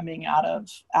we are coming out of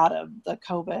the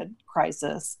COVID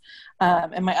crisis.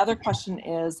 And my other question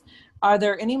is, are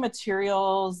there any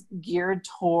materials geared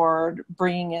toward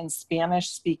bringing in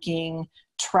Spanish-speaking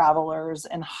travelers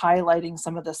and highlighting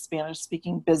some of the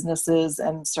Spanish-speaking businesses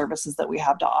and services that we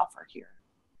have to offer here?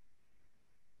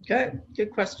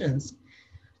 Good questions.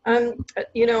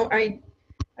 You know, I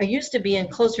used to be in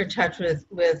closer touch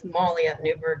with Molly at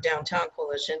Newberg Downtown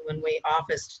Coalition when we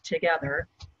officed together.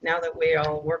 Now that we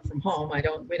all work from home,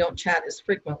 we don't chat as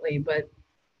frequently, but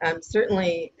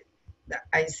certainly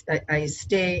I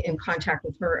stay in contact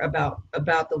with her about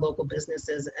the local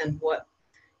businesses and what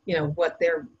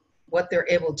they're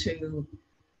able to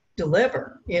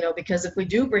deliver. You know, because if we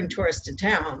do bring tourists to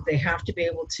town, they have to be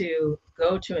able to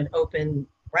go to an open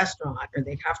restaurant, or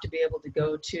they have to be able to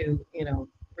go to, you know,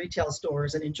 retail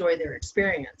stores and enjoy their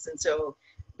experience. And so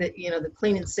that, you know, the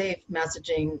clean and safe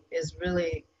messaging is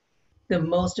really the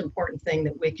most important thing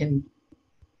that we can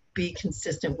be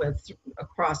consistent with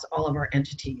across all of our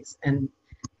entities. And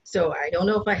so I don't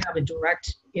know if I have a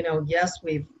direct, you know, yes,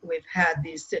 we've had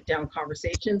these sit down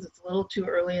conversations. It's a little too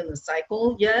early in the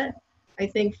cycle yet, I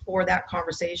think, for that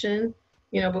conversation,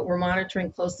 you know, but we're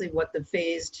monitoring closely what the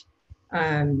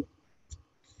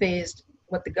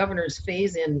what the governor's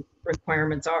phase-in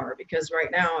requirements are, because right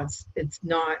now it's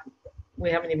not, we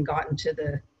haven't even gotten to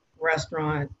the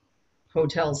restaurant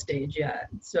hotel stage yet.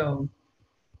 So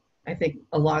I think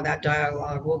a lot of that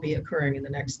dialogue will be occurring in the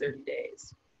next 30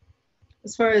 days.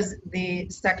 As far as the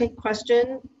second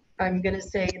question, I'm going to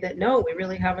say that no, we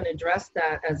really haven't addressed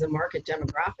that as a market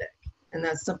demographic. And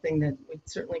that's something that we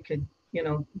certainly could, you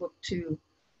know, look to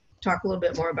talk a little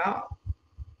bit more about.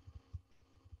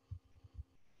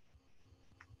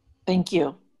 Thank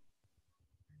you.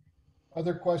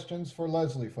 Other questions for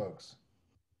Leslie, folks?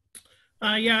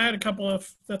 Yeah, I had a couple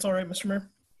if that's all right, Mr. Mayor.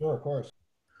 Sure, of course.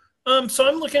 So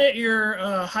I'm looking at your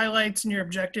highlights and your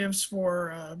objectives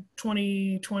for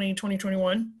 2020,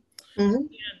 2021. Mm-hmm. And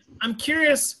I'm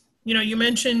curious, you know, you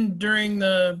mentioned during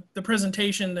the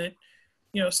presentation that,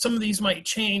 you know, some of these might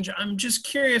change. I'm just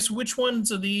curious, which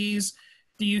ones of these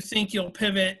do you think you'll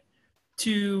pivot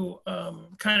to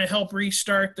kind of help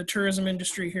restart the tourism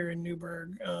industry here in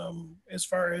Newberg as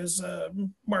far as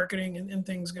marketing and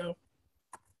things go?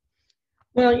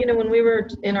 Well, you know, when we were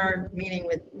in our meeting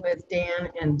with Dan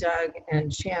and Doug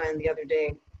and Shannon the other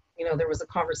day, you know, there was a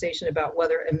conversation about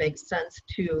whether it makes sense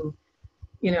to,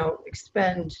 you know,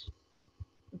 expend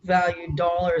valued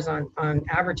dollars on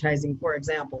advertising, for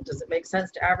example. Does it make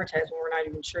sense to advertise when we're not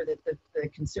even sure that the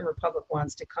consumer public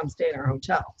wants to come stay in our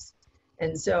hotels?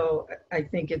 And so I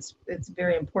think it's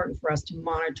very important for us to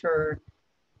monitor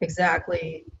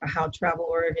exactly how Travel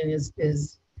Oregon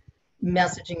is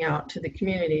messaging out to the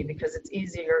community, because it's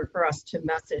easier for us to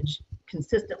message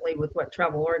consistently with what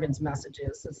Travel Oregon's message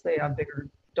is, since they have bigger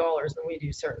dollars than we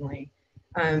do, certainly.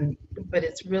 But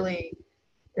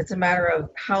it's a matter of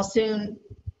how soon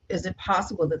is it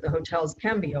possible that the hotels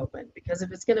can be open? Because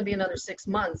if it's going to be another 6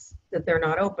 months that they're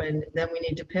not open, then we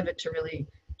need to pivot to really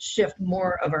shift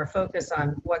more of our focus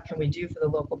on what can we do for the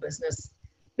local businesses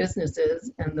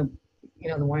and the, you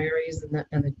know, the wineries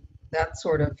and that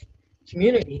sort of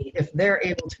community, if they're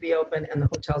able to be open and the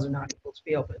hotels are not able to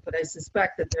be open. But I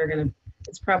suspect that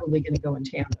it's probably going to go in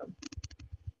tandem.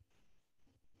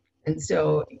 And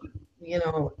so, you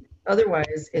know,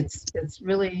 otherwise it's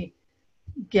really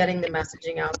getting the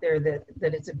messaging out there that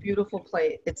it's a beautiful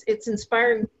place. It's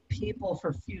inspiring people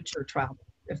for future travel.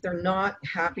 If they're not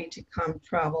happy to come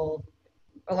travel,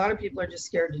 a lot of people are just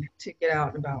scared to get out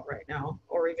and about right now,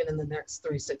 or even in the next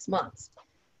 3-6 months.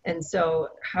 And so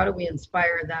how do we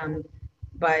inspire them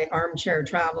by armchair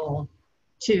travel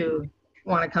to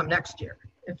want to come next year,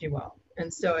 if you will?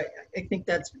 And so I think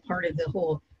that's part of the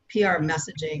whole PR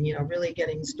messaging, you know, really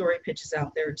getting story pitches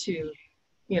out there to,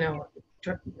 you know,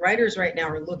 writers right now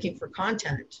are looking for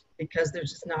content because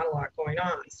there's just not a lot going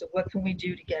on. So what can we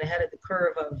do to get ahead of the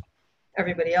curve of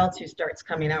everybody else who starts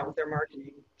coming out with their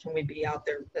marketing? Can we be out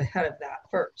there ahead of that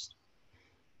first?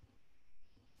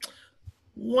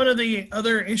 One of the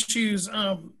other issues,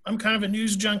 I'm kind of a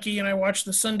news junkie and I watch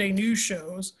the Sunday news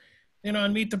shows. You know,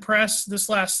 on Meet the Press this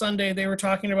last Sunday, they were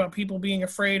talking about people being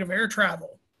afraid of air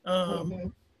travel.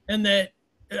 And that,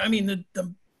 I mean,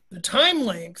 the time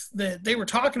length that they were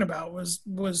talking about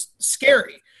was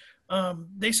scary.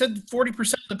 They said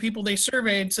 40% of the people they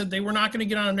surveyed said they were not going to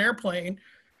get on an airplane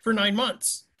for 9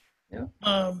 months.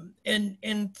 Yeah.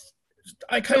 And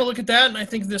I kind of look at that and I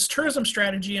think this tourism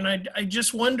strategy, and I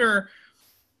just wonder,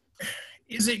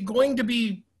 is it going to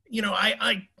be, you know,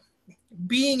 I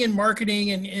being in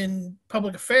marketing and in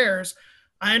public affairs,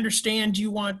 I understand you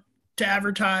want to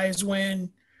advertise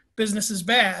when business is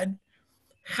bad.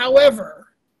 However,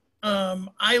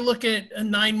 I look at a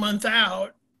 9 month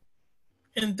out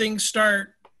and things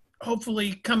start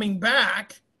hopefully coming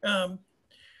back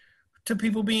to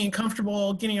people being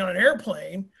comfortable getting on an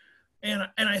airplane. And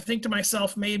I think to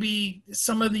myself, maybe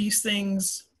some of these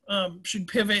things should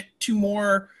pivot to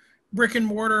more brick and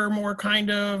mortar, more kind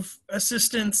of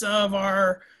assistance of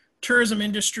our tourism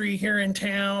industry here in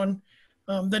town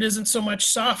that isn't so much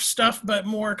soft stuff, but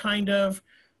more kind of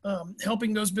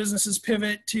helping those businesses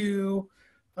pivot to,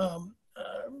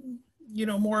 you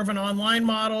know, more of an online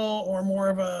model or more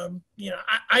of a, you know,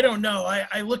 I don't know.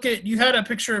 I look at, you had a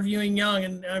picture of Ewing Young,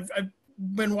 and I've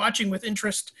been watching with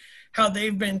interest how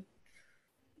they've been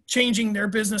changing their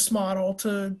business model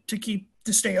to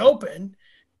stay open.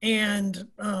 And,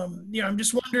 you know, I'm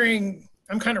just wondering,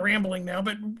 I'm kind of rambling now,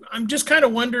 but I'm just kind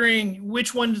of wondering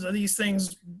which ones of these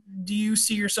things do you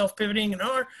see yourself pivoting, and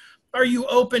are you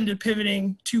open to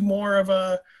pivoting to more of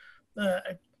a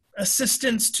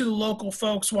assistance to local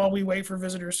folks while we wait for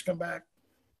visitors to come back?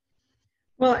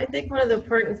 Well, I think one of the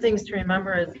important things to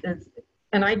remember is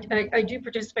and I do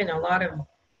participate in a lot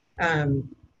of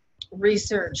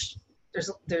research.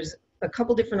 There's a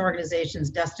couple different organizations,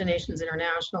 Destinations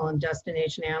International and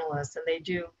Destination Analysts, and they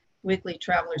do weekly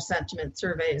traveler sentiment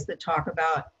surveys that talk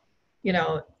about, you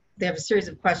know, they have a series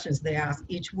of questions they ask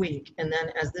each week. And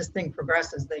then as this thing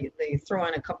progresses, they throw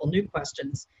in a couple new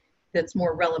questions that's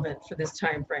more relevant for this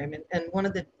time frame. And one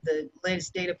of the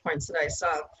latest data points that I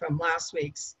saw from last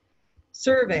week's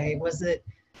survey was that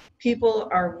people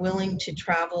are willing to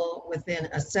travel within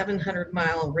a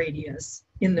 700-mile radius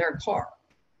in their car.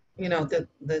 You know,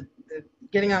 the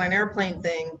getting on an airplane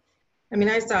thing, I mean,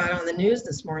 I saw it on the news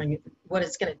this morning, what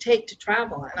it's going to take to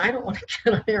travel. And I don't want to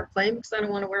get on an airplane because I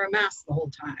don't want to wear a mask the whole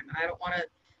time. I don't want to,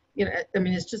 you know, I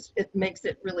mean, it makes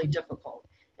it really difficult.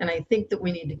 And I think that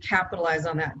we need to capitalize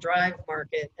on that drive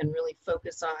market and really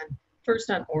focus on, first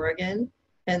on Oregon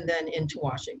and then into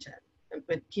Washington.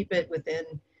 But keep it within,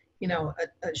 you know,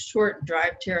 a short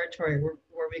drive territory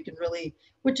where we can really,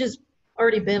 which has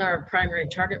already been our primary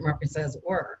target markets, as it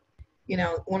were. You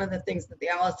know, one of the things that the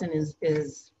Allison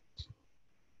is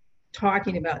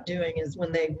talking about doing is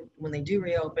when they do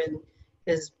reopen,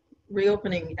 is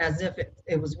reopening as if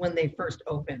it was when they first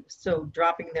opened. So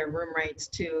dropping their room rates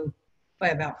by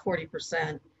about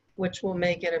 40%, which will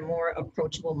make it a more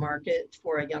approachable market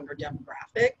for a younger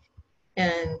demographic.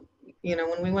 And, you know,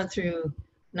 when we went through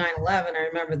 9/11, I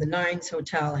remember the Nines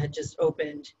Hotel had just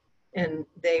opened and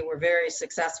they were very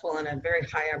successful and a very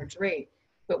high average rate.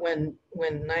 But I'm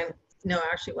trying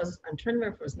to remember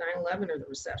if it was 9/11 or the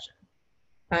recession.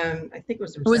 I think it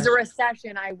was the recession. It was a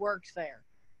recession. I worked there.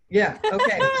 Yeah,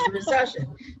 okay, it was a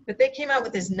recession. But they came out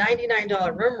with this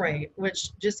 $99 room rate,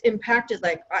 which just impacted,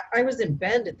 like, I was in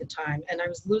Bend at the time, and I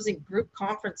was losing group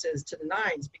conferences to the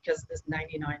Nines because of this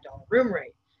 $99 room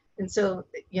rate. And so,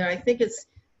 you know, I think it's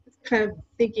kind of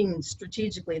thinking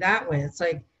strategically that way. It's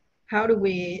like, how do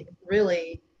we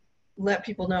really let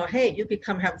people know, hey, you could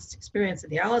come have this experience at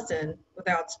the Allison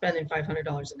without spending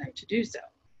 $500 a night to do so,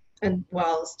 and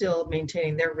while still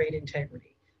maintaining their rate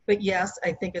integrity. But yes,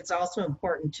 I think it's also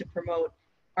important to promote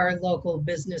our local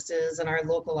businesses and our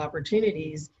local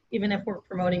opportunities, even if we're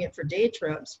promoting it for day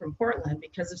trips from Portland,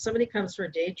 because if somebody comes for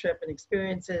a day trip and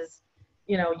experiences,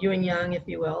 you know, Ewing Young, if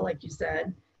you will, like you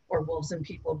said, or Wolves and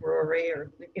People Brewery,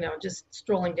 or, you know, just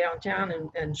strolling downtown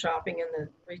and shopping in the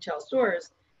retail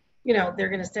stores, you know, they're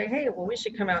going to say, hey, well, we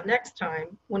should come out next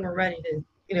time when we're ready to,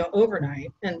 you know,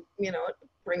 overnight and, you know,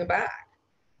 bring them back.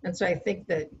 And so I think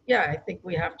that, yeah, I think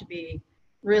we have to be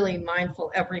really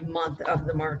mindful every month of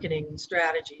the marketing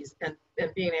strategies and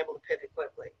being able to pivot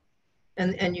quickly.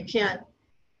 And you can't,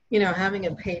 you know, having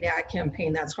a paid ad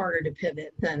campaign, that's harder to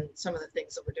pivot than some of the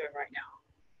things that we're doing right now.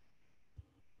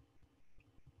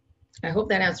 I hope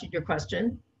that answered your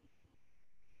question.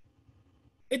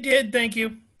 It did, thank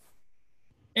you.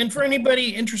 And for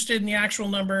anybody interested in the actual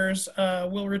numbers,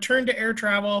 we'll return to air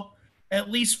travel. At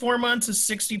least 4 months is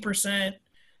 60%.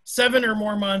 7 or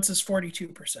more months is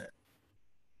 42%.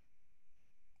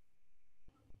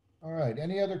 All right,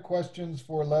 any other questions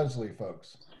for Leslie,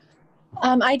 folks?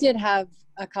 I did have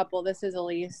a couple. This is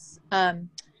Elise.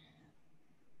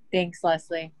 Thanks,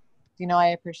 Leslie. You know I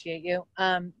appreciate you.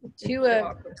 I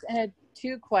had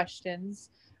two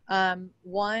questions.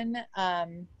 One,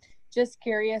 just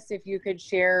curious if you could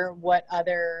share what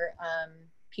other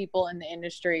people in the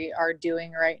industry are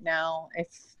doing right now.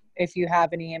 If you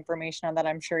have any information on that,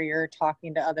 I'm sure you're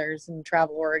talking to others in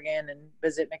Travel Oregon and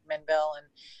Visit McMinnville, and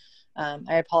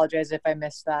I apologize if I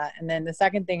missed that. And then the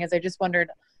second thing is I just wondered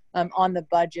on the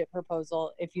budget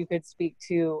proposal, if you could speak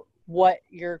to what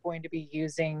you're going to be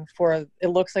using for, it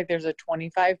looks like there's a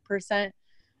 25%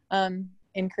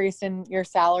 increase in your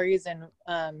salaries, and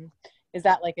is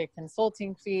that like a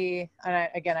consulting fee? And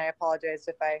I apologize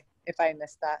if I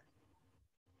missed that.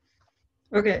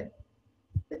 Okay.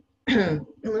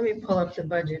 Let me pull up the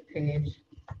budget page.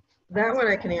 That one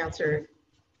I can answer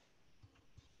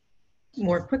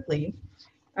more quickly.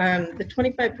 The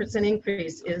 25%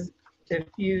 increase is, if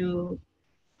you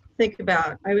think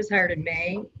about, I was hired in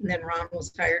May, and then Ron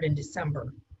was hired in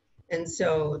December. And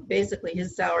so basically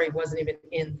his salary wasn't even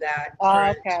in that.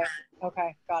 Oh,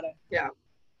 okay, got it. Yeah.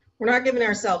 We're not giving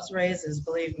ourselves raises,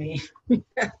 believe me.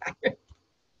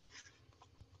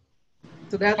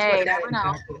 So that's what that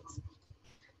impact is.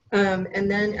 And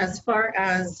then as far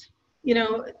as, you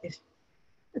know,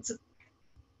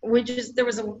 there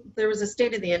was a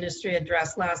state of the industry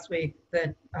address last week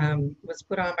that was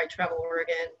put on by Travel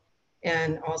Oregon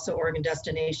and also Oregon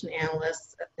Destination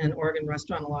Analysts and Oregon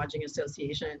Restaurant and Lodging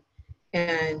Association.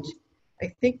 And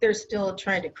I think they're still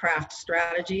trying to craft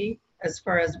strategy as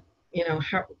far as, you know,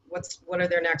 what are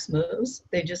their next moves.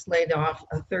 They just laid off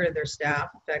a third of their staff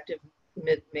effective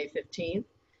May 15th.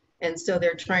 And so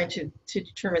they're trying to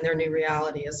determine their new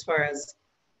reality as far as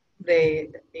they,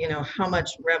 you know, how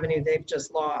much revenue they've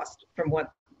just lost from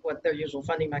what their usual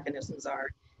funding mechanisms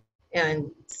are. And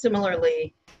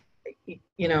similarly,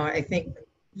 you know, I think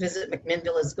Visit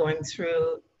McMinnville is going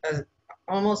through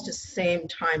almost the same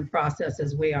time process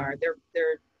as we are.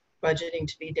 They're budgeting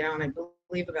to be down, I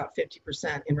believe, about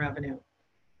 50% in revenue.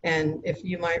 And if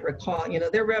you might recall, you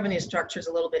know, their revenue structure is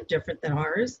a little bit different than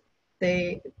ours.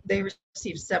 They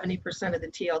receive 70% of the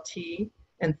TLT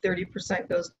and 30%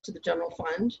 goes to the general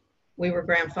fund. We were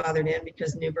grandfathered in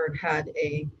because Newberg had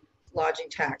a lodging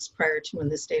tax prior to when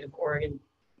the state of Oregon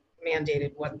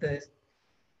mandated what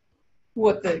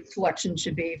the collection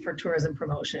should be for tourism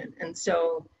promotion. And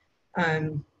so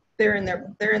they're in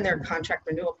their contract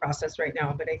renewal process right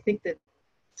now. But I think that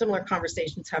similar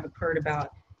conversations have occurred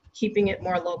about keeping it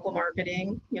more local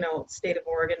marketing, you know, state of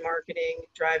Oregon marketing,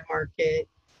 drive market.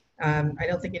 I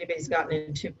don't think anybody's gotten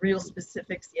into real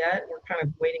specifics yet. We're kind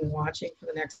of waiting and watching for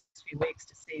the next few weeks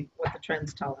to see what the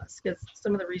trends tell us. Because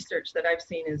some of the research that I've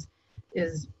seen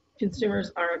is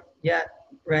consumers aren't yet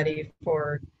ready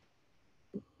for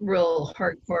real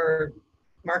hardcore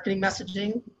marketing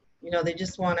messaging. You know, they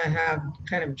just want to have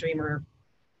kind of dreamer,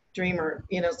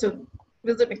 you know, so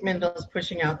Visit McMinnville is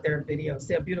pushing out their videos.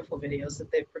 They have beautiful videos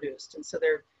that they've produced. And so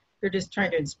they're just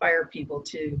trying to inspire people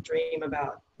to dream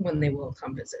about when they will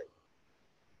come visit.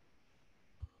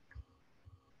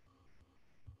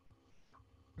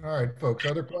 All right, folks,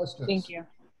 other questions? Thank you.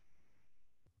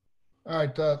 All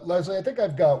right, Leslie, I think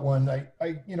I've got one.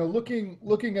 You know,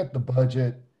 looking at the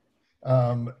budget,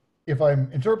 if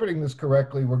I'm interpreting this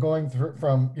correctly, we're going through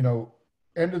from, you know,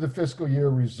 end of the fiscal year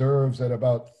reserves at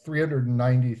about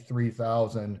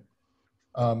 393,000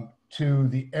 to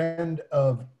the end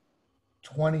of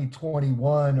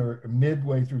 2021 or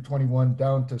midway through 21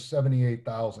 down to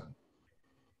 78,000.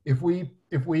 If we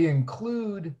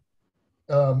include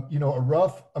you know, a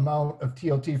rough amount of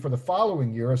TLT for the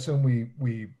following year, assume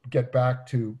we get back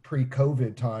to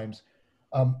pre-COVID times,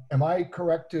 am I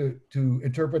correct to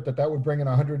interpret that would bring in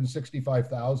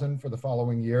 165,000 for the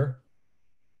following year?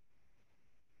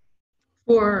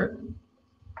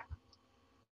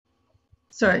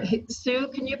 Sorry, Sue,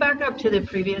 can you back up to the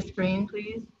previous screen,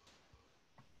 please?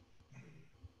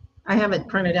 I have it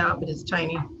printed out, but it's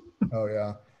tiny. Oh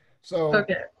yeah. So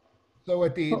okay. So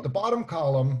at the bottom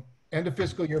column, end of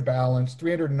fiscal year balance,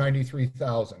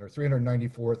 393,000 or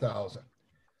 394,000.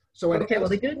 So okay, well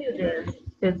the good news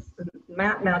is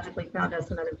Matt magically found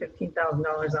us another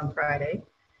 $15,000 on Friday.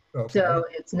 Okay. So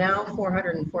it's now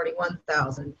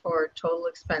 441,000 for total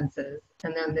expenses.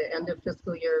 And then the end of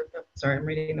fiscal year, oh, sorry, I'm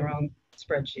reading the wrong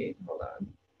spreadsheet. Hold on.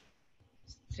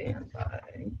 Stand by.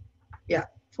 Yeah,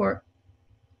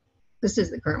 this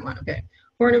is the current one, okay.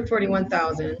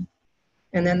 441,000.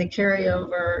 And then the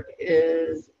carryover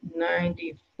is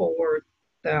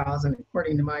 94,000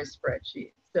 according to my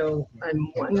spreadsheet. So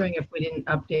I'm wondering if we didn't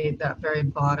update that very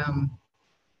bottom.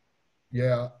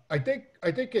 Yeah, I think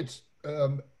it's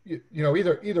you know,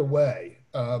 either way,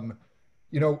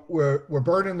 you know, we're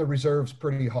burning the reserves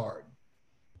pretty hard,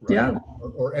 right? Yeah.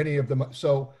 Or any of them.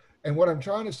 So, and what I'm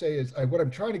trying to say is, what I'm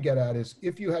trying to get at is,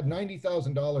 if you had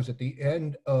 $90,000 at the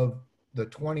end of the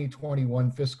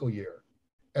 2021 fiscal year,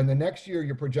 and the next year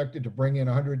you're projected to bring in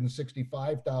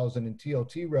 165,000 in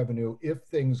TLT revenue, if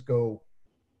things go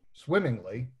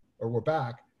swimmingly or we're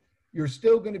back, you're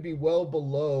still going to be well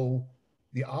below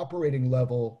the operating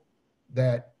level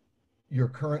that you're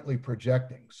currently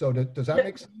projecting. So does that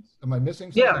make sense? Am I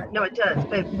missing something? Yeah, no, it does.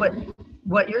 But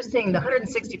what you're saying, the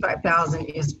 165,000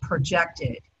 is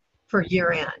projected for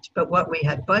year end, but what we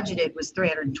had budgeted was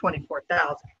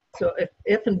 324,000. So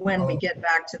if and when we get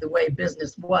back to the way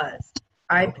business was,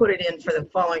 I put it in for the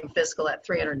following fiscal at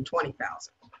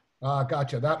 320,000.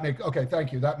 Gotcha. Okay,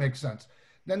 thank you. That makes sense.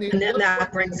 Then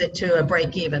that brings it to a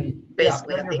break even,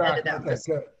 basically, at the end of that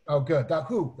fiscal. Good. Oh, good.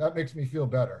 That makes me feel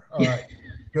better. All right.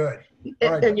 Good.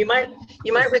 And you might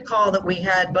recall that we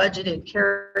had budgeted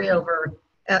carryover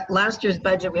at last year's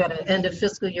budget. We had an end of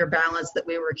fiscal year balance that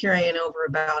we were carrying over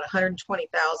about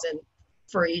 120,000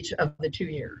 for each of the 2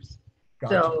 years.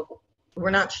 Gotcha. So we're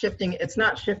not shifting. It's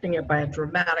not shifting it by a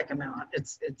dramatic amount.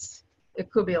 It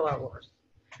could be a lot worse.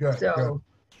 Good. So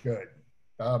good.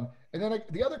 And then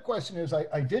the other question is,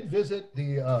 I did visit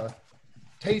the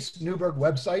Taste Newberg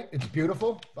website. It's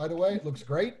beautiful, by the way. It looks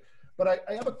great. But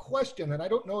I have a question, and I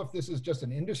don't know if this is just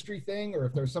an industry thing or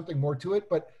if there's something more to it,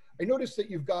 but I noticed that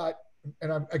you've got,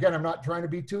 and I'm not trying to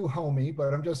be too homey,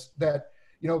 but I'm just that,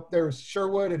 you know, there's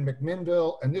Sherwood and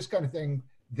McMinnville and this kind of thing.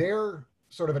 Their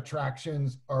sort of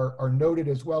attractions are noted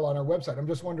as well on our website. I'm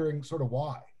just wondering sort of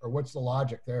why, or what's the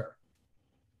logic there?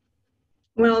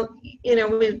 Well, you know,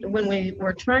 when we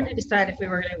were trying to decide if we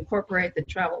were going to incorporate the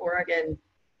Travel Oregon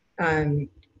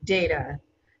data,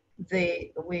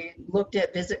 we looked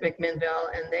at Visit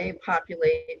McMinnville, and they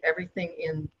populate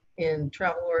everything in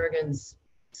Travel Oregon's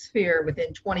sphere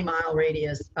within 20-mile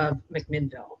radius of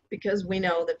McMinnville, because we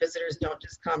know that visitors don't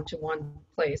just come to one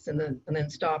place and then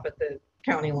stop at the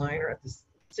county line or at the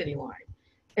city line.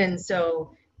 And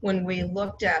so when we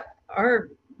looked at our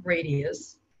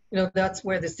radius, you know, that's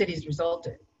where the cities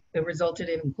resulted. It resulted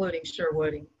in including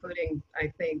Sherwood, including,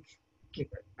 I think,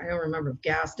 I don't remember if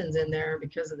Gaston's in there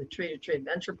because of the Tree to Tree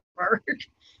Adventure Park.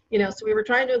 You know, so we were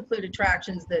trying to include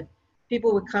attractions that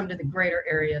people would come to the greater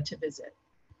area to visit.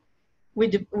 We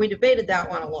debated that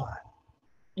one a lot,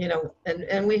 you know,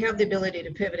 and we have the ability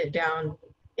to pivot it down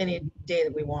any day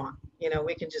that we want. You know,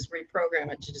 we can just reprogram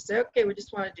it to just say, okay, we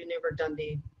just want to do Newberg,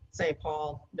 Dundee, St.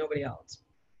 Paul, nobody else.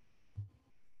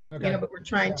 Okay. You know, but we're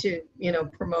trying to, you know,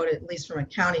 promote it at least from a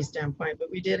county standpoint.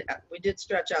 But we did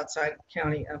stretch outside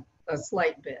county a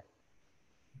slight bit.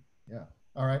 Yeah.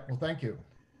 All right. Well, thank you.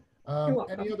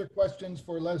 Any other questions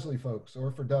for Leslie, folks,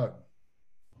 or for Doug?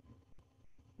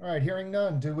 All right, hearing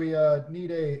none, do we need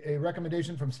a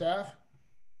recommendation from staff?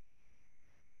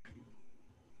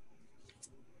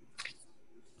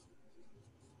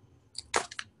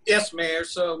 Yes, Mayor.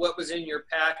 So what was in your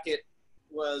packet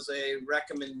was a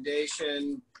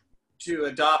recommendation to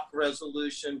adopt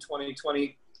resolution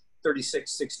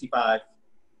 2020-3665.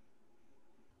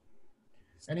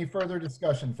 Any further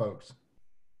discussion, folks?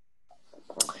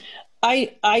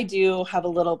 I do have a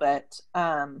little bit.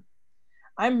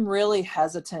 I'm really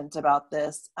hesitant about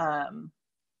this, at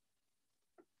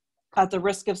the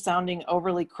risk of sounding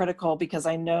overly critical, because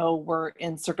I know we're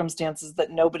in circumstances that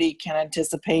nobody can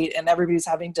anticipate and everybody's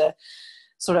having to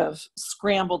sort of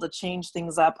scramble to change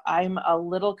things up. I'm a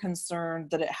little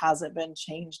concerned that it hasn't been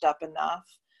changed up enough.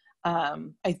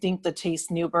 I think the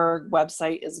Taste Newberg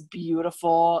website is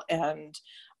beautiful, and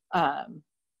I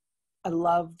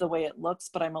love the way it looks,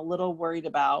 but I'm a little worried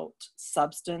about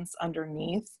substance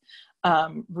underneath,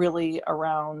 really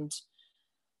around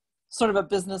sort of a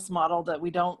business model that we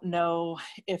don't know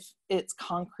if it's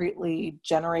concretely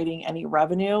generating any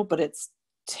revenue, but it's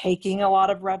taking a lot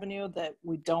of revenue that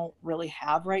we don't really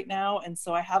have right now. And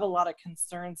so I have a lot of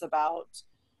concerns about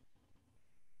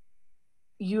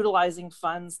utilizing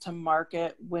funds to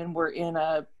market when we're in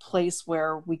a place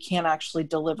where we can't actually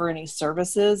deliver any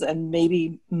services, and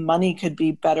maybe money could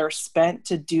be better spent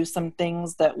to do some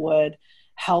things that would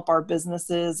help our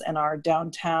businesses and our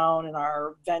downtown and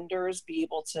our vendors be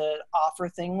able to offer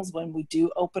things when we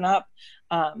do open up,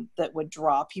 that would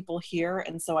draw people here.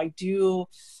 And so I'm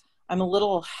a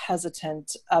little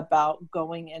hesitant about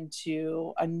going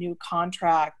into a new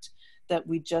contract that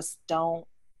we just don't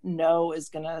know is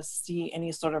going to see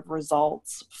any sort of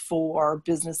results for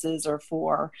businesses or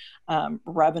for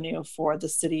revenue for the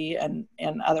city and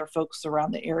other folks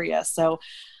around the area. So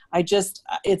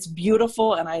it's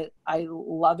beautiful and I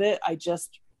love it. I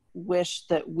just wish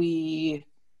that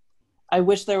I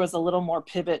wish there was a little more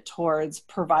pivot towards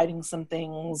providing some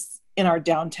things in our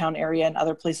downtown area and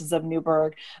other places of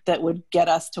Newberg that would get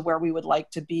us to where we would like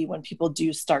to be when people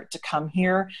do start to come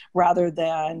here, rather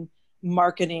than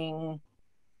marketing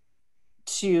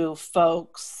to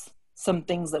folks some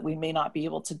things that we may not be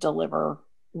able to deliver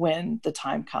when the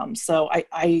time comes. So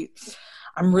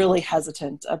I'm really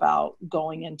hesitant about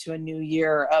going into a new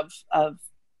year of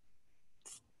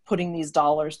putting these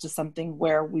dollars to something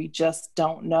where we just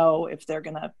don't know if they're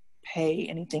going to pay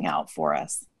anything out for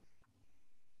us.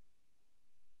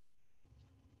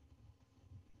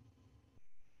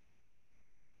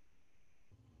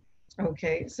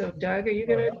 Okay, so Doug, are you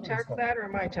going to tackle that, or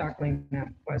am I tackling that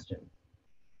question?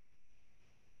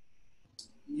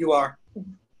 You are.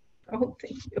 Oh,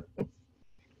 thank you.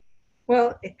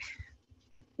 Well,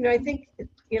 I think,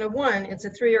 one, it's a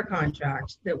 3-year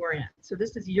contract that we're in. So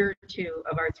this is year 2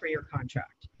 of our 3-year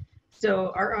contract.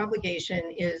 So our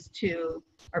obligation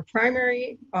our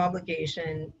primary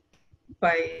obligation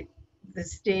by the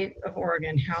state of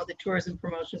Oregon, how the tourism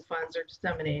promotion funds are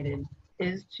disseminated,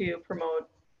 is to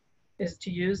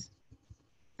use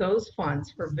those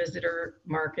funds for visitor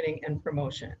marketing and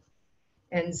promotion.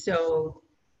 And so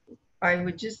I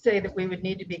would just say that we would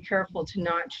need to be careful to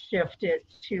not shift it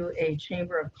to a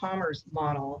Chamber of Commerce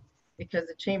model, because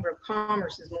the Chamber of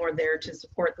Commerce is more there to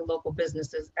support the local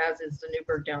businesses, as is the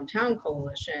Newberg Downtown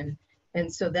Coalition.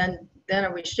 And so then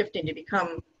are we shifting to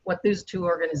become what those two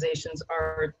organizations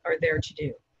are there to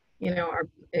do? Our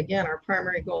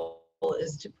primary goal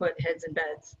is to put heads in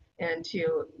beds and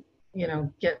to,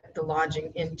 get the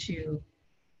lodging into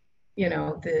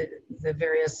the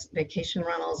various vacation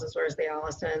rentals, as well as the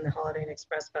Allison, the Holiday Inn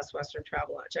Express, Best Western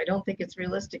Travelodge. I don't think it's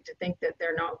realistic to think that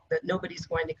that nobody's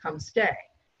going to come stay.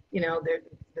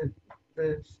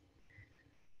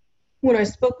 When I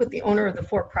spoke with the owner of the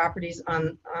 4 properties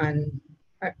on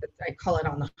I call it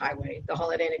on the highway, the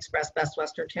Holiday Inn Express, Best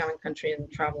Western Town and Country, and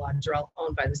Travelodge are all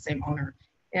owned by the same owner.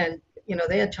 And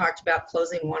they had talked about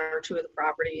closing 1 or 2 of the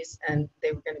properties, and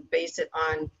they were going to base it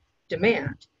on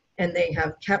demand. And they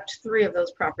have kept 3 of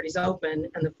those properties open,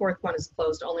 and the 4th one is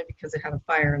closed only because it had a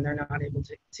fire and they're not able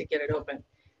to get it open.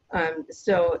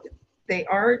 So they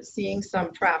are seeing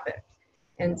some traffic.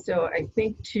 And so I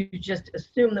think to just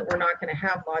assume that we're not going to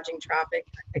have lodging traffic,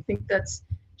 I think that's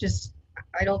just,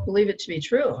 I don't believe it to be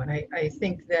true. And I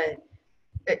think that,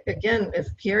 again, if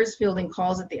Pierre's fielding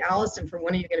calls at the Allison for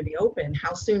when are you going to be open,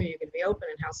 how soon are you going to be open,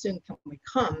 and how soon can we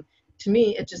come, to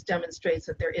me, it just demonstrates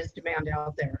that there is demand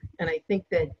out there. And I think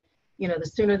that, the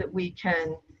sooner that we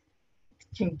can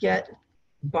get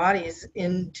bodies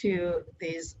into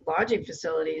these lodging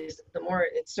facilities, the more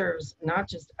it serves not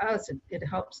just us, it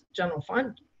helps general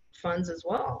funds as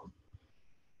well.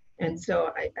 And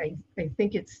so I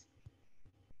think it's,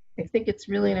 I think it's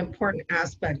really an important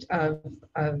aspect of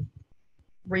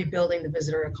rebuilding the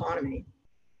visitor economy.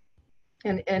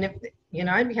 And if, you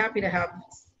know, I'd be happy to have,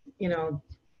 you know,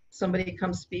 somebody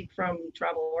come speak from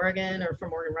Travel Oregon or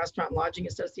from Oregon Restaurant and Lodging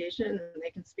Association, and they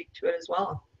can speak to it as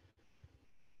well.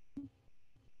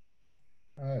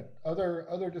 All right,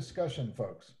 other discussion,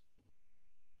 folks.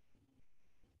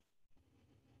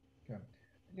 Okay.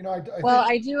 You know, Well,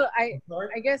 think,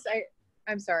 I guess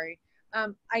I'm sorry.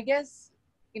 I guess,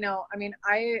 you know, I mean,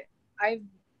 I've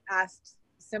asked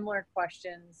similar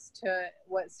questions to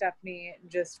what Stephanie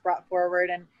just brought forward.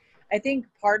 And I think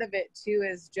part of it too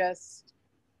is just,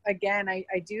 again, I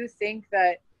do think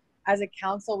that as a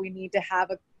council, we need to have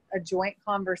a joint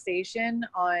conversation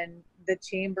on the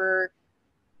chamber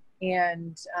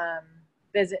and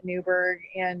Visit Newberg.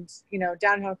 And, you know,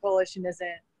 Downtown Coalition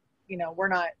isn't, you know, we're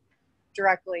not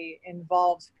directly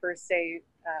involved per se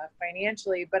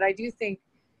financially, but I do think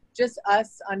just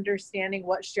us understanding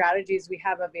what strategies we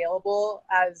have available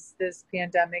as this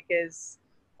pandemic is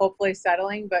hopefully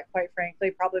settling, but quite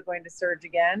frankly, probably going to surge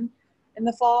again in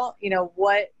the fall, you know,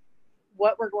 what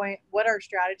our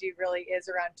strategy really is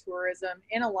around tourism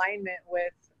in alignment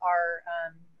with our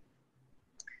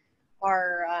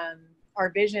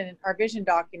vision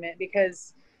document.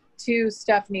 Because to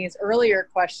Stephanie's earlier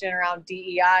question around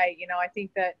DEI, you know, I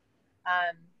think that,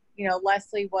 you know,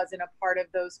 Leslie wasn't a part of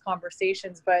those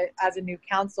conversations, but as a new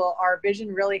council, our vision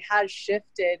really has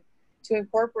shifted to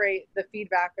incorporate the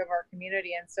feedback of our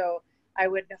community. And so I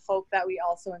would hope that we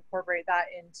also incorporate that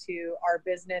into our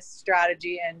business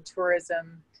strategy and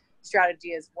tourism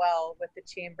strategy as well with the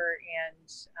chamber and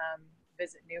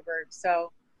Visit Newberg.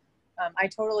 So I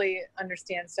totally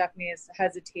understand Stephanie's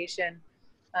hesitation.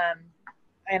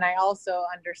 And I also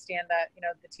understand that, you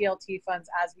know, the TLT funds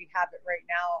as we have it right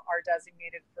now are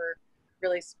designated for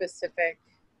really specific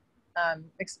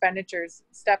expenditures.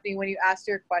 Stephanie, when you asked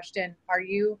your question, are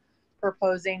you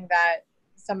proposing that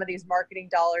some of these marketing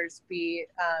dollars be,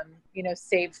 you know,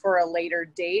 saved for a later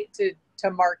date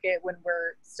to market when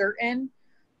we're certain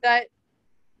that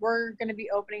we're going to be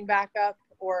opening back up?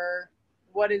 Or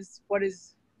what are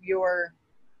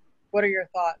your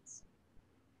thoughts?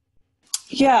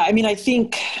 Yeah, I mean, I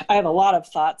think I have a lot of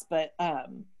thoughts, but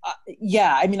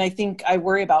yeah, I mean, I think I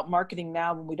worry about marketing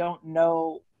now when we don't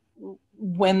know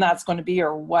when that's going to be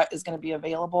or what is going to be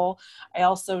available. I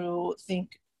also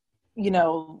think, you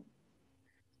know,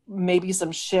 maybe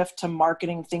some shift to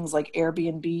marketing things like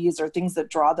Airbnbs or things that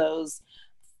draw those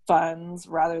funds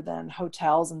rather than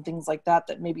hotels and things like that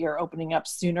maybe are opening up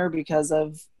sooner because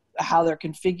of how they're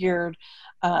configured.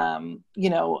 You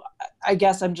know, I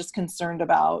guess I'm just concerned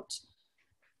about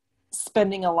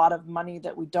spending a lot of money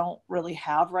that we don't really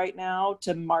have right now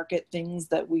to market things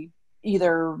that we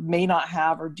either may not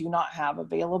have or do not have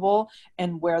available,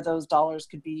 and where those dollars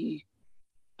could be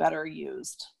better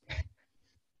used.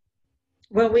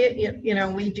 Well,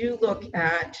 we do look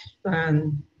at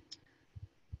and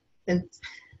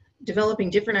developing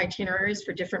different itineraries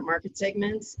for different market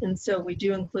segments, and so we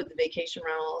do include the vacation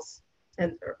rentals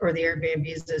or the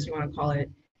Airbnbs, as you want to call it,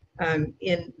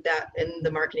 in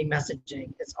the marketing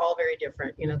messaging. It's all very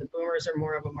different. You know, the boomers are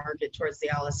more of a market towards the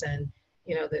Allison.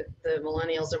 You know, the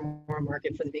millennials are more a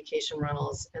market for the vacation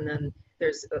rentals, and then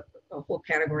there's a whole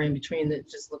category in between that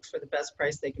just looks for the best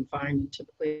price they can find.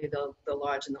 Typically, the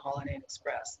Lodge and the Holiday Inn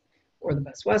Express or the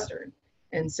Best Western.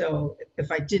 And so,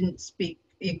 if I didn't speak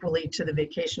equally to the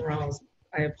vacation rentals,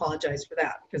 I apologize for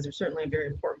that, because they're certainly a very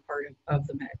important part of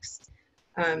the mix.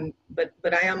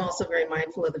 But I am also very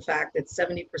mindful of the fact that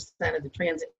 70% of the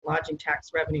transit lodging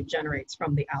tax revenue generates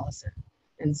from the Allison.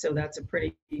 And so that's a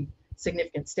pretty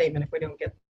significant statement if we don't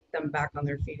get them back on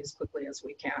their feet as quickly as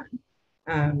we can.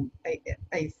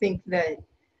 I think that,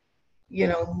 you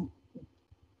know,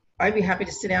 I'd be happy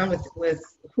to sit down with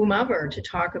whomever to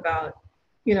talk about,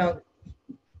 you know,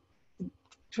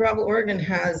 Travel Oregon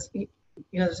has, you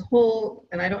know, there's a whole,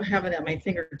 and I don't have it at my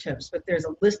fingertips, but there's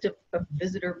a list of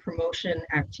visitor promotion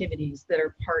activities that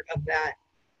are part of that,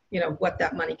 you know, what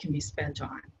that money can be spent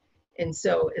on. And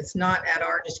so it's not at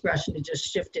our discretion to just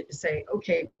shift it to say,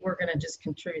 okay, we're going to just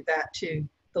contribute that to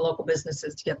the local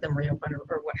businesses to get them reopened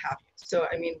or what have you. So,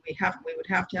 I mean, we would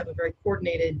have to have a very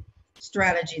coordinated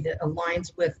strategy that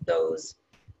aligns with those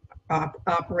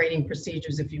operating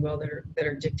procedures, if you will, that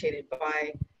are dictated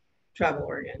by Travel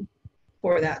Oregon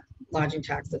for that lodging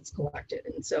tax that's collected.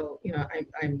 And so, you know,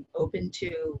 I'm open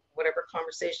to whatever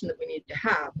conversation that we need to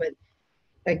have. But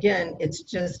again, it's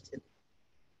just,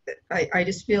 I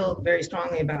just feel very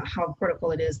strongly about how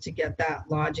critical it is to get that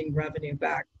lodging revenue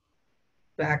back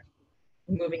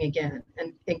moving again.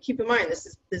 And keep in mind,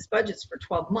 this budget's for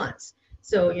 12 months.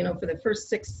 So, you know, for the first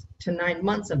 6 to 9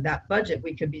 months of that budget,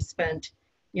 we could be spent,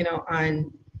 you know,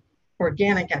 on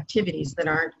organic activities that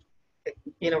aren't,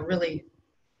 you know, really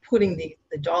putting the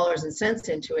dollars and cents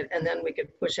into it. And then we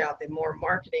could push out the more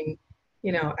marketing,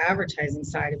 you know, advertising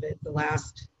side of it the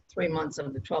last 3 months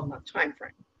of the 12-month time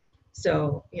frame.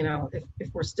 So, you know, if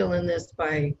we're still in this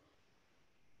by,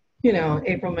 you know,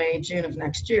 April, May, June of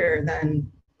next year,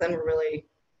 then we're really,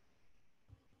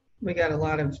 we got a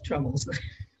lot of troubles.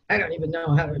 I don't even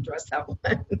know how to address that one.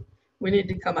 We need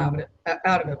to come out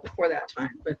of it before that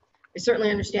time. But I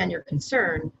certainly understand your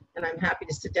concern, and I'm happy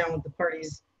to sit down with the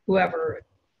parties, whoever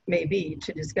may be,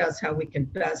 to discuss how we can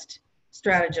best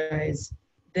strategize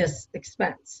this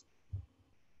expense.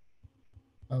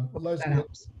 Leslie,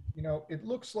 you know, it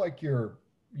looks like your,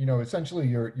 you know, essentially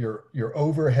your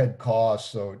overhead costs,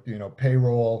 so, you know,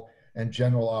 payroll and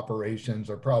general operations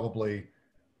are probably,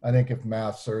 I think if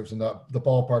math serves, in the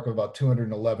ballpark of about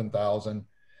 211,000.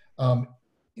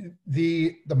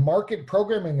 The market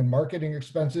programming and marketing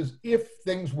expenses, if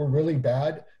things were really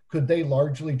bad, could they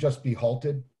largely just be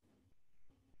halted?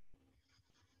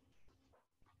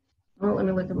 Well, let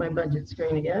me look at my budget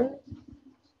screen again.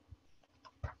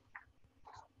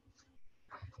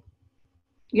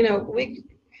 You know, we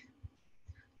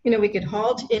could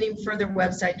halt any further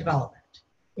website development.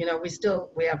 You know,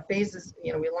 we have phases.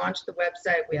 You know, we launched the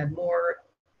website. We had more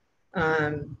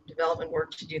development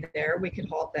work to do there. We could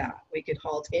halt that. We could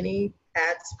halt any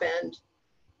ad spend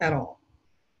at all.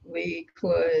 We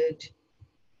could,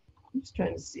 I'm just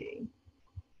trying to see.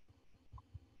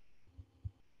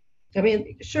 I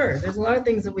mean, sure, there's a lot of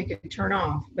things that we could turn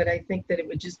off, but I think that it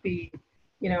would just be,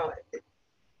 you know,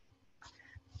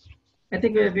 I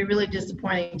think it would be really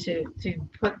disappointing to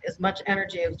put as much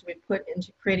energy as we put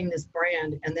into creating this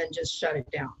brand and then just shut it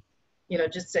down. You know,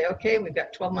 just say, okay, we've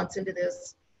got 12 months into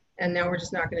this, and now we're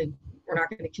not going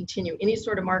to continue any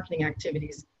sort of marketing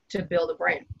activities to build a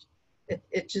brand.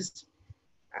 It just,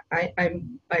 I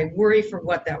worry for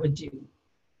what that would do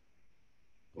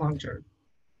long term.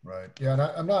 Right. Yeah, and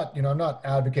I'm not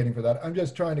advocating for that. I'm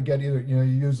just trying to get either, you know,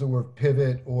 you use the word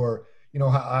pivot or, you know,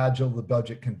 how agile the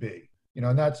budget can be. You know,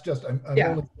 and that's just, I'm only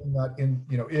saying that in,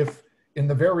 you know, if in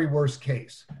the very worst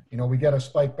case, you know, we get a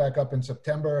spike back up in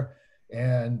September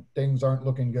and things aren't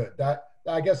looking good. That,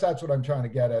 I guess that's what I'm trying to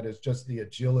get at, is just the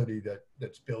agility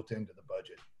that's built into the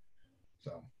budget.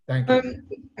 So thank you.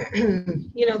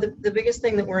 You know, the biggest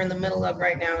thing that we're in the middle of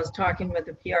right now is talking with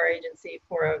the PR agency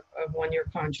for a one-year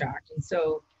contract. And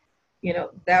so, you know,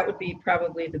 that would be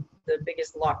probably the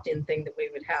biggest locked in thing that we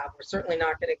would have. We're certainly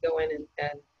not going to go in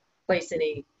and place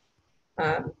any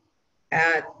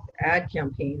ad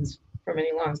campaigns from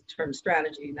any long-term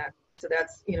strategy. So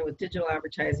that's, you know, with digital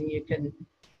advertising, you can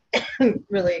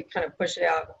really kind of push it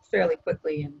out fairly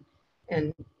quickly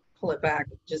and pull it back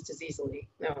just as easily.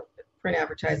 You know, print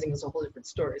advertising is a whole different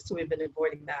story. So we've been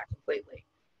avoiding that completely,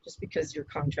 just because you're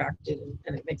contracted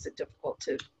and it makes it difficult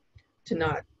to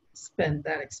not spend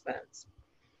that expense.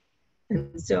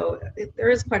 And so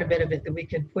there is quite a bit of it that we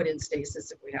could put in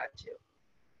stasis if we had to.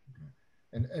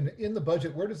 And in the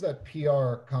budget, where does that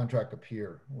PR contract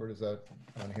appear? Where does that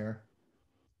on here?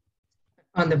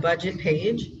 On the budget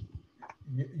page?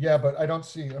 Yeah, but I don't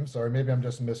see, I'm sorry, maybe I'm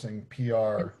just missing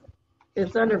PR.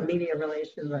 It's under media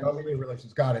relations. Oh, media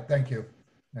relations, got it, thank you.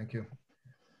 Thank you.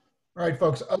 All right,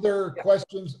 folks, other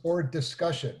questions or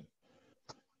discussion?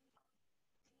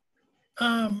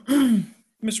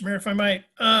 Mr. Mayor, if I might,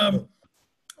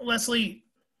 Leslie,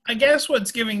 I guess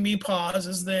what's giving me pause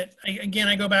is that, again,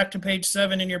 I go back to page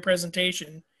 7 in your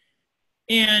presentation,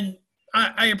 and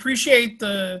I appreciate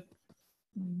the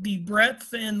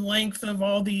breadth and length of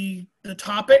all the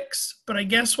topics, but I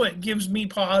guess what gives me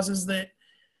pause is that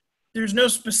there's no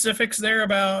specifics there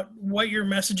about what your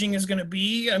messaging is going to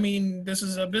be. I mean, this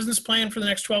is a business plan for the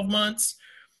next 12 months.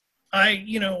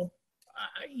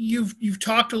 You've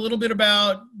talked a little bit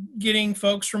about getting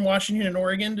folks from Washington and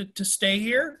Oregon to stay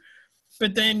here,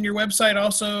 but then your website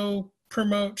also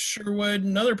promotes Sherwood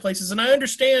and other places. And I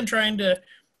understand trying to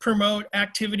promote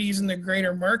activities in the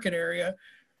greater market area,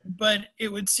 but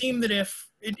it would seem that if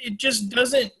it just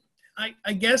doesn't,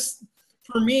 I guess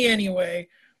for me anyway,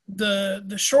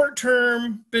 the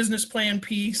short-term business plan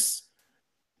piece,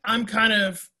 I'm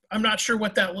not sure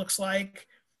what that looks like.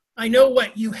 I know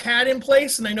what you had in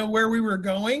place and I know where we were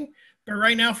going, but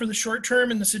right now for the short term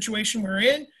and the situation we're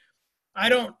in, I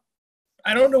don't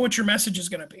know what your message is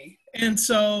going to be. And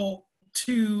so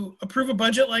to approve a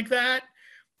budget like that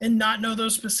and not know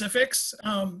those specifics,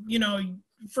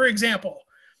 for example,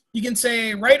 you can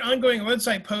say, write ongoing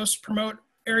website posts, promote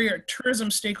area tourism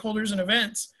stakeholders and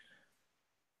events.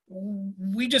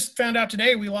 we just found out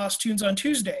today we lost Tunes on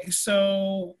Tuesday.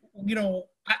 So, you know,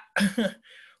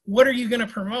 what are you going to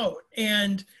promote?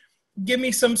 And give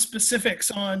me some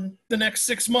specifics on the next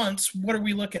 6 months. What are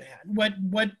we looking at?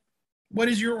 What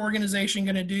is your organization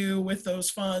going to do with those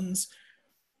funds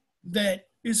that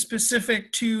is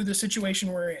specific to the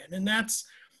situation we're in? And that's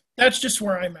just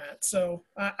where I'm at. So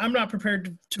I'm not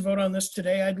prepared to vote on this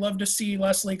today. I'd love to see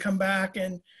Leslie come back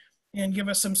and give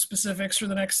us some specifics for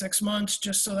the next 6 months,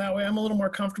 just so that way I'm a little more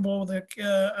comfortable with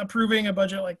approving a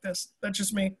budget like this. That's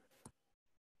just me.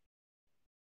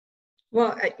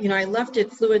 Well, you know, I left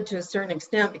it fluid to a certain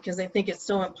extent because I think it's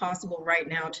so impossible right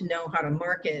now to know how to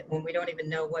market when we don't even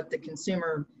know what the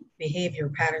consumer behavior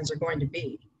patterns are going to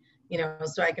be. You know,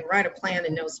 so I can write a plan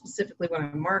and know specifically what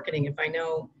I'm marketing if I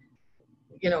know,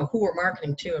 you know, who we're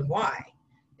marketing to and why.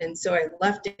 And so I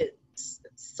left it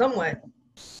somewhat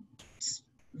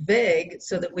vague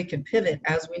so that we could pivot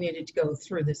as we needed to go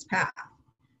through this path.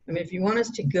 I mean, if you want us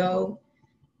to go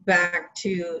back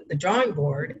to the drawing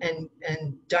board and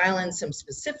dial in some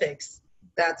specifics,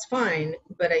 that's fine.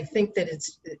 But I think that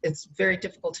it's very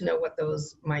difficult to know what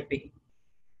those might be.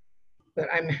 But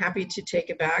I'm happy to take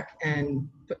it back and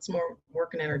put some more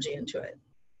work and energy into it.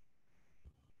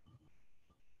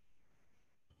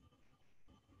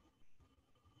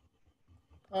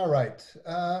 All right.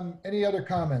 Any other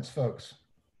comments, folks?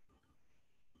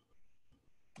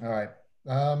 All right.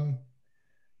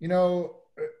 You know,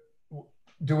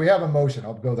 do we have a motion?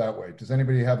 I'll go that way. Does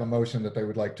anybody have a motion that they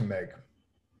would like to make?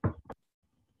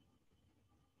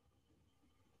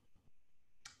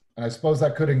 And I suppose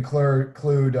that could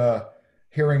include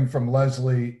hearing from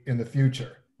Leslie in the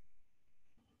future.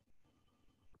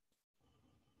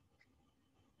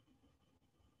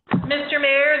 Mr.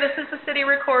 Mayor, this is the city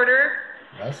recorder.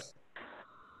 Yes.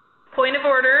 Point of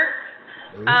order.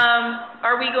 Please.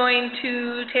 Are we going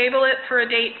to table it for a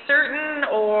date certain,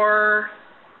 or?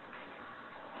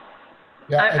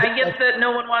 Yeah, I guess that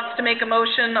no one wants to make a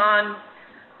motion on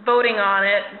voting on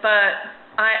it, but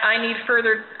I need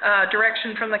further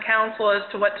direction from the council as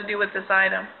to what to do with this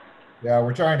item. Yeah,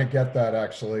 we're trying to get that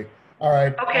actually. All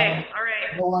right. Okay, all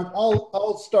right. You know what?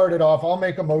 I'll start it off. I'll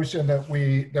make a motion that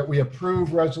we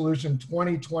approve resolution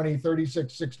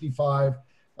 2020-3665,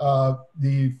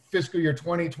 the fiscal year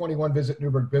 2021 Visit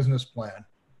Newberg business plan.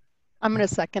 I'm going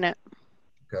to second it.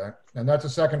 Okay, and that's a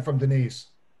second from Denise.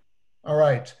 All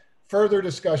right. Further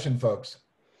discussion, folks.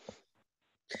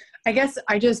 I guess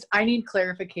I need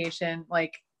clarification,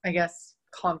 like, I guess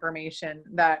confirmation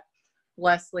that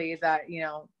Leslie, that, you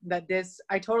know, that this,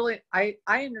 I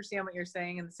understand what you're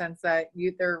saying in the sense that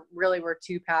there really were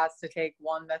two paths to take.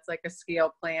 One that's like a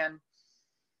scale plan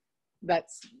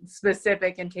that's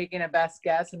specific and taking a best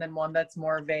guess, and then one that's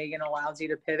more vague and allows you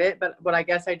to pivot. But what I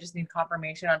guess I just need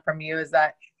confirmation on from you is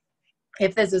that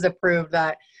if this is approved,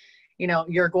 that, you know,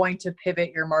 you're going to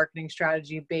pivot your marketing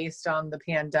strategy based on the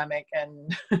pandemic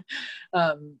and,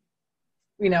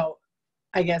 you know,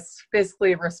 I guess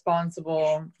fiscally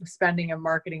responsible spending of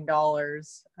marketing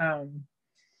dollars. I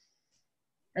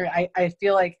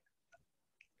feel like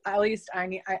at least I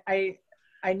need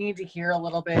to hear a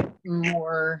little bit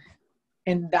more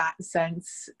in that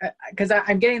sense, because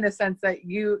I'm getting the sense that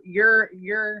your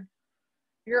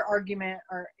argument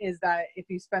is that if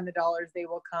you spend the dollars, they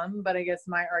will come. But I guess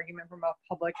my argument from a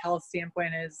public health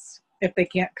standpoint is if they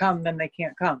can't come, then they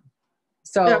can't come.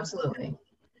 So absolutely,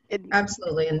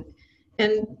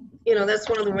 and you know, that's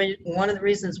one of the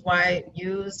reasons why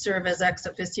you serve as ex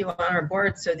officio on our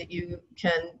board, so that you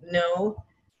can know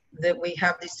that we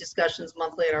have these discussions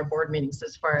monthly at our board meetings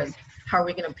as far as how are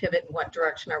we going to pivot and what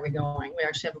direction are we going. We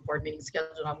actually have a board meeting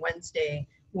scheduled on Wednesday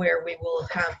where we will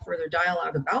have further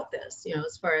dialogue about this, you know,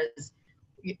 as far as,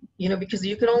 you know, because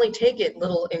you can only take it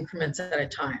little increments at a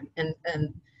time. And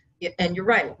you're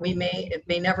right, it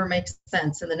may never make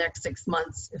sense in the next 6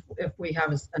 months. If we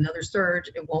have another surge,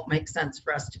 it won't make sense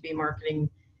for us to be marketing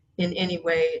in any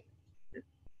way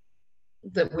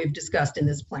that we've discussed in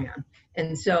this plan.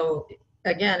 And so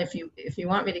again, if you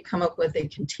want me to come up with a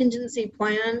contingency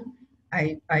plan,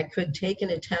 I could take an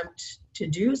attempt to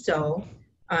do so.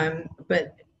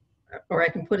 Or I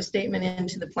can put a statement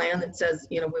into the plan that says,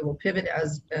 you know, we will pivot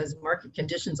as market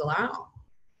conditions allow,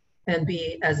 and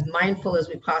be as mindful as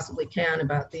we possibly can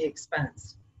about the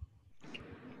expense.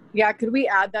 Yeah, could we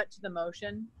add that to the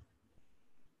motion?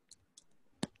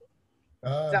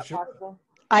 Is that Sure. possible?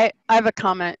 I have a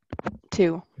comment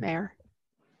too, Mayor.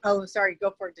 Oh, sorry,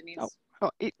 go for it, Denise.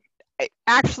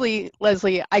 Actually,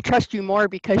 Leslie, I trust you more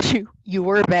because you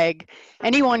were vague.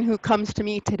 Anyone who comes to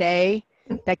me today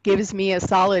that gives me a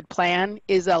solid plan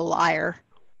is a liar.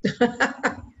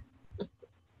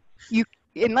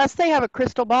 unless they have a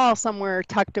crystal ball somewhere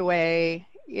tucked away,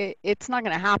 it's not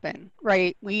going to happen,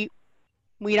 right? We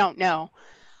don't know.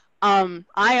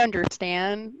 I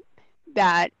understand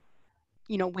that,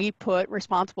 you know, we put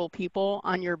responsible people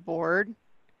on your board,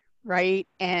 right?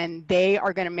 And they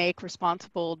are going to make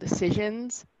responsible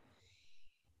decisions.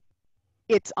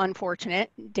 It's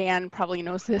unfortunate. Dan probably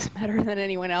knows this better than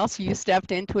anyone else. You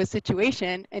stepped into a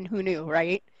situation and who knew,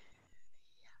 right?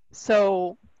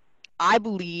 So I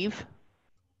believe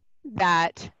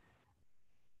that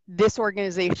this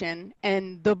organization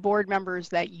and the board members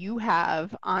that you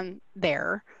have on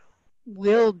there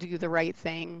will do the right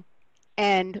thing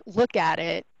and look at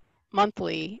it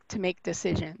monthly to make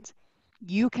decisions.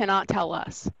 You cannot tell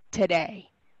us today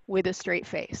with a straight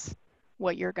face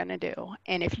what you're going to do.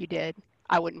 And if you did,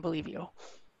 I wouldn't believe you.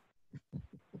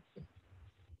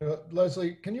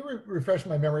 Leslie, can you refresh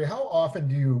my memory? How often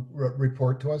do you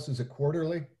report to us? Is it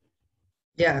quarterly?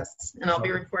 Yes, and I'll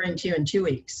be reporting to you in 2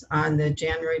 weeks on the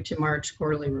January to March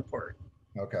quarterly report.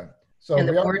 Okay. So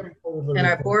and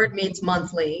our board meets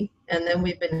monthly, and then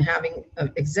we've been having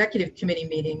executive committee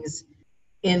meetings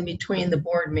in between the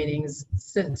board meetings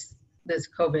since this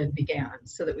COVID began,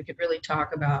 so that we could really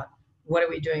talk about what are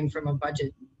we doing from a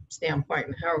budget standpoint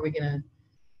and how are we going to,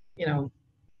 you know,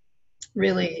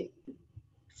 really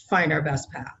find our best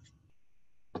path.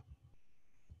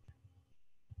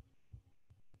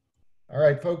 All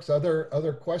right, folks,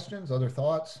 other questions, other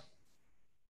thoughts?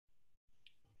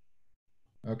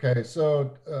 Okay,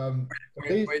 so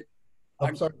wait.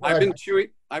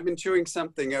 I've been chewing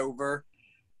something over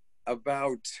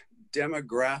about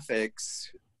demographics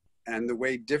and the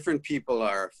way different people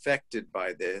are affected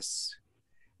by this.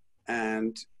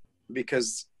 And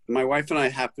because my wife and I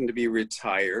happen to be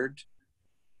retired,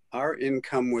 our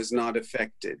income was not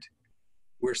affected.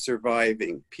 We're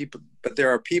surviving. But there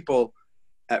are people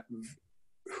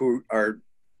who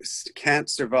can't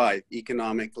survive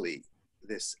economically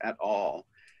this at all.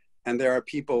 And there are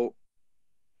people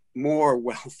more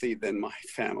wealthy than my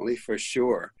family, for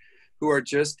sure, who are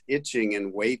just itching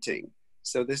and waiting.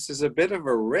 So this is a bit of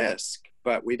a risk,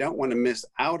 but we don't want to miss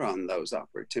out on those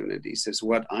opportunities, is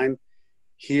what I'm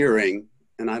hearing.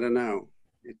 And I don't know,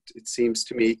 it seems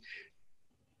to me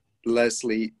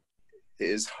Leslie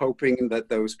is hoping that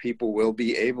those people will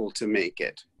be able to make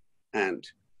it, and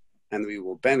we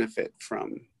will benefit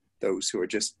from those who are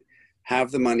just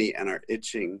have the money and are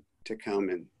itching to come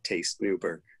and taste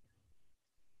Newberg.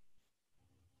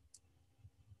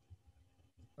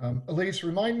 Elise,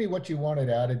 remind me what you wanted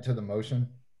added to the motion.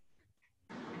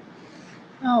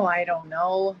 Oh, I don't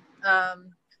know.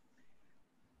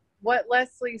 What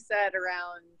Leslie said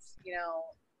around, you know,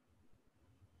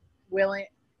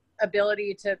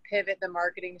 ability to pivot the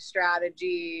marketing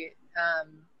strategy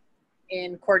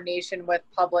in coordination with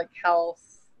public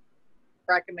health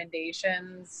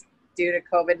recommendations due to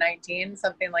COVID-19,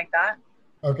 something like that.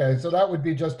 Okay, so that would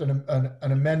be just an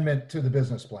amendment to the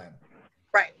business plan.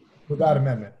 Right. With that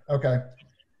amendment, okay.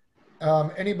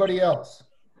 Anybody else?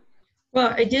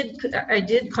 Well, I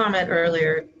did comment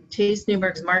earlier, Taste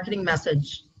Newberg's marketing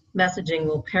messaging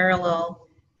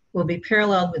will be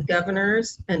paralleled with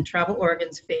Governor's and Travel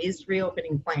Oregon's phased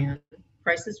reopening plan,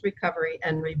 crisis recovery,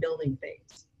 and rebuilding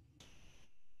phase.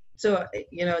 So,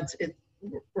 you know,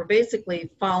 we're basically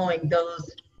following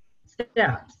those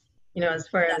steps, you know, as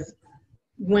far as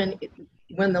when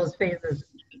those phases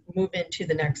move into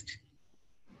the next.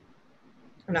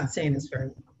 I'm not saying this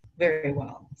very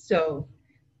well. So,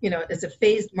 you know, it's a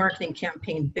phased marketing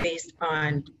campaign based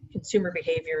on consumer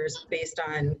behaviors, based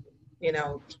on, you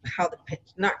know,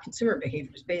 not consumer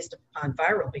behaviors, based upon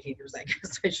viral behaviors, I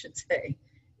guess I should say.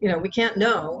 You know, we can't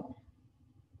know,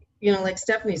 you know, like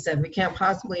Stephanie said, we can't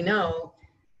possibly know,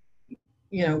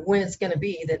 you know, when it's going to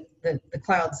be that the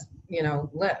clouds, you know,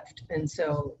 lift. And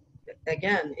so,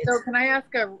 again, so can I ask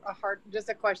just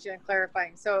a question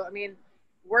clarifying? So, I mean,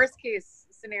 worst case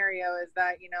scenario is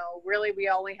that, you know, really we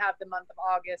only have the month of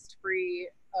August free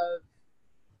of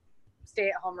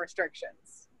stay-at-home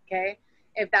restrictions. Okay,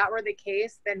 if that were the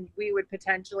case, then we would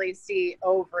potentially see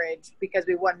overage because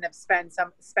we wouldn't have spent some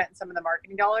of the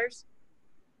marketing dollars.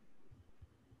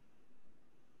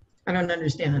 I don't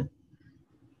understand.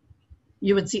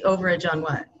 You would see overage on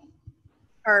what?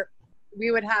 Or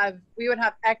we would have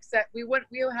excess. We would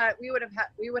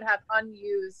have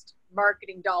unused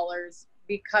marketing dollars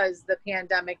because the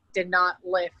pandemic did not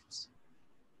lift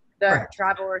the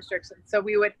travel restrictions. So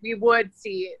we would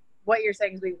see, what you're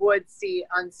saying is we would see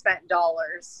unspent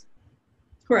dollars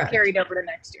carried over to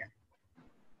next year.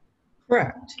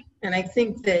 Correct. And I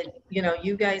think that, you know,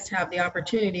 you guys have the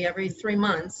opportunity every 3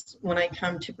 months when I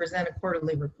come to present a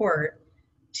quarterly report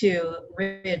to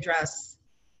readdress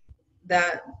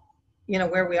that, you know,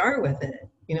 where we are with it,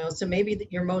 you know, so maybe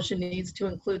your motion needs to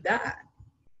include that.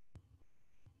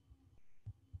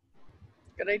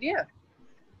 Good idea.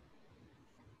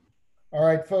 All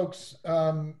right, folks.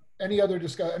 Any other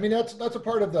discussion? I mean, that's a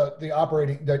part of the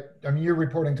operating that, I mean, you're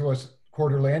reporting to us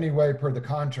quarterly anyway per the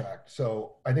contract.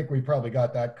 So I think we probably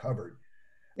got that covered.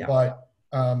 Yeah. But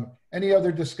any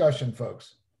other discussion,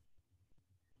 folks?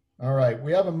 All right,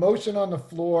 we have a motion on the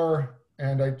floor,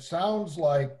 and it sounds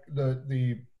like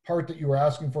the part that you were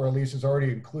asking for, Elise, is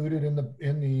already included in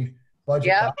the budget.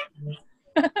 Yep.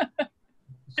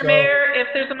 Mr. Mayor, if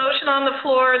there's a motion on the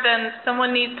floor, then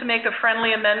someone needs to make a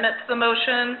friendly amendment to the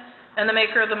motion, and the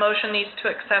maker of the motion needs to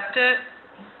accept it.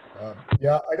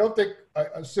 Yeah, I don't think,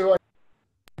 Sue, I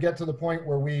get to the point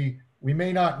where we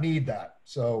may not need that.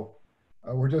 So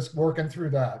we're just working through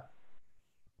that.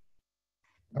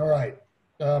 All right.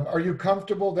 Are you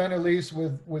comfortable then, Elise,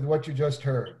 with what you just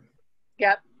heard?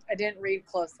 Yep, I didn't read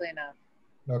closely enough.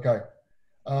 Okay.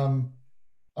 All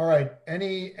right.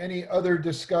 Any other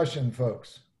discussion,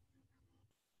 folks?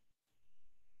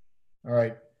 All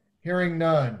right. Hearing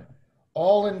none.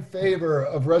 All in favor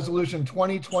of Resolution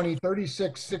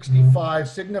 2020-3665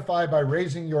 signify by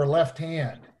raising your left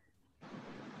hand.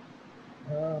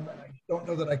 I don't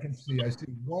know that I can see. I see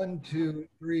 1, 2,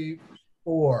 3,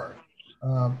 4.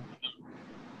 Is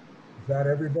that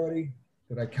everybody?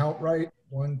 Did I count right?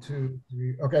 1, 2,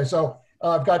 3. Okay, so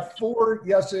I've got 4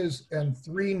 yeses and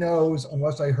 3 nos,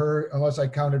 unless I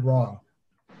counted wrong.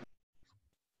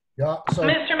 Yeah. So,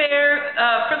 Mr. Mayor,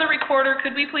 for the recorder,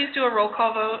 could we please do a roll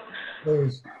call vote?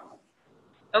 Please.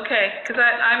 Okay, because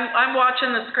I'm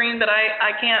watching the screen, but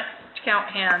I can't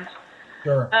count hands.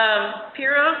 Sure.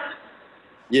 Piros?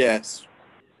 Yes.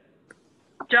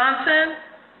 Johnson?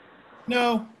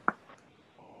 No.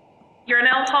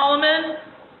 Yarnell Holloman?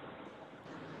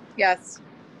 Yes.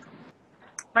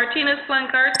 Martinez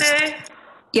Blancarte?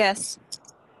 Yes.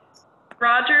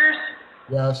 Rogers?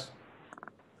 Yes.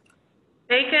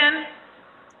 Bacon?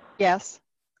 Yes.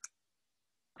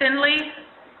 Finley?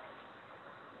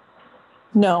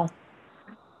 No.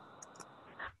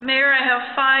 Mayor, I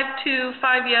have 5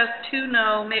 yes, 2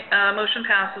 no. Motion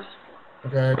passes.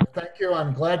 Okay, thank you.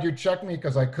 I'm glad you checked me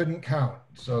because I couldn't count,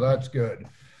 so that's good.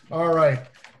 All right,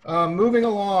 moving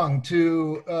along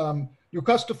to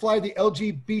request to fly the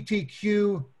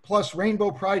LGBTQ plus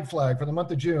rainbow pride flag for the month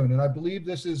of June, and I believe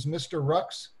this is Mr.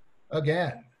 Rux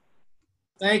again.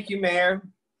 Thank you, Mayor.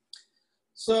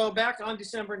 So back on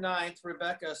December 9th,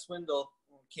 Rebecca Swindle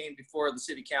came before the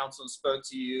City Council and spoke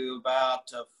to you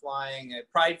about flying a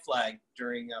pride flag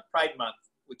during Pride Month,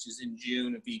 which is in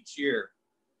June of each year.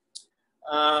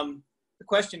 The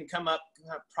question come up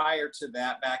prior to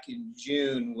that back in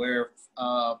June where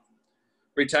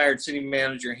retired City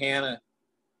Manager Hannah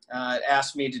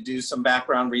asked me to do some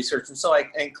background research. And so I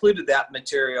included that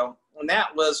material. And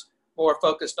that was more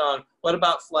focused on what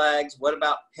about flags? What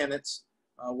about pennants?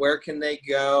 Where can they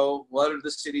go? What are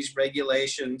the city's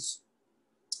regulations?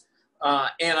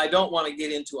 And I don't want to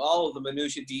get into all of the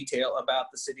minutiae detail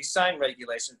about the city's sign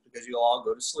regulations because you'll all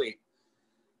go to sleep.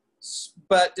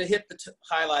 But to hit the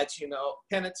highlights, you know,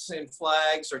 pennants and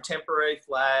flags are temporary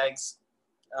flags.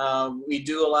 We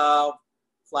do allow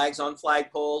flags on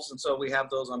flagpoles, and so we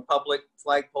have those on public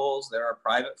flagpoles. There are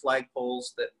private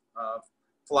flagpoles that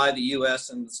fly the U.S.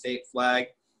 and the state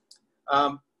flag.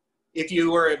 If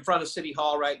you were in front of City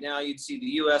Hall right now, you'd see the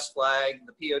U.S. flag,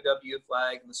 the POW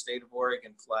flag, and the state of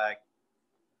Oregon flag.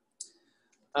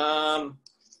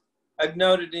 I've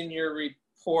noted in your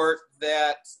report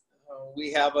that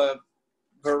we have a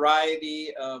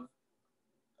variety of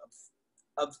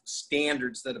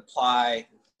standards that apply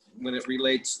when it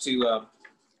relates to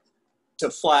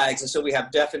flags. And so we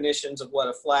have definitions of what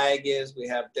a flag is. We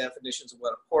have definitions of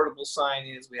what a portable sign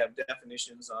is. We have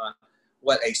definitions on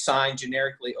what a sign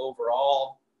generically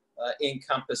overall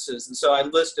encompasses. And so I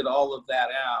listed all of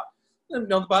that out. And,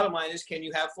 the bottom line is, can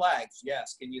you have flags?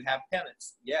 Yes. Can you have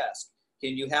pennants? Yes.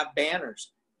 Can you have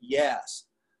banners? Yes.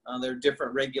 There are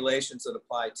different regulations that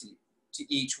apply to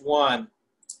each one.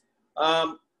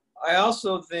 I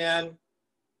also then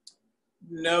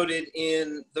noted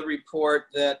in the report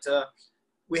that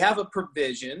we have a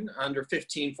provision under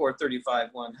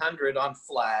 15.435.100 on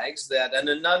flags that an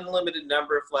unlimited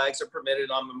number of flags are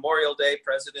permitted on Memorial Day,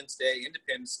 President's Day,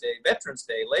 Independence Day, Veterans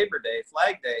Day, Labor Day,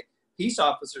 Flag Day, Peace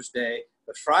Officers Day,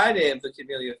 the Friday of the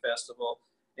Camellia Festival,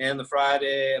 and the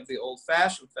Friday of the Old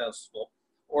Fashioned Festival,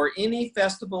 or any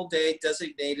festival day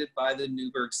designated by the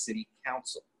Newberg City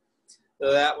Council.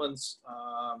 So that one's,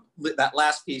 that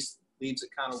last piece leaves it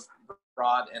kind of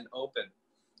broad and open.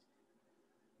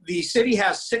 The city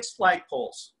has 6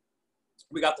 flagpoles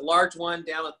We got the large one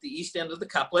down at the east end of the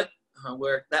couplet,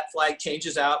 where that flag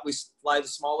changes out. We fly the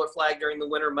smaller flag during the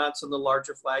winter months and the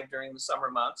larger flag during the summer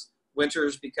months.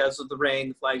 Winters, because of the rain,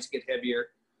 the flags get heavier.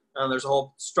 There's a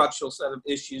whole structural set of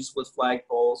issues with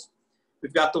flagpoles.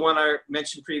 We've got the one I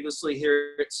mentioned previously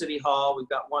here at City Hall. We've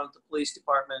got one at the police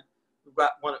department. We've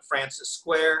got one at Francis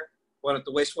Square, one at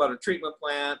the wastewater treatment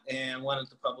plant, and one at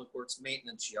the Public Works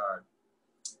maintenance yard.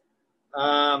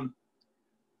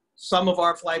 Some of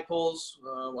our flagpoles,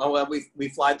 we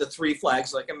fly the 3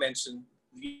 flags, like I mentioned,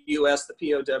 the U.S., the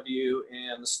POW,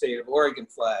 and the state of Oregon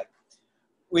flag.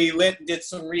 We went and did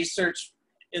some research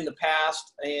in the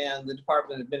past, and the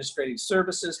Department of Administrative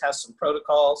Services has some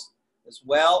protocols as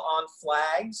well on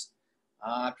flags.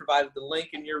 I provided the link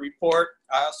in your report.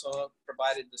 I also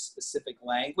provided the specific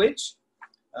language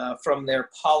from their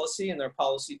policy, and their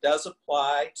policy does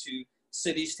apply to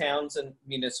cities, towns, and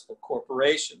municipal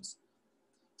corporations.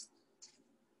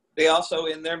 They also,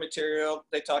 in their material,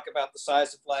 they talk about the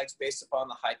size of flags based upon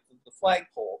the height of the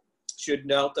flagpole. Should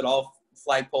note that all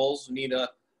flagpoles need a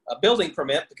building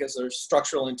permit because there's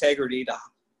structural integrity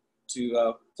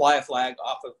to fly a flag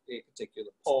off of a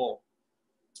particular pole.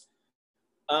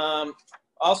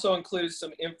 Also includes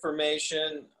some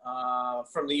information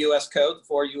from the U.S. Code, the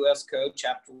 4 U.S. Code,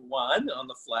 Chapter 1 on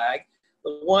the flag.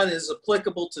 The one is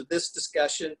applicable to this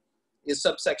discussion is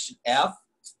subsection F.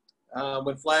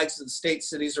 When flags of the state,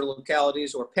 cities, or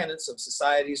localities or pennants of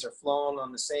societies are flown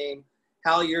on the same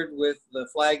halyard with the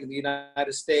flag of the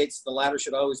United States, the latter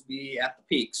should always be at the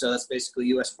peak. So that's basically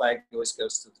U.S. flag always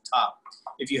goes to the top.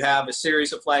 If you have a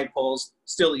series of flagpoles,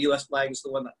 still the U.S. flag is the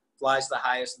one that flies the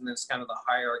highest, and then it's kind of the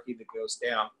hierarchy that goes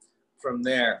down from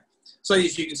there. So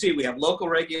as you can see, we have local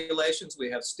regulations,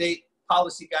 we have state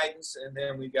policy guidance, and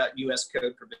then we've got U.S.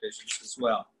 code provisions as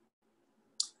well.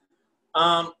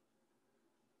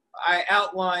 I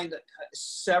outlined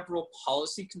several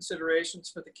policy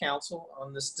considerations for the council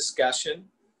on this discussion.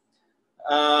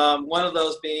 One of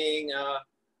those being,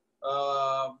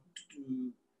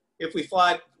 if we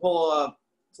pull a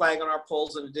flag on our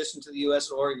poles in addition to the U.S.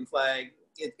 or Oregon flag,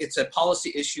 it's a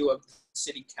policy issue of the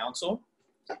city council.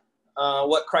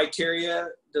 What criteria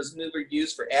does Newberg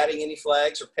use for adding any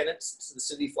flags or pennants to the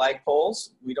city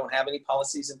flagpoles? We don't have any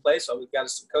policies in place, so we've got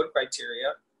some code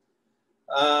criteria.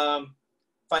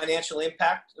 Financial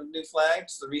impact of new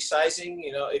flags, the resizing,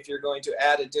 you know, if you're going to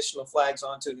add additional flags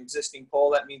onto an existing pole,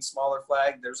 that means smaller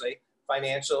flag. There's a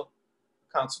financial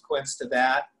consequence to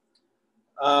that.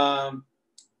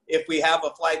 If we have a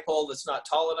flagpole that's not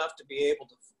tall enough to be able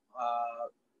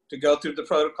to go through the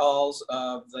protocols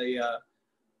of the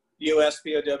U.S.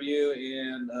 POW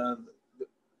and the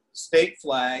state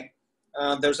flag,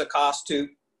 there's a cost to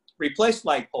replace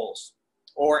flagpoles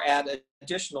or add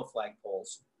additional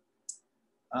flagpoles.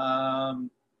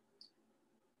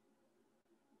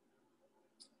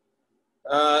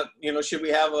 You know, should we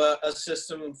have a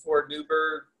system for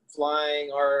Newberg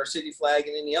flying our city flag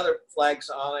and any other flags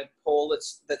on a pole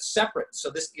that's separate? So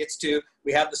this gets to,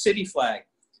 we have the city flag.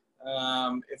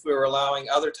 If we were allowing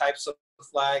other types of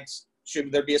flags,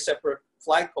 should there be a separate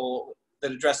flagpole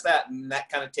that address that? And that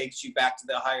kind of takes you back to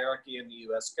the hierarchy in the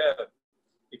U.S. Code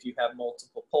if you have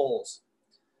multiple poles.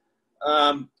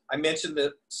 I mentioned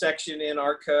the section in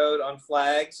our code on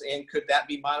flags, and could that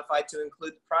be modified to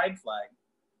include the pride flag?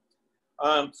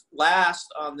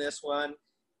 Last on this one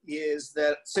is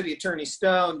that City Attorney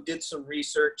Stone did some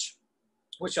research,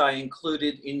 which I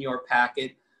included in your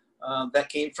packet, that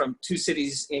came from 2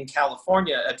 cities in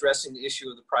California addressing the issue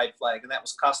of the pride flag, and that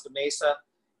was Costa Mesa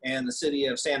and the city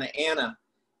of Santa Ana.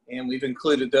 And we've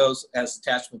included those as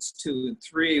attachments 2 and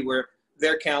 3, where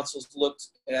their councils looked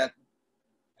at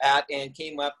and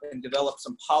came up and developed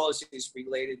some policies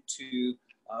related to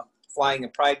flying a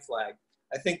pride flag.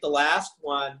 I think the last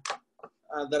one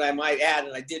that I might add,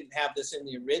 and I didn't have this in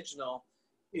the original,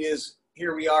 is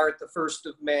here we are at the 1st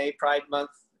of May. Pride Month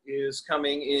is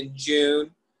coming in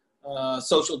June.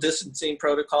 Social distancing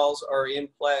protocols are in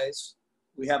place.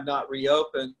 We have not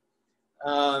reopened.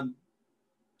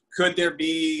 Could there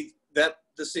be that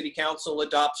the city council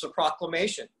adopts a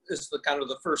proclamation? This is the kind of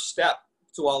the first step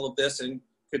to all of this, and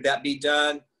could that be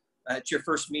done at your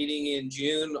first meeting in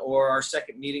June or our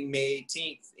second meeting May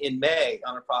 18th in May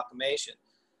on a proclamation?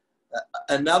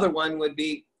 Another one would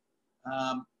be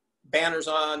banners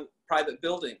on private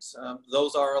buildings.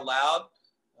 Those are allowed.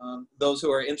 Those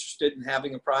who are interested in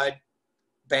having a pride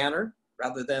banner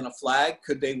rather than a flag,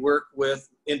 could they work with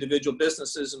individual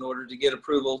businesses in order to get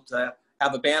approval to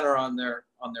have a banner on their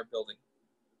building?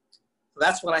 So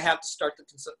that's what I have to start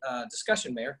the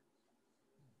discussion, Mayor.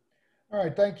 All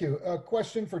right, thank you. A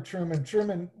question for Truman.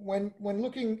 Truman, when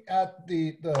looking at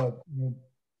the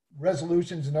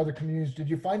resolutions in other communities. Did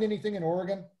you find anything in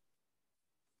Oregon?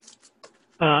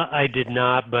 I did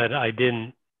not, but I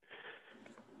didn't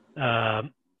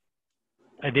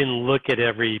look at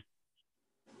every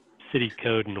city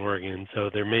code in Oregon, so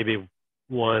there may be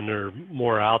one or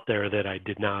more out there that I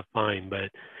did not find. But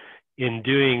in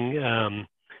doing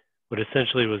what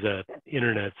essentially was an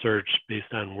internet search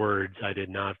based on words, I did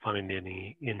not find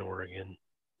any in Oregon.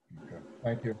 Okay,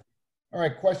 thank you. All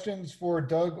right, questions for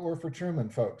Doug or for Truman,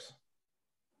 folks?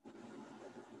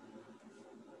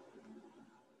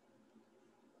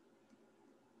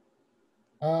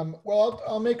 Well,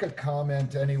 I'll make a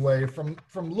comment anyway. From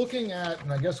looking at,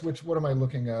 and I guess what am I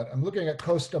looking at? I'm looking at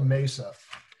Costa Mesa,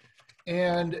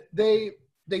 and they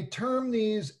term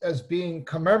these as being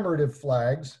commemorative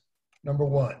flags, number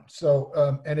one.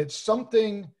 So, and it's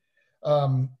something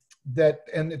and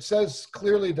it says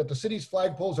clearly that the city's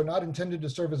flagpoles are not intended to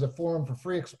serve as a forum for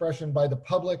free expression by the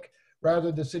public.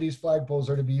 Rather, the city's flagpoles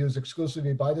are to be used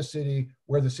exclusively by the city,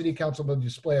 where the city council will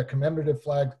display a commemorative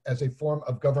flag as a form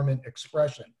of government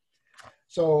expression.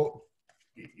 So,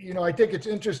 you know, I think it's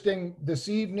interesting this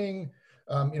evening,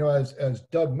 you know, as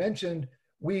Doug mentioned,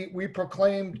 we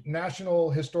proclaimed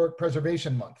National Historic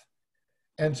Preservation Month.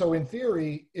 And so in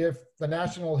theory, if the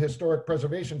National Historic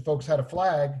Preservation folks had a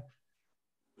flag,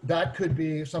 that could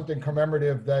be something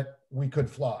commemorative that we could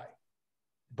fly.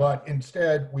 But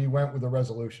instead, we went with a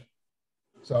resolution.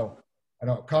 So, I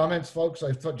don't know, comments, folks?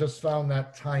 I just found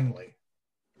that timely.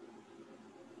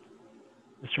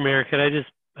 Mr. Mayor, could I just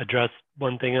address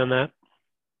one thing on that?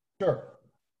 Sure.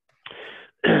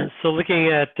 So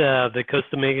looking at the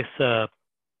Costa Mesa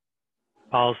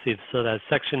policy, so that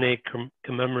Section 8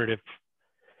 commemorative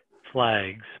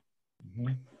flags,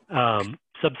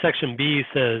 subsection B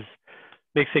says,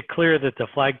 makes it clear that the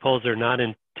flagpoles are not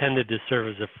intended to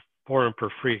serve as a forum for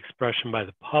free expression by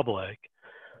the public.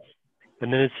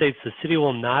 And then it states the city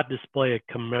will not display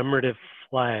a commemorative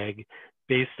flag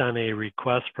based on a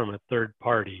request from a third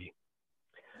party,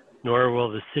 nor will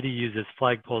the city use its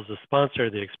flagpoles to sponsor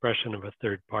the expression of a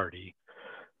third party.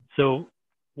 So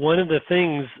one of the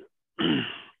things,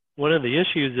 one of the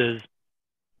issues is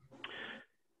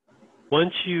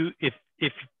once you, if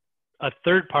a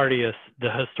third party, the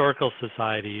Historical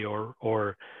Society or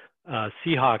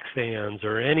Seahawks fans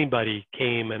or anybody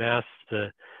came and asked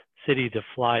the city to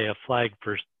fly a flag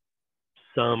for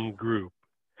some group,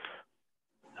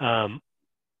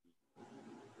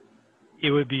 it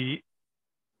would be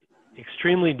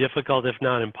extremely difficult, if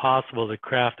not impossible, to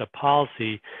craft a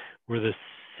policy where the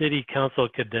city council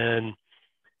could then,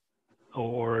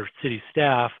 or city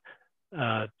staff,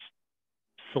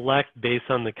 select based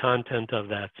on the content of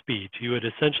that speech. You would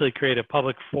essentially create a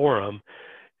public forum,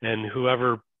 and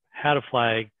whoever had a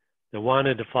flag that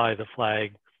wanted to fly the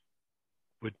flag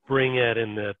would bring it,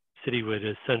 and the city would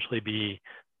essentially be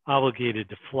obligated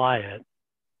to fly it.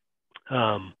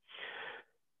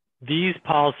 These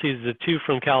policies, the two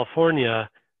from California,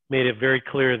 made it very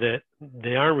clear that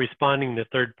they aren't responding to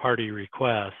third-party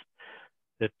requests,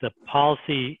 that the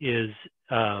policy is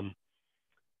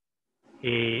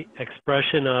a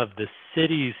expression of the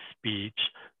city's speech,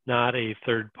 not a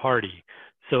third party.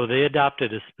 So they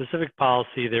adopted a specific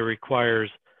policy that requires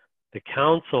the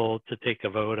council to take a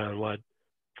vote on what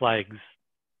flags,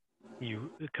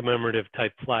 commemorative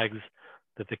type flags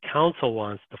that the council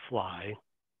wants to fly.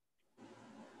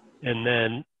 And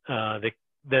then,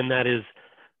 then that is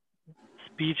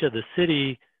speech of the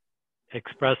city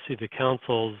expressed through the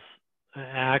council's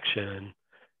action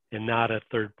and not a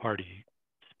third party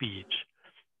speech.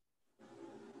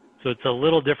 So it's a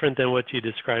little different than what you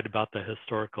described about the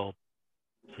Historical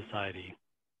Society.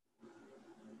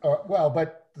 Well,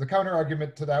 but the counter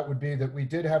argument to that would be that we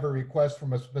did have a request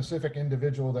from a specific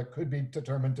individual that could be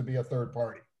determined to be a third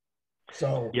party.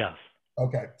 So yes.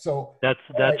 Okay, so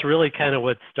that's really kind of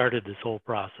what started this whole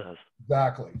process.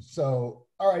 Exactly. So,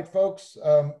 all right, folks.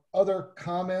 Other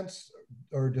comments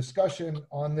or discussion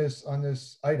on this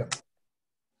item?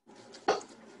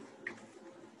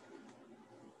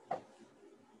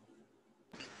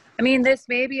 I mean, this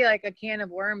may be like a can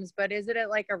of worms, but isn't it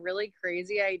like a really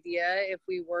crazy idea if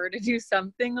we were to do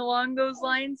something along those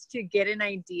lines to get an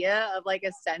idea of like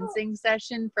a sensing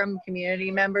session from community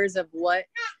members of what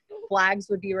flags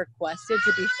would be requested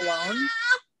to be flown?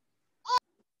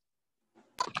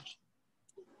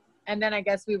 And then I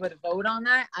guess we would vote on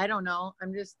that. I don't know.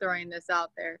 I'm just throwing this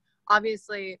out there.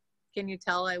 Obviously, can you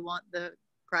tell I want the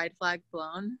pride flag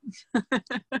flown?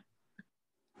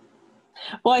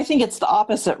 Well, I think it's the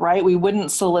opposite, right? We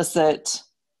wouldn't solicit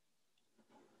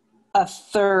a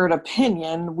third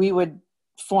opinion. We would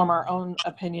form our own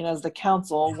opinion as the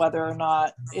council, whether or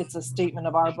not it's a statement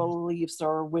of our beliefs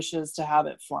or wishes to have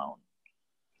it flown.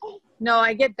 No,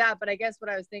 I get that, but I guess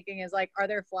what I was thinking is like, are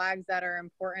there flags that are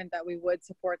important that we would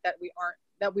support that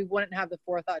we wouldn't have the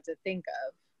forethought to think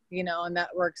of, you know, and that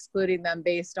we're excluding them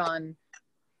based on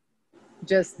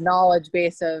just knowledge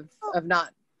base of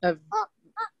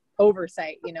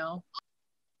oversight, you know?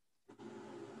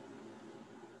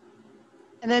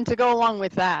 And then to go along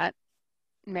with that,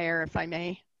 Mayor, if I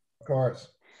may. Of course.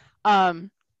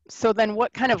 So then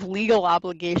what kind of legal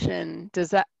obligation does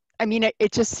that, I mean,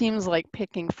 it just seems like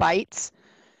picking fights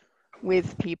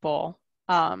with people.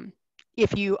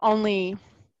 If you only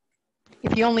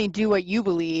do what you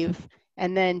believe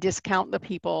and then discount the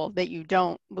people that you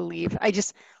don't believe,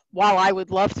 while I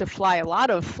would love to fly a lot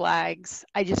of flags,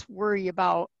 I just worry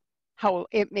about how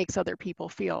it makes other people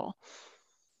feel.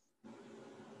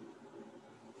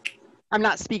 I'm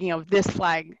not speaking of this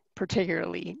flag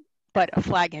particularly, but a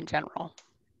flag in general.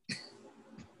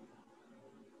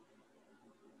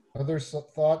 Other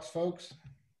thoughts, folks?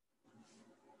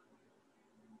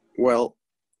 Well,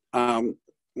 one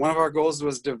of our goals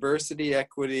was diversity,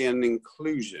 equity, and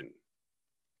inclusion.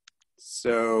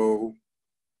 So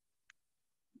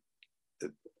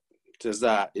does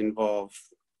that involve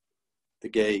the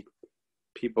gay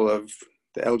people of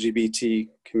the LGBT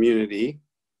community?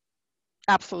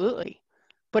 Absolutely.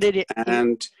 But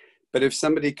but if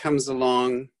somebody comes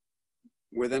along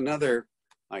with another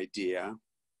idea,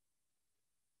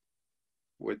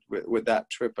 would that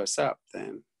trip us up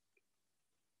then?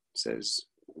 Says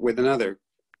with another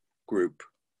group.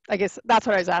 I guess that's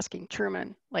what I was asking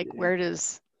Truman. Like, yeah. Where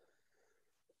does?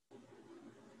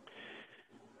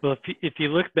 Well, if you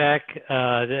look back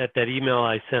at that email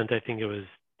I sent, I think it was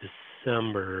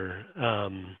December,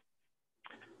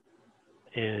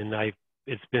 and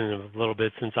it's been a little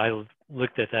bit since I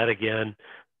looked at that again.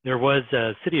 There was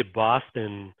City of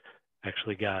Boston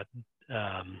actually got,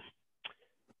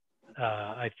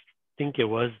 I think it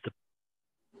was the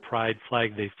pride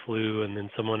flag they flew, and then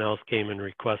someone else came and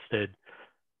requested,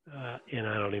 and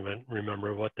I don't even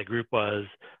remember what the group was,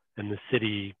 and the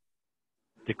city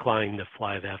declined to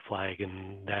fly that flag,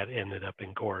 and that ended up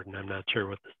in court, and I'm not sure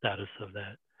what the status of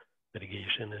that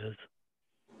litigation is.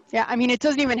 Yeah, I mean, it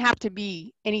doesn't even have to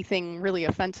be anything really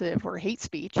offensive or hate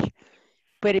speech,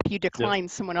 but if you decline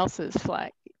someone else's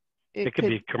flag, it could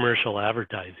be commercial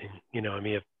advertising. You know, I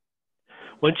mean,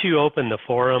 once you open the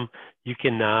forum, you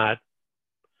cannot,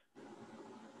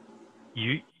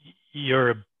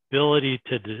 your ability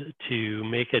to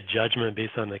make a judgment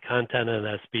based on the content of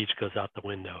that speech goes out the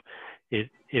window.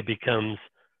 It becomes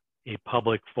a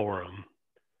public forum.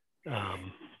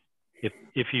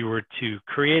 If you were to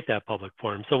create that public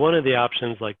forum. So one of the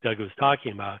options, like Doug was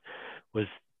talking about, was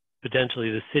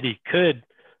potentially the city could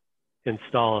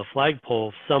install a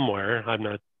flagpole somewhere. I'm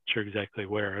not sure exactly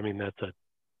where. I mean, that's a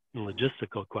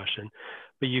logistical question,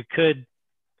 but the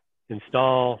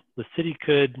city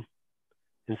could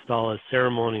install a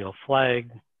ceremonial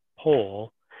flag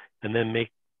pole and then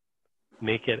make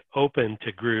it open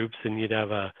to groups, and you'd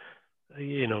have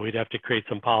we'd have to create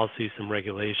some policies, some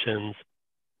regulations.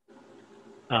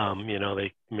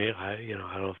 They may, I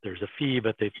don't know if there's a fee,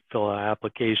 but they fill out an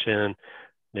application,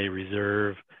 they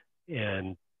reserve,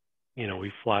 and,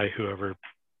 we fly whoever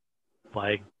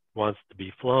flag wants to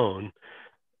be flown.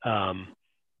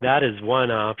 That is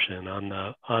one option on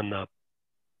the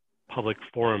public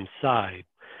forum side.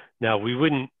 Now,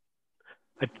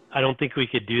 I don't think we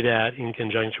could do that in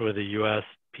conjunction with the U.S.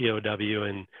 POW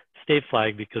and state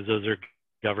flag, because those are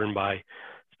governed by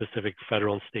specific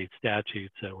federal and state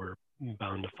statutes that we're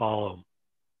bound to follow.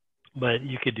 But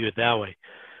you could do it that way.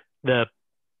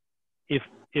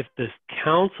 If the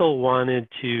council wanted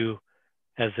to,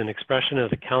 as an expression of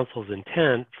the council's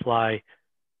intent, fly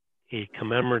a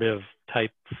commemorative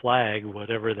type flag,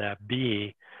 whatever that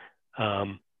be,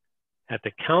 at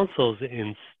the council's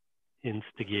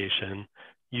instigation,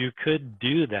 you could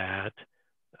do that.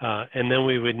 And then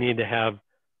we would need to have,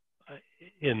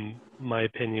 in my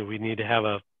opinion, we need to have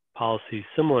a policy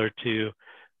similar to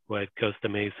what Costa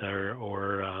Mesa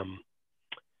or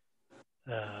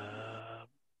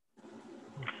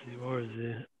let's see, what was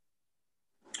it?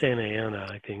 Santa Ana,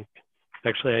 I think.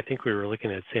 Actually, I think we were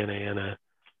looking at Santa Ana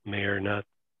Mayor, not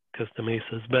Costa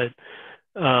Mesas, but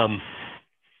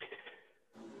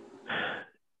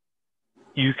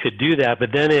you could do that,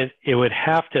 but then it would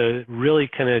have to really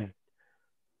kind of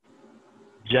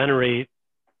generate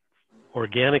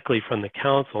organically from the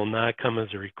council, not come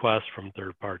as a request from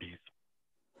third parties.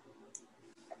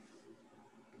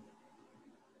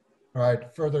 All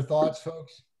right, further thoughts,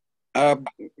 folks?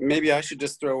 Maybe I should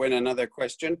just throw in another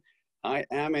question. I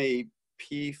am a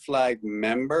PFLAG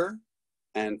member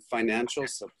and financial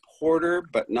supporter,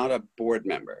 but not a board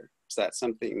member. Is that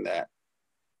something that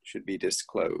should be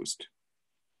disclosed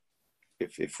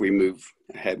if we move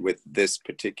ahead with this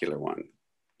particular one?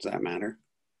 Does that matter?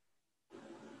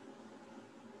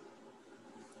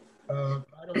 I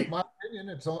don't, my opinion,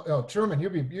 it's all, oh, Truman,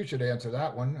 you should answer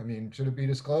that one. I mean, should it be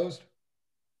disclosed?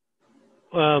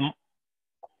 Well,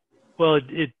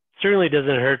 it certainly doesn't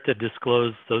hurt to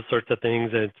disclose those sorts of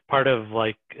things. And it's part of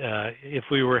like, if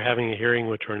we were having a hearing,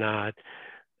 which we're not,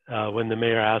 when the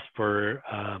mayor asked for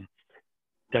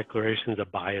declarations of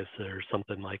bias or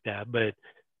something like that. But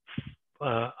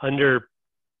under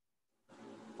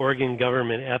Oregon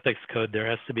Government Ethics Code, there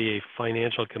has to be a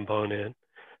financial component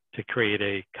to create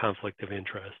a conflict of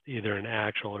interest, either an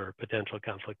actual or a potential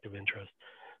conflict of interest.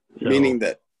 So, meaning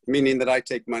that I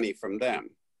take money from them.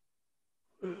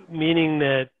 Meaning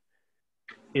that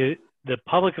the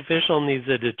public official needs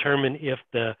to determine if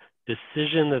the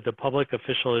decision that the public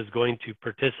official is going to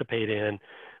participate in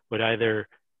would either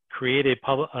create a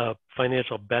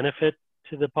financial benefit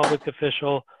to the public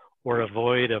official or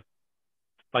avoid a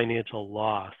financial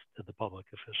loss to the public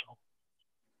official.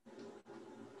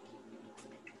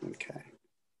 Okay.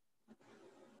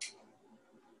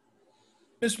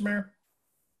 Mr. Mayor.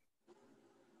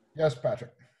 Yes,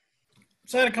 Patrick.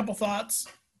 So I had a couple thoughts,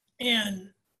 and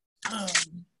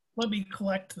let me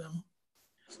collect them.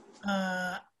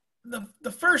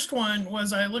 The first one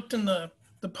was I looked in the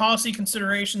policy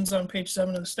considerations on page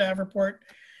 7 of the staff report.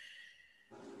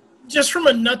 Just from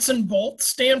a nuts and bolts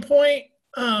standpoint,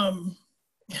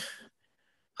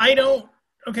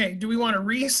 okay, do we want to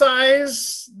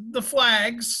resize the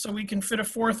flags so we can fit a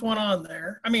 4th one on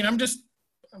there? I mean,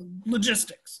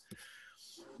 logistics.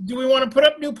 Do we want to put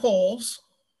up new poles?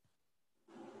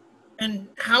 And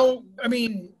how, I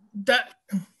mean,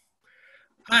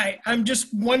 I'm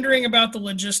just wondering about the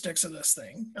logistics of this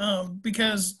thing,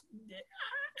 because,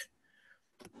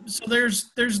 so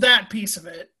there's that piece of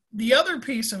it. The other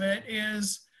piece of it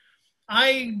is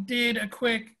I did a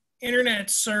quick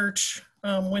internet search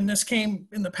when this came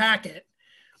in the packet,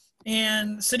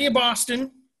 and the city of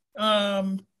Boston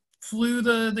flew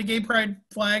the gay pride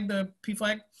flag, the P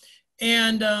flag,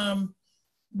 and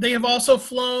they have also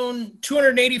flown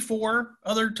 284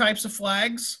 other types of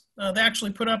flags. They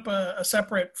actually put up a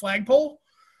separate flagpole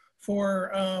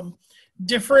for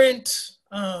different,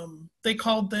 they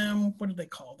called them, what did they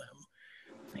call them?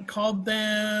 They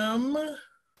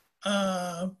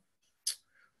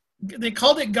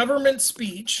called it government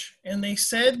speech, and they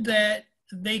said that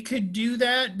they could do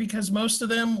that because most of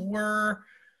them were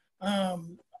of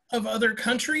other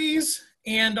countries,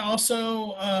 and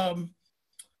also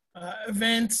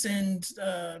events and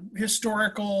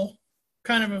historical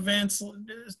kind of events,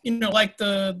 you know, like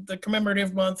the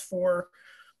commemorative month for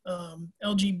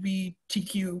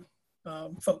LGBTQ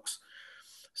folks.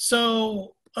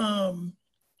 So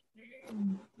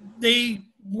they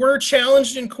were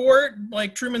challenged in court,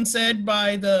 like Truman said,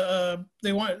 by a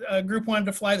group wanted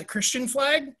to fly the Christian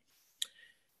flag,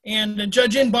 and the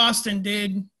judge in Boston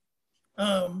did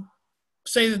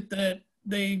say that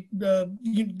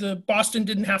the Boston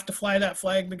didn't have to fly that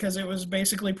flag because it was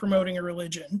basically promoting a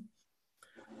religion.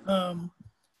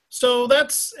 So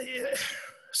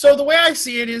the way I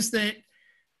see it is that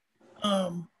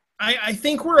I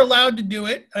think we're allowed to do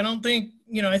it. I don't think,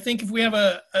 you know, I think if we have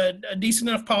a decent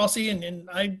enough policy, and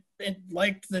I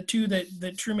liked the 2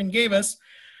 that Truman gave us,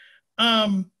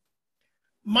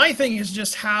 my thing is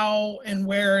just how and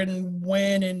where and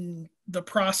when and the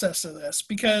process of this,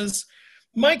 because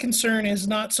my concern is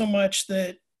not so much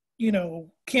that, you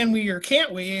know, can we or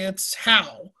can't we, it's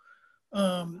how.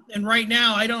 And right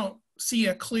now I don't see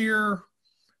a clear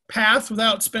path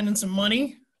without spending some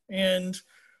money, and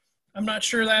I'm not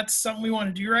sure that's something we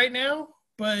want to do right now.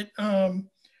 But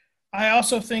I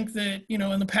also think that, you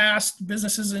know, in the past,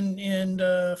 businesses and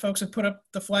folks have put up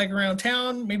the flag around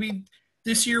town. Maybe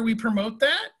this year we promote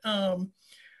that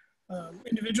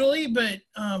individually, but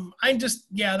I'm just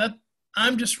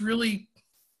really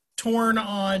torn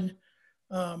on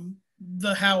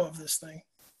the how of this thing.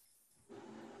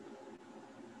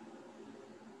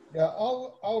 Yeah,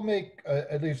 I'll make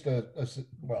at least a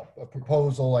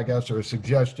proposal, I guess, or a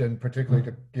suggestion, particularly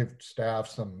to give staff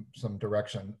some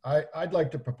direction. I'd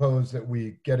like to propose that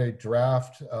we get a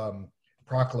draft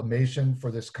proclamation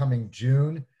for this coming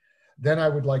June. Then I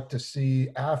would like to see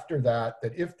after that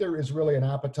if there is really an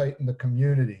appetite in the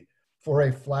community for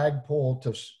a flagpole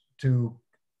to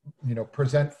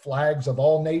present flags of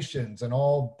all nations and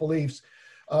all beliefs,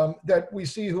 that we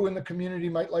see who in the community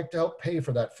might like to help pay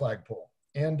for that flagpole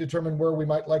and determine where we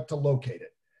might like to locate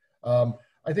it.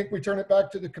 I think we turn it back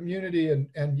to the community,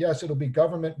 and yes, it'll be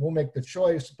government, we'll make the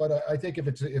choice, but I think if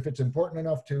it's important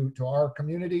enough to our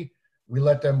community, we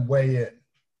let them weigh in.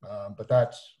 But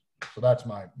that's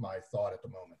my thought at the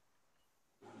moment.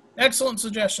 Excellent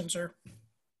suggestion, sir.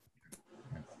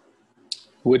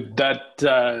 Would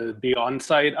that be on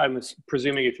site? I'm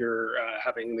presuming if you're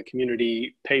having the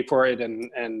community pay for it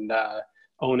and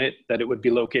own it, that it would be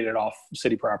located off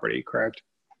city property, correct?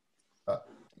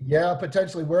 Yeah,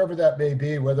 potentially wherever that may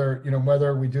be,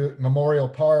 whether we do Memorial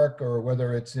Park or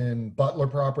whether it's in Butler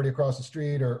property across the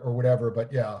street or whatever.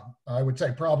 But yeah, I would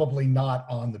say probably not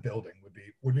on the building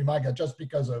would be my guess, just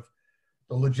because of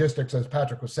the logistics, as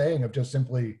Patrick was saying, of just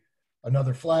simply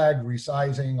another flag,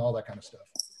 resizing, all that kind of stuff.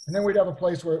 And then we'd have a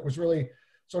place where it was really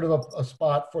sort of a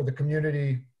spot for the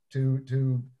community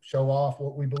to show off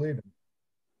what we believe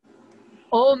in.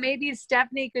 Oh, maybe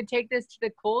Stephanie could take this to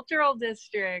the cultural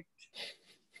district.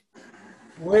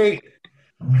 Wait.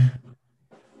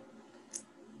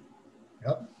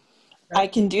 Yep. I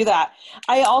can do that.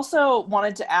 I also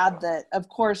wanted to add that, of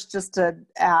course, just to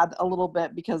add a little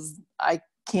bit, because I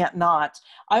can't not,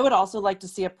 I would also like to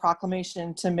see a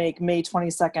proclamation to make May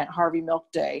 22nd Harvey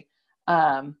Milk Day.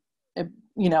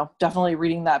 Definitely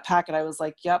reading that packet, I was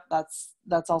like, yep,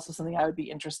 that's also something I would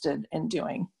be interested in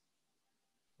doing.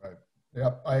 Right.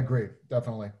 Yep, I agree,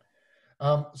 definitely.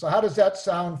 So how does that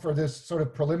sound for this sort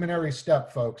of preliminary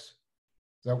step, folks?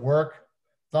 Does that work?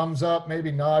 Thumbs up,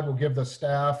 maybe nod, we'll give the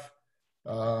staff.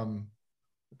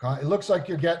 It looks like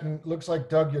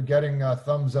Doug, you're getting a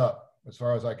thumbs up as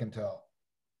far as I can tell.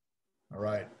 All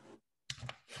right.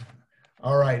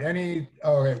 All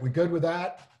right, we good with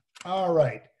that? All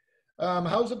right.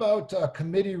 How's about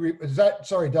committee,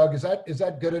 Doug, is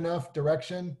that good enough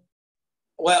direction?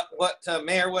 Well,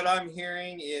 Mayor, what I'm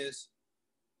hearing is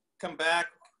come back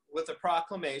with a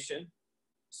proclamation.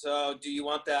 So do you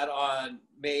want that on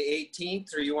May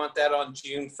 18th or you want that on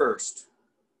June 1st?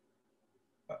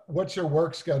 What's your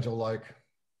work schedule like?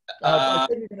 I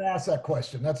couldn't even ask that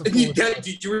question. That's a foolish question.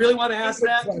 Did you really want to ask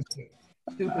that?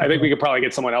 I think we could probably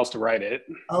get someone else to write it.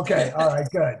 Okay, all right,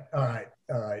 good. All right.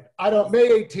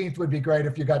 May 18th would be great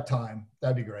if you got time.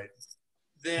 That'd be great.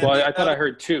 Well, I thought I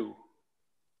heard two.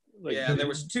 Yeah, there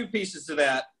was two pieces to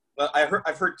that. Well, I've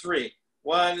heard three.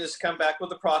 One is come back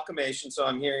with a proclamation, so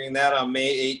I'm hearing that on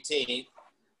May 18th.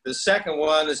 The second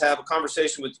one is have a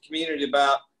conversation with the community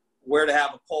about where to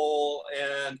have a poll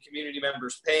and community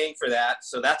members paying for that.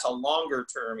 So that's a longer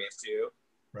term issue.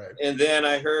 Right. And then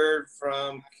I heard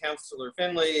from Councilor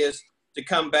Finley is to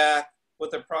come back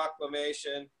with a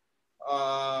proclamation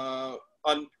for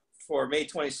May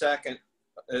 22nd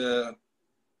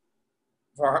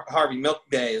for Harvey Milk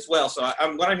Day as well. So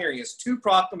what I'm hearing is two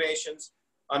proclamations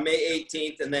on May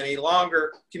 18th and then a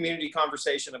longer community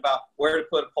conversation about where to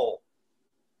put a poll.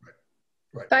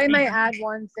 Right. If I might add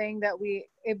one thing that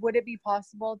would it be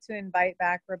possible to invite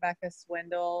back Rebecca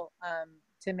Swindle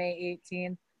to May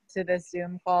 18th to this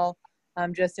Zoom call,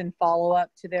 just in follow up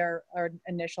to their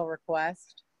initial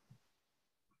request?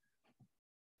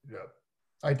 Yeah,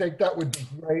 I think that would be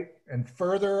great. And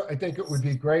further, I think it would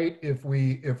be great if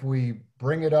we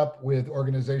bring it up with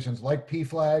organizations like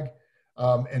PFLAG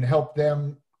and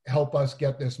help us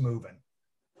get this moving.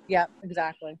 Yep,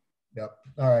 exactly. Yep.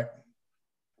 All right.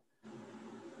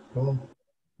 Cool.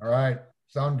 All right.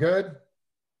 Sound good?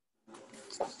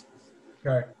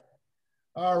 Okay.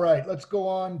 All right. Let's go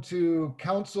on to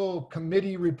council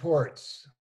committee reports.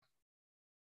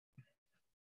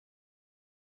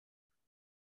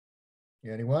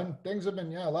 Anyone? Things have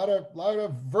been, a lot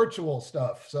of virtual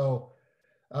stuff. So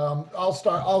I'll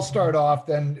start off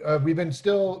then. We've been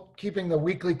still keeping the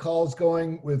weekly calls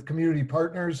going with community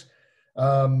partners.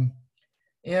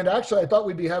 And actually, I thought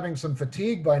we'd be having some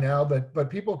fatigue by now, but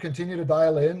people continue to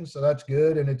dial in, so that's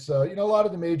good. And it's a lot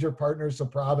of the major partners, so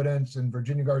Providence and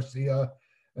Virginia Garcia,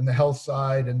 and the health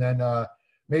side, and then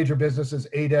major businesses,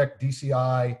 ADEC,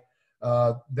 DCI,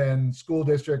 then school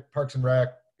district, Parks and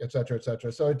Rec, et cetera, et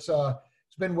cetera. So it's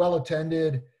been well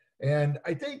attended, and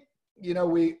I think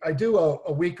I do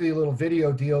a weekly little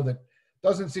video deal that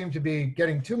doesn't seem to be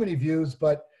getting too many views,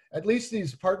 but at least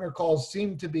these partner calls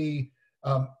seem to be.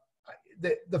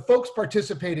 The folks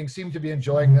participating seem to be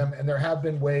enjoying them, and there have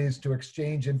been ways to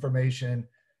exchange information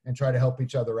and try to help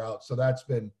each other out. So that's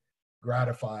been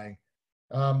gratifying.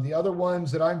 The other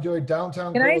ones that I'm doing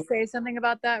downtown. Can I say something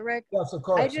about that, Rick? Yes, of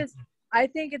course. I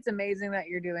think it's amazing that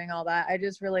you're doing all that. I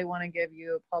just really want to give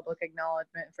you a public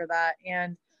acknowledgement for that.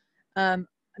 And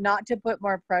not to put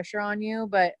more pressure on you,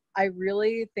 but I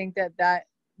really think that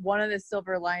one of the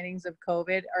silver linings of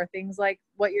COVID are things like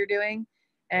what you're doing.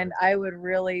 And I would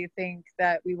really think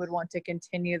that we would want to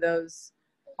continue those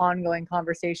ongoing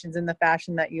conversations in the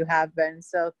fashion that you have been.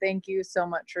 So thank you so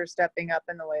much for stepping up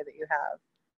in the way that you have.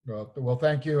 Well,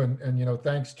 thank you. And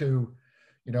thanks to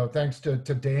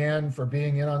Dan for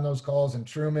being in on those calls, and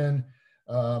Truman,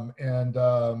 and Karen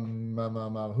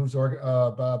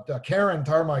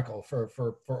Tarmichael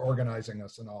for organizing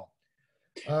us and all.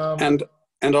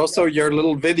 And also your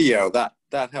little video that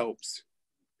helps.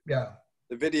 Yeah.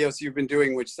 The videos you've been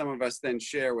doing, which some of us then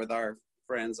share with our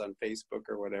friends on Facebook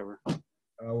or whatever.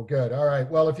 Oh, good. All right.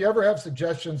 Well, if you ever have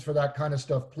suggestions for that kind of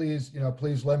stuff, please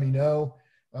let me know.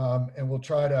 And we'll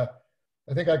try to,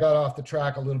 I think I got off the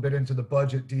track a little bit into the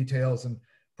budget details and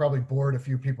probably bored a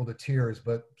few people to tears,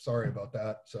 but sorry about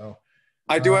that. So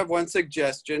I do have one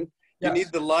suggestion. You yes. need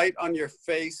the light on your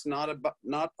face, not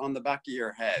on the back of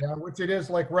your head. Yeah, which it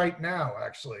is like right now,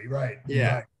 actually. Right.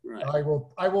 Yeah. Right.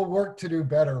 I will work to do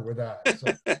better with that.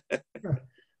 So.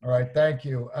 All right. Thank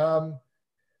you.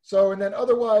 So, and then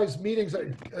otherwise meetings,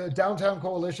 Downtown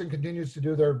Coalition continues to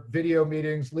do their video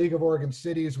meetings. League of Oregon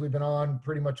Cities, we've been on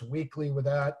pretty much weekly with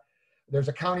that. There's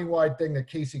a countywide thing that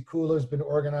Casey Kula has been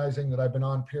organizing that I've been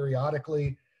on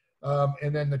periodically.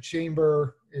 And then the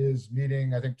chamber is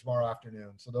meeting, I think, tomorrow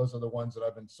afternoon. So those are the ones that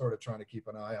I've been sort of trying to keep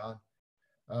an eye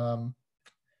on.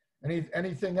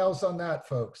 Anything else on that,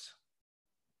 folks?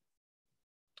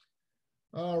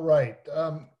 All right.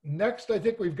 Next, I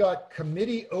think we've got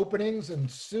committee openings,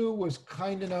 and Sue was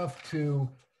kind enough to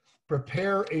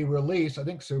prepare a release. I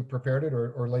think Sue prepared it,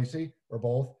 or Lacey, or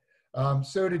both.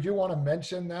 Sue, did you want to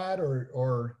mention that,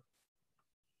 or?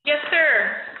 Yes,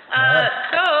 sir. Right.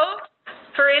 So,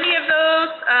 for any of those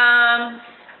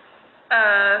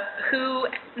who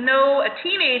know a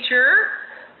teenager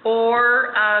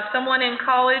or someone in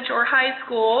college or high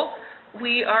school,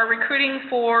 we are recruiting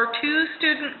for 2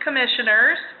 student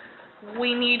commissioners.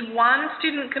 We need 1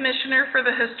 student commissioner for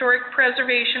the Historic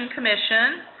Preservation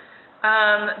Commission.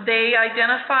 They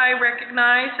identify,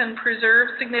 recognize, and preserve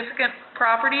significant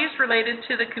properties related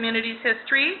to the community's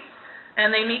history,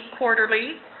 and they meet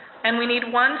quarterly. And we need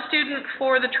 1 student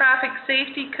for the Traffic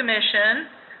Safety Commission.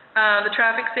 The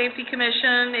Traffic Safety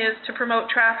Commission is to promote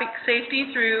traffic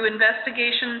safety through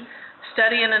investigation,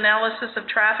 study, and analysis of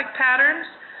traffic patterns.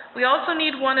 We also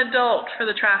need 1 adult for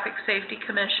the Traffic Safety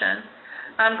Commission.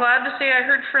 I'm glad to say I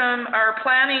heard from our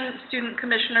planning student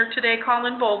commissioner today,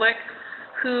 Colin Boldick,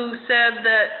 who said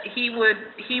that he would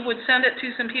send it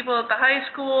to some people at the high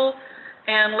school,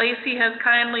 and Lacey has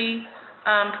kindly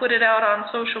put it out on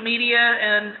social media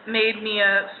and made me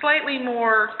a slightly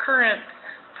more current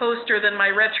poster than my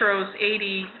Retros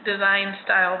 80 design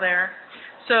style there.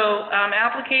 So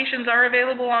applications are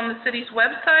available on the city's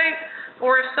website,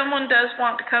 or if someone does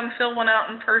want to come fill one out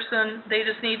in person, they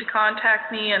just need to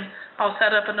contact me and I'll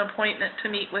set up an appointment to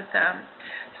meet with them.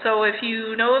 So if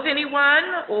you know of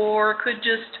anyone or could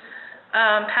just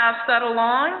pass that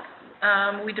along,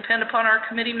 we depend upon our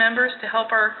committee members to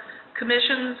help our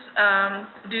commissions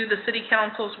do the city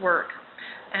council's work.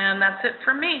 And that's it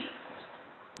from me.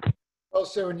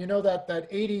 Also, and you know that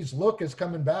 80s look is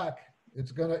coming back.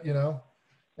 It's gonna,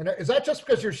 and is that just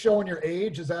because you're showing your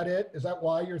age? Is that it? Is that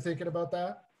why you're thinking about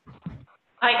that?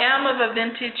 I am of a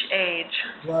vintage age.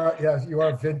 Well, yes, you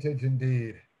are vintage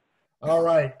indeed. All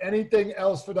right. Anything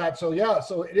else for that? So yeah,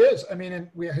 so it is. I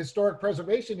mean, we have historic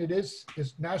preservation. It's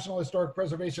National Historic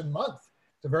Preservation Month.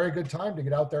 It's a very good time to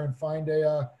get out there and find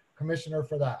a commissioner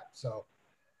for that. So,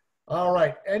 all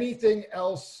right. Anything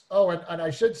else? Oh, and I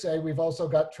should say we've also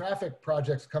got traffic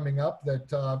projects coming up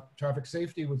that traffic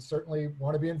safety would certainly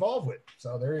want to be involved with.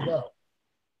 So there you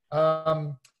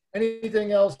go.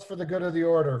 Anything else for the good of the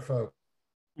order, folks?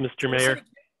 Mr. Mayor.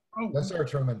 Yes, sir,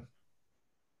 Truman.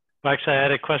 Well, actually, I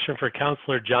had a question for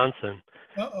Councilor Johnson.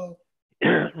 Uh-oh.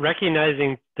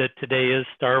 Recognizing that today is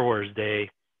Star Wars Day,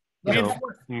 May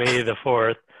the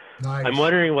 4th, Nice. I'm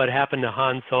wondering what happened to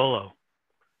Han Solo.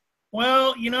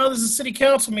 Well, this is a city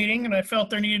council meeting, and I felt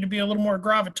there needed to be a little more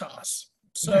gravitas.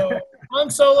 So Han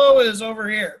Solo is over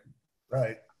here.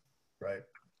 Right.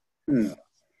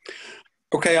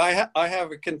 Okay, I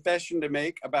have a confession to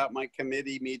make about my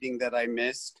committee meeting that I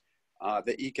missed.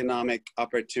 The Economic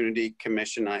Opportunity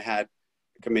Commission I had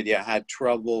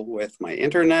trouble with my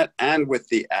internet and with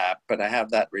the app, but I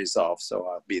have that resolved, so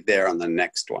I'll be there on the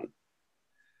next one.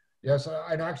 Yes,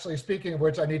 and actually, speaking of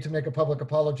which, I need to make a public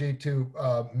apology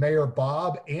to Mayor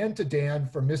Bob and to Dan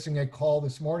for missing a call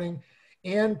this morning,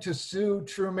 and to Sue,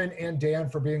 Truman, and Dan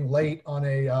for being late on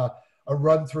a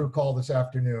run-through call this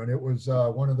afternoon. It was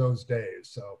one of those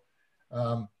days.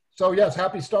 So yes,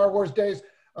 happy Star Wars days.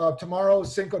 Tomorrow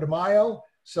is Cinco de Mayo.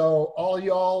 So all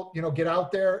y'all, get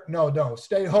out there. No,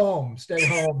 stay home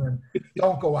and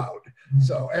don't go out.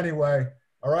 So anyway,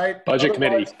 all right. Budget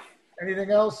committee.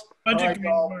 Anything else? All Budget right, committee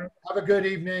y'all. tomorrow. Have a good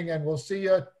evening, and we'll see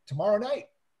you tomorrow night.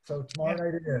 So tomorrow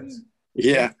night it is.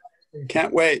 Yeah,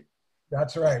 can't wait.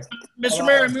 That's right. Mr.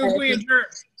 Mayor, I move we adjourn.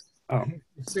 Oh,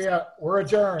 See ya. We're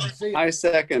adjourned. See ya. I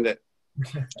second it.